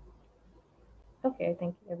 Okay, I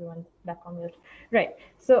think everyone's back on mute. Right.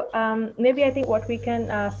 So maybe I think what we can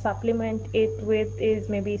supplement it with is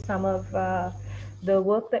maybe some of the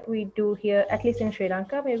work that we do here, at least in Sri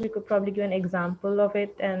Lanka. Maybe we could probably give an example of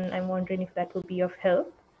it, and I'm wondering if that would be of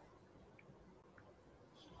help.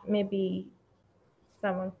 Maybe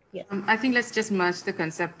someone, yeah. I think let's just merge the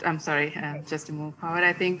concept. I'm sorry, just to move forward.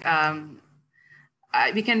 I think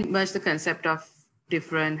we can merge the concept of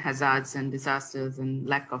different hazards and disasters and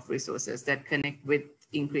lack of resources that connect with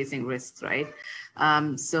increasing risks, right?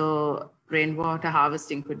 So rainwater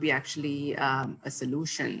harvesting could be actually a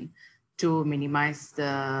solution to minimize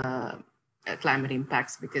the climate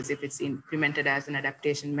impacts, because if it's implemented as an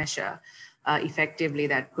adaptation measure, effectively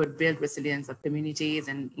that could build resilience of communities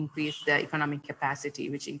and increase the economic capacity,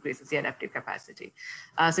 which increases the adaptive capacity.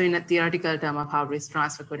 So in a theoretical term of how risk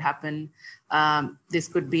transfer could happen, this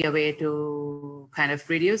could be a way to kind of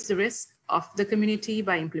reduce the risk of the community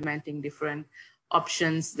by implementing different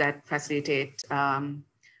options that facilitate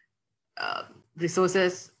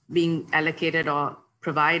resources being allocated or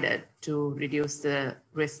provided to reduce the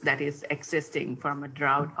risk that is existing from a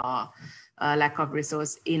drought or lack of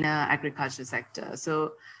resource in an agriculture sector.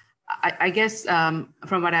 So I guess from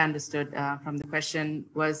what I understood from the question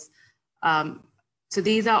was, so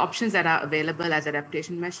these are options that are available as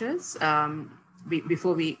adaptation measures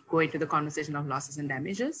before we go into the conversation of losses and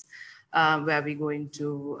damages, where we go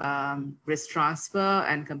into risk transfer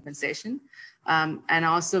and compensation. And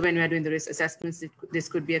also when we're doing the risk assessments, this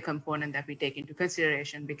could be a component that we take into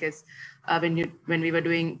consideration, because when we were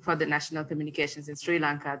doing for the national communications in Sri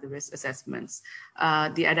Lanka, the risk assessments,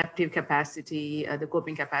 the adaptive capacity, the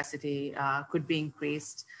coping capacity could be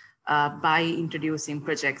increased by introducing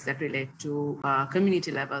projects that relate to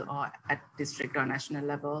community level or at district or national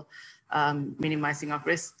level, minimizing of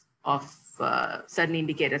risk of certain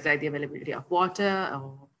indicators like the availability of water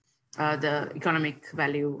or the economic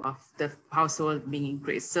value of the household being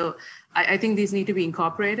increased. So I think these need to be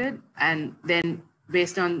incorporated, and then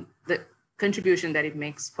based on the contribution that it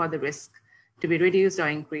makes for the risk to be reduced or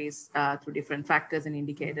increased through different factors and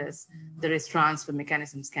indicators, the risk transfer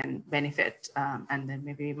mechanisms can benefit. And then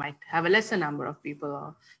maybe we might have a lesser number of people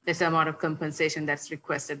or lesser amount of compensation that's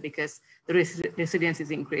requested because the resilience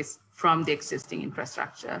is increased from the existing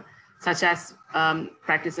infrastructure, such as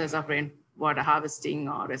practices of rainwater harvesting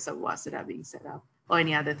or reservoirs that are being set up, or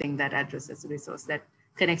any other thing that addresses the resource that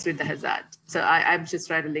connects with the hazard. So I'm just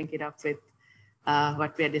trying to link it up with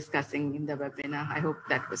what we are discussing in the webinar. I hope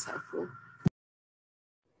that was helpful.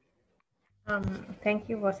 Thank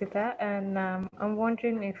you, Wasita. And I'm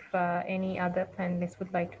wondering if any other panelists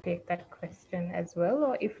would like to take that question as well,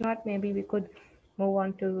 or if not, maybe we could move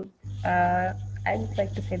on to, I would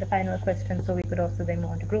like to say the final question, so we could also then move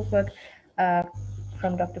on to group work.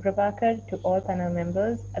 From Dr. Prabhakar to all panel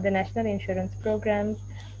members, the national insurance programs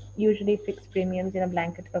usually fix premiums in a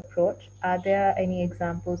blanket approach. Are there any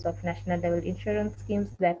examples of national level insurance schemes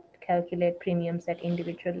that calculate premiums at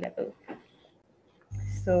individual level?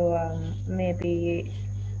 So maybe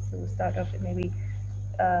to start off with maybe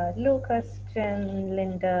Lucas, Jen,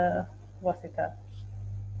 Linda, Wasita.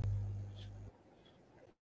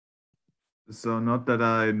 So not that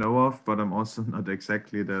I know of, but I'm also not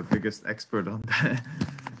exactly the biggest expert on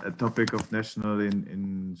the topic of national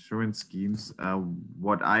insurance schemes.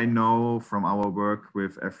 What I know from our work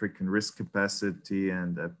with African risk capacity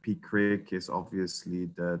and PCRIC is obviously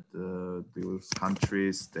that those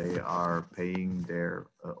countries, they are paying their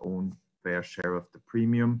own fair share of the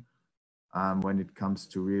premium. When it comes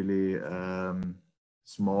to really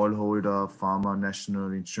smallholder farmer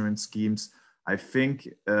national insurance schemes, I think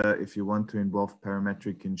if you want to involve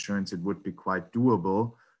parametric insurance, it would be quite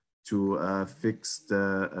doable to fix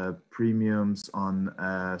the premiums on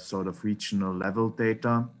sort of regional level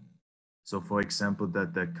data. So for example,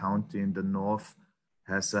 that the county in the north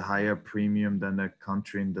has a higher premium than a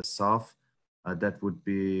country in the south. That would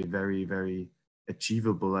be very, very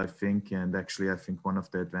achievable, I think. And actually, I think one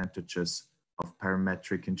of the advantages of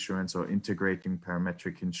parametric insurance or integrating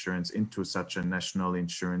parametric insurance into such a national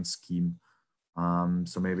insurance scheme.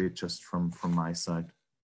 So maybe just from my side.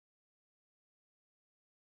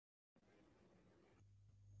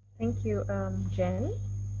 Thank you, Jen.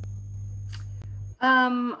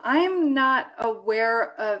 I'm not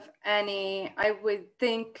aware of any. I would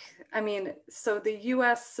think, I mean, so the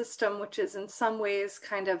US system, which is in some ways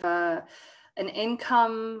kind of an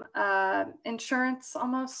income insurance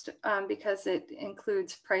almost, because it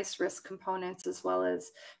includes price risk components as well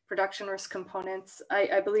as production risk components.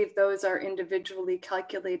 I believe those are individually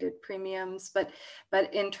calculated premiums, but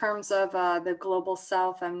in terms of the global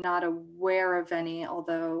south, I'm not aware of any,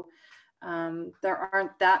 although there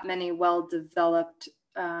aren't that many well-developed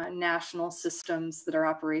national systems that are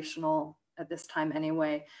operational at this time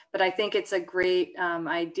anyway. But I think it's a great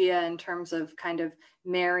idea in terms of kind of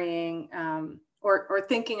marrying or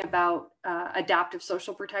thinking about adaptive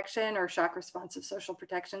social protection or shock responsive social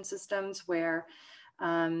protection systems where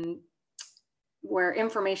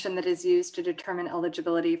information that is used to determine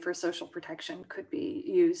eligibility for social protection could be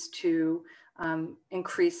used to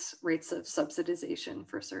increase rates of subsidization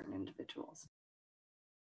for certain individuals.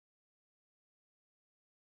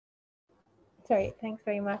 Sorry, thanks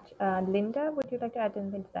very much. Linda, would you like to add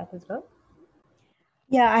anything to that as well?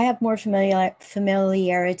 Yeah, I have more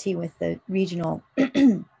familiarity with the regional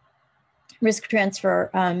risk transfer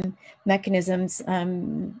mechanisms,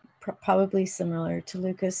 probably similar to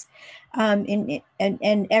Lucas. And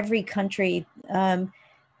every country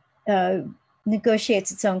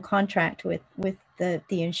negotiates its own contract with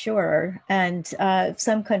the insurer, and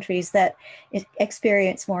some countries that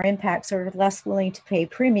experience more impacts are less willing to pay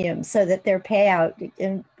premiums, so that their payout,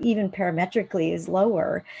 even parametrically, is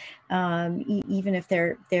lower, even if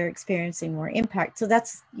they're experiencing more impact. So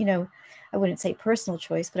that's, you know, I wouldn't say personal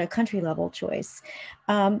choice, but a country level choice.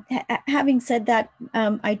 Having said that,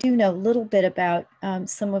 I do know a little bit about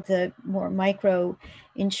some of the more micro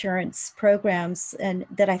insurance programs, and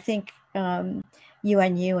that I think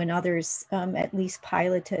UNU and others at least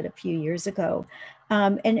piloted a few years ago.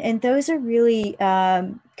 And those are really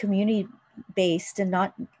community-based and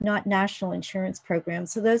not national insurance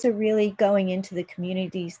programs. So those are really going into the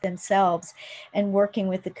communities themselves and working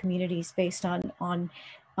with the communities based on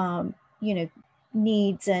you know,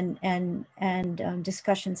 needs and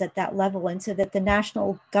discussions at that level, and so that the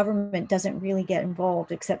national government doesn't really get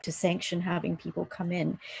involved except to sanction having people come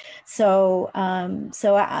in. So I'm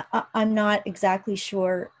not exactly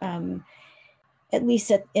sure at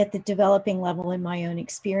least at the developing level in my own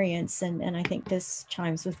experience, and I think this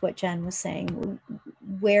chimes with what Jen was saying,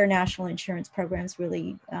 where national insurance programs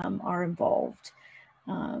really are involved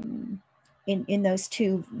in those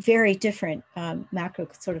two very different macro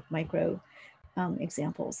sort of micro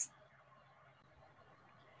examples.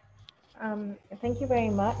 Thank you very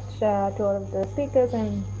much to all of the speakers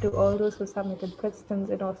and to all those who submitted questions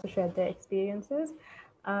and also shared their experiences.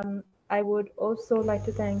 I would also like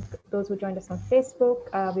to thank those who joined us on Facebook.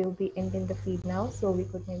 We will be ending the feed now, so we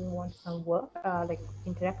could maybe want some work, like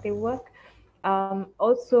interactive work.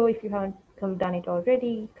 Also, if you haven't done it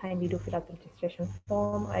already, kindly do fill out the registration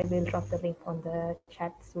form. I will drop the link on the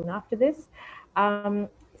chat soon after this.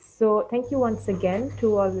 So thank you once again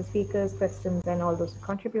to all the speakers, questions, and all those who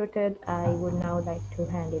contributed. I would now like to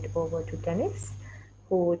hand it over to Dennis,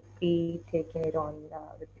 who would be taking it on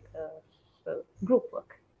with the group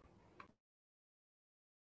work.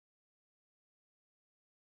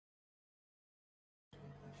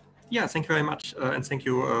 Yeah, thank you very much. And thank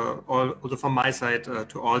you also from my side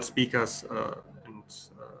to all speakers and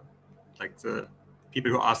like the people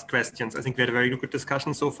who asked questions. I think we had a very good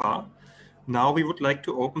discussion so far. Now we would like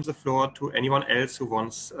to open the floor to anyone else who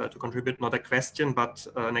wants to contribute, not a question, but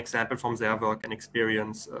an example from their work and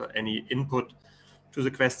experience, any input to the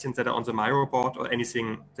questions that are on the Miro board, or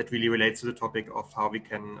anything that really relates to the topic of how we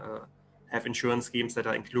can have insurance schemes that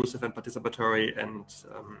are inclusive and participatory and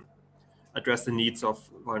address the needs of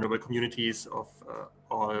vulnerable communities, of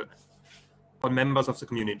all members of the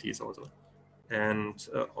communities also. And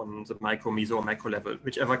on the micro, meso, or macro level,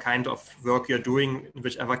 whichever kind of work you're doing in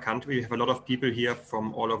whichever country. We have a lot of people here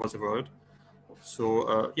from all over the world.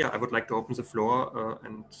 So yeah, I would like to open the floor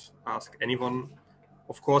and ask anyone.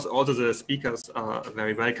 Of course, also the speakers are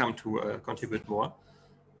very welcome to contribute more,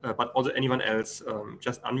 but also anyone else,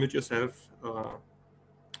 just unmute yourself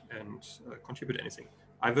and contribute anything.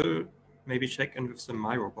 I will maybe check in with the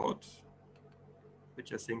Miro bot,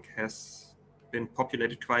 which I think has been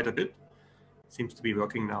populated quite a bit. Seems to be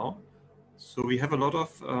working now. So we have a lot of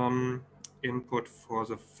input for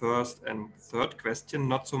the first and third question,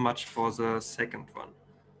 not so much for the second one.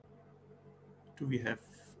 Do we have?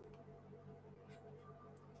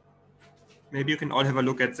 Maybe you can all have a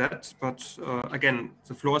look at that, but again,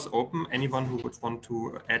 the floor is open. Anyone who would want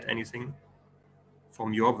to add anything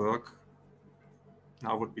from your work,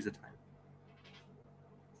 now would be the time.